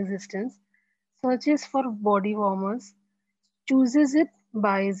human existence, searches for body warmers, chooses it,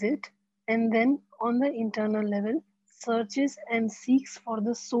 buys it, and then on the internal level, searches and seeks for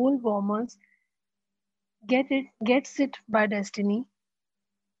the soul warmers, gets it by destiny,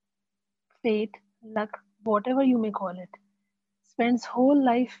 fate, luck, whatever you may call it. Spends whole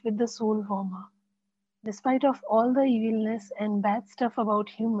life with the soul warmer. Despite of all the evilness and bad stuff about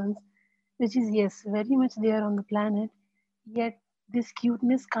humans, which is yes, very much there on the planet, yet this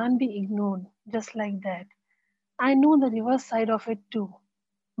cuteness can't be ignored just like that. I know the reverse side of it too,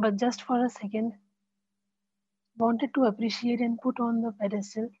 but just for a second, wanted to appreciate and put on the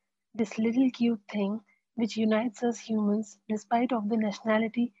pedestal this little cute thing which unites us humans despite of the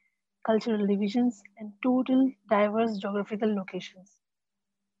nationality, cultural divisions, and total diverse geographical locations.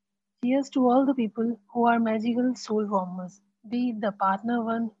 Cheers to all the people who are magical soul warmers, be it the partner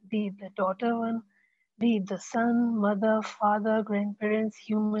one, be it the daughter one, be it the son, mother, father, grandparents,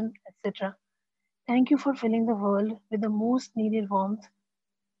 human, etc. Thank you for filling the world with the most needed warmth.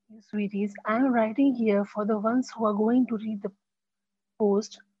 You sweeties, I am writing here for the ones who are going to read the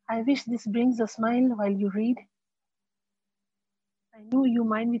post. I wish this brings a smile while you read. I know you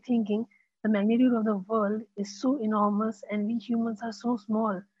might be thinking the magnitude of the world is so enormous and we humans are so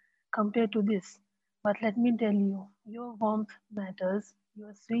small compared to this. But let me tell you, your warmth matters,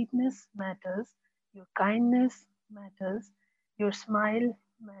 your sweetness matters, your kindness matters, your smile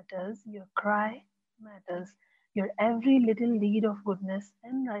matters, your cry matters, your every little deed of goodness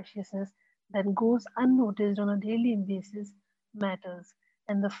and righteousness that goes unnoticed on a daily basis matters.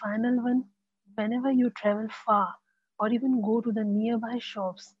 And the final one, whenever you travel far or even go to the nearby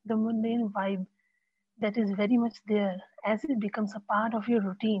shops, the mundane vibe that is very much there as it becomes a part of your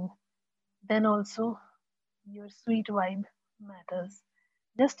routine, then also your sweet vibe matters.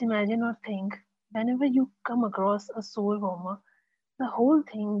 Just imagine or think whenever you come across a soul warmer, the whole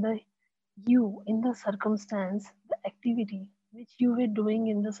thing, the you in the circumstance, the activity which you were doing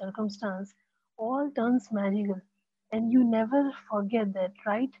in the circumstance, all turns magical. And you never forget that,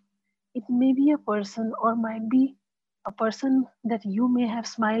 right? It may be a person or might be a person that you may have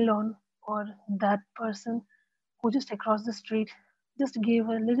smiled on, or that person who just across the street just gave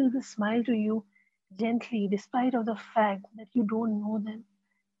a little bit smile to you gently despite of the fact that you don't know them.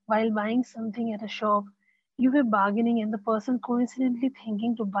 While buying something at a shop, you were bargaining and the person coincidentally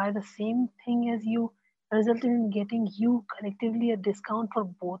thinking to buy the same thing as you resulted in getting you collectively a discount for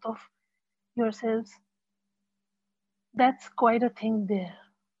both of yourselves. That's quite a thing there.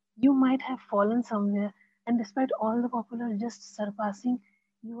 You might have fallen somewhere, and despite all the popular just surpassing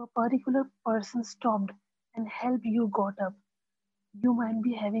you, a particular person stopped and helped you got up. You might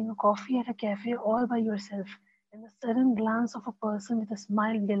be having a coffee at a cafe all by yourself, and the sudden glance of a person with a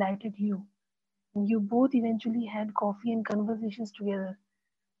smile delighted you. And you both eventually had coffee and conversations together.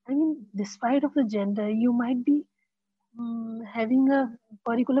 I mean, despite of the gender, you might be having a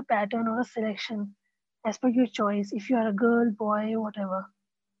particular pattern or a selection as per your choice. If you are a girl, boy, whatever.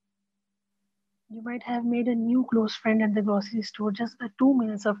 You might have made a new close friend at the grocery store just by 2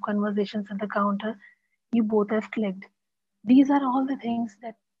 minutes of conversations at the counter. You both have clicked. These are all the things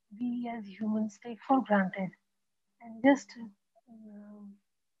that we as humans take for granted. And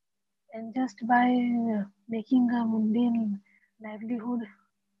um, just by making a mundane livelihood,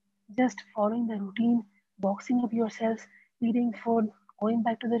 just following the routine, boxing up yourselves, eating food, going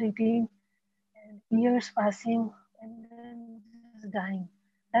back to the routine, and years passing, and then just dying.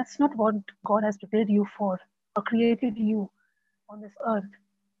 That's not what God has prepared you for or created you on this earth,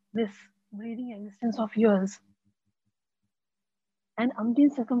 this breathing existence of yours. and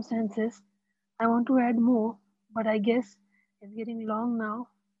umpteen circumstances. I want to add more, but I guess it's getting long now.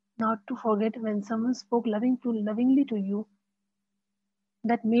 Not to forget when someone spoke lovingly to you,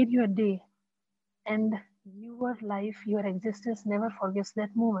 that made your day, and your life, your existence never forgets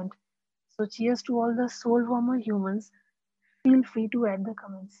that moment. So cheers to all the soul warmer humans. Feel free to add the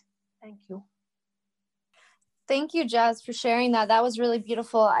comments. Thank you. Thank you, Jazz, for sharing that. That was really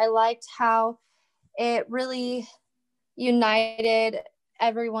beautiful. I liked how it really united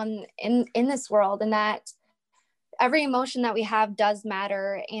everyone in this world, and that every emotion that we have does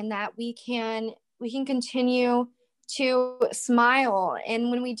matter, and that we can continue to smile. And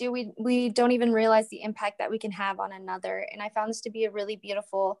when we do, we don't even realize the impact that we can have on another. And I found this to be a really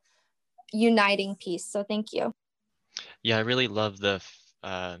beautiful uniting piece. So thank you. Yeah, I really love the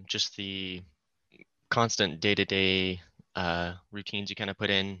just the constant day-to-day routines you kind of put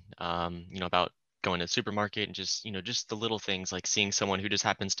in, about going to the supermarket and just the little things like seeing someone who just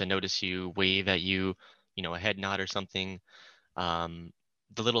happens to notice you, wave at you, a head nod or something.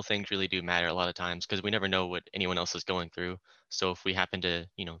 The little things really do matter a lot of times because we never know what anyone else is going through. So if we happen to,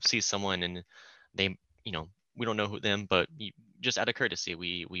 see someone and they, we don't know them, but just out of courtesy,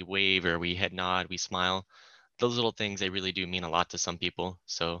 we wave or we head nod, we smile. Those little things, they really do mean a lot to some people.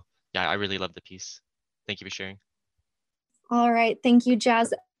 So yeah, I really love the piece. Thank you for sharing. All right. Thank you,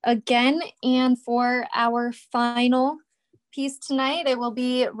 Jazz, again. And for our final piece tonight, it will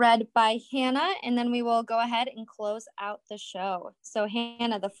be read by Hannah, and then we will go ahead and close out the show. So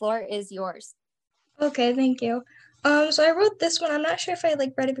Hannah, the floor is yours. Okay, thank you. So I wrote this one. I'm not sure if I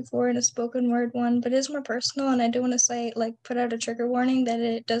read it before in a spoken word one, but it is more personal, and I do want to say put out a trigger warning that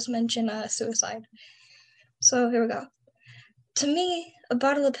it does mention suicide. So here we go. To me, a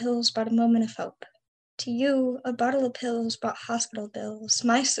bottle of pills brought a moment of hope. To you, a bottle of pills brought hospital bills,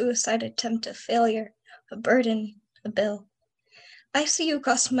 my suicide attempt a failure, a burden, a bill. ICU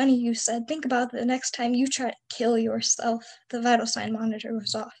costs money, you said. Think about the next time you try to kill yourself. The vital sign monitor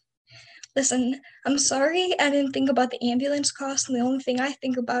was off. Listen, I'm sorry I didn't think about the ambulance cost, and the only thing I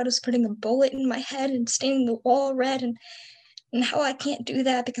think about is putting a bullet in my head and staining the wall red, and how I can't do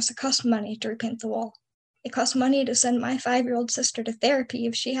that because it costs money to repaint the wall. It costs money to send my 5-year-old sister to therapy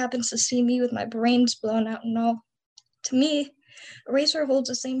if she happens to see me with my brains blown out and all. To me, a razor holds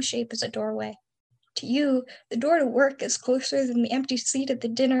the same shape as a doorway. To you, the door to work is closer than the empty seat at the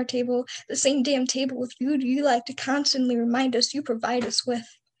dinner table, the same damn table with food you like to constantly remind us you provide us with.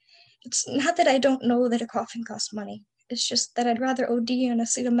 It's not that I don't know that a coffin costs money. It's just that I'd rather OD on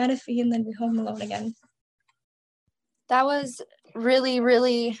acetaminophen than be home alone again. That was really,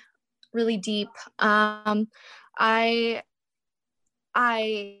 really, really deep. I'm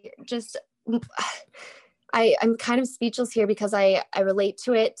kind of speechless here because I relate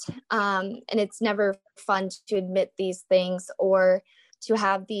to it. And it's never fun to admit these things or to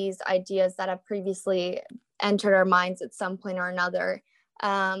have these ideas that have previously entered our minds at some point or another.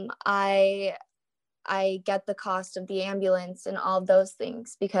 I get the cost of the ambulance and all of those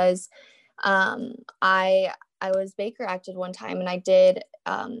things because I was Baker acted one time, and I did.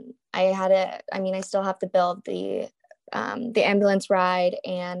 I still have to bill the ambulance ride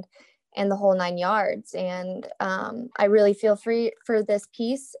and the whole 9 yards. And I really feel free for this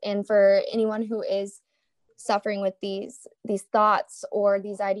piece, and for anyone who is suffering with these thoughts or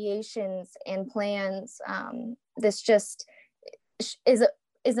these ideations and plans. This just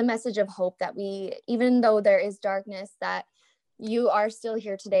is a message of hope that we, even though there is darkness, that you are still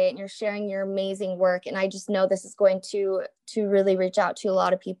here today and you're sharing your amazing work. And I just know this is going to really reach out to a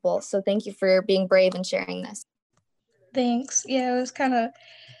lot of people. So thank you for being brave and sharing this. Thanks. Yeah,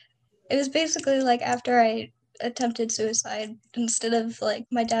 it was basically after I attempted suicide, instead of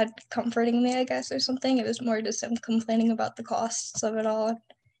my dad comforting me, I guess, or something, it was more just him complaining about the costs of it all.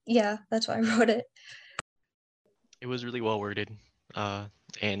 Yeah, that's why I wrote it. It was really well worded.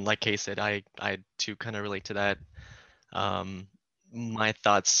 And like Kay said, I too kind of relate to that. My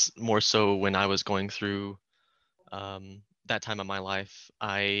thoughts more so when I was going through that time of my life,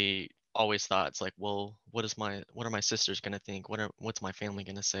 I always thought it's well, what are my sisters gonna think? What's my family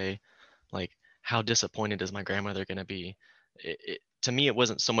gonna say? How disappointed is my grandmother gonna be? To me, it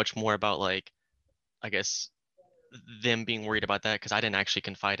wasn't so much more about I guess them being worried about that, because I didn't actually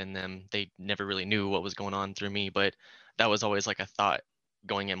confide in them. They never really knew what was going on through me, but that was always a thought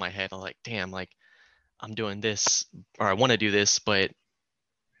going in my head. I'm damn, I'm doing this, or I want to do this, but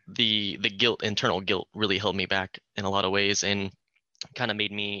the internal guilt really held me back in a lot of ways, and kind of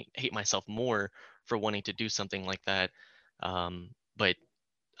made me hate myself more for wanting to do something like that. But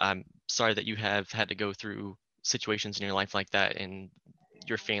I'm sorry that you have had to go through situations in your life like that, and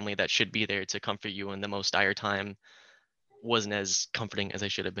your family that should be there to comfort you in the most dire time wasn't as comforting as I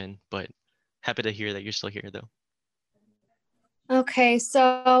should have been, but happy to hear that you're still here though. Okay,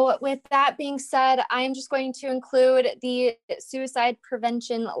 so with that being said, I'm just going to include the suicide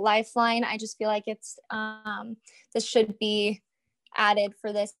prevention lifeline. I just feel like it's this should be added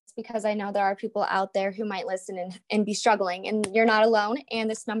for this because I know there are people out there who might listen and be struggling, and you're not alone. And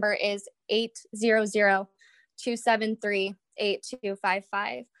this number is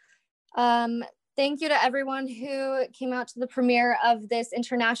 800-273-8255. Thank you to everyone who came out to the premiere of this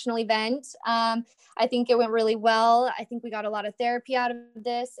international event. I think it went really well. I think we got a lot of therapy out of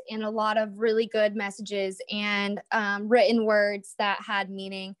this and a lot of really good messages and written words that had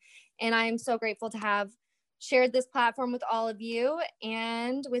meaning. And I'm so grateful to have shared this platform with all of you.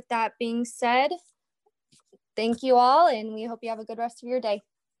 And with that being said, thank you all, and we hope you have a good rest of your day.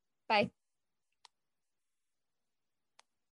 Bye.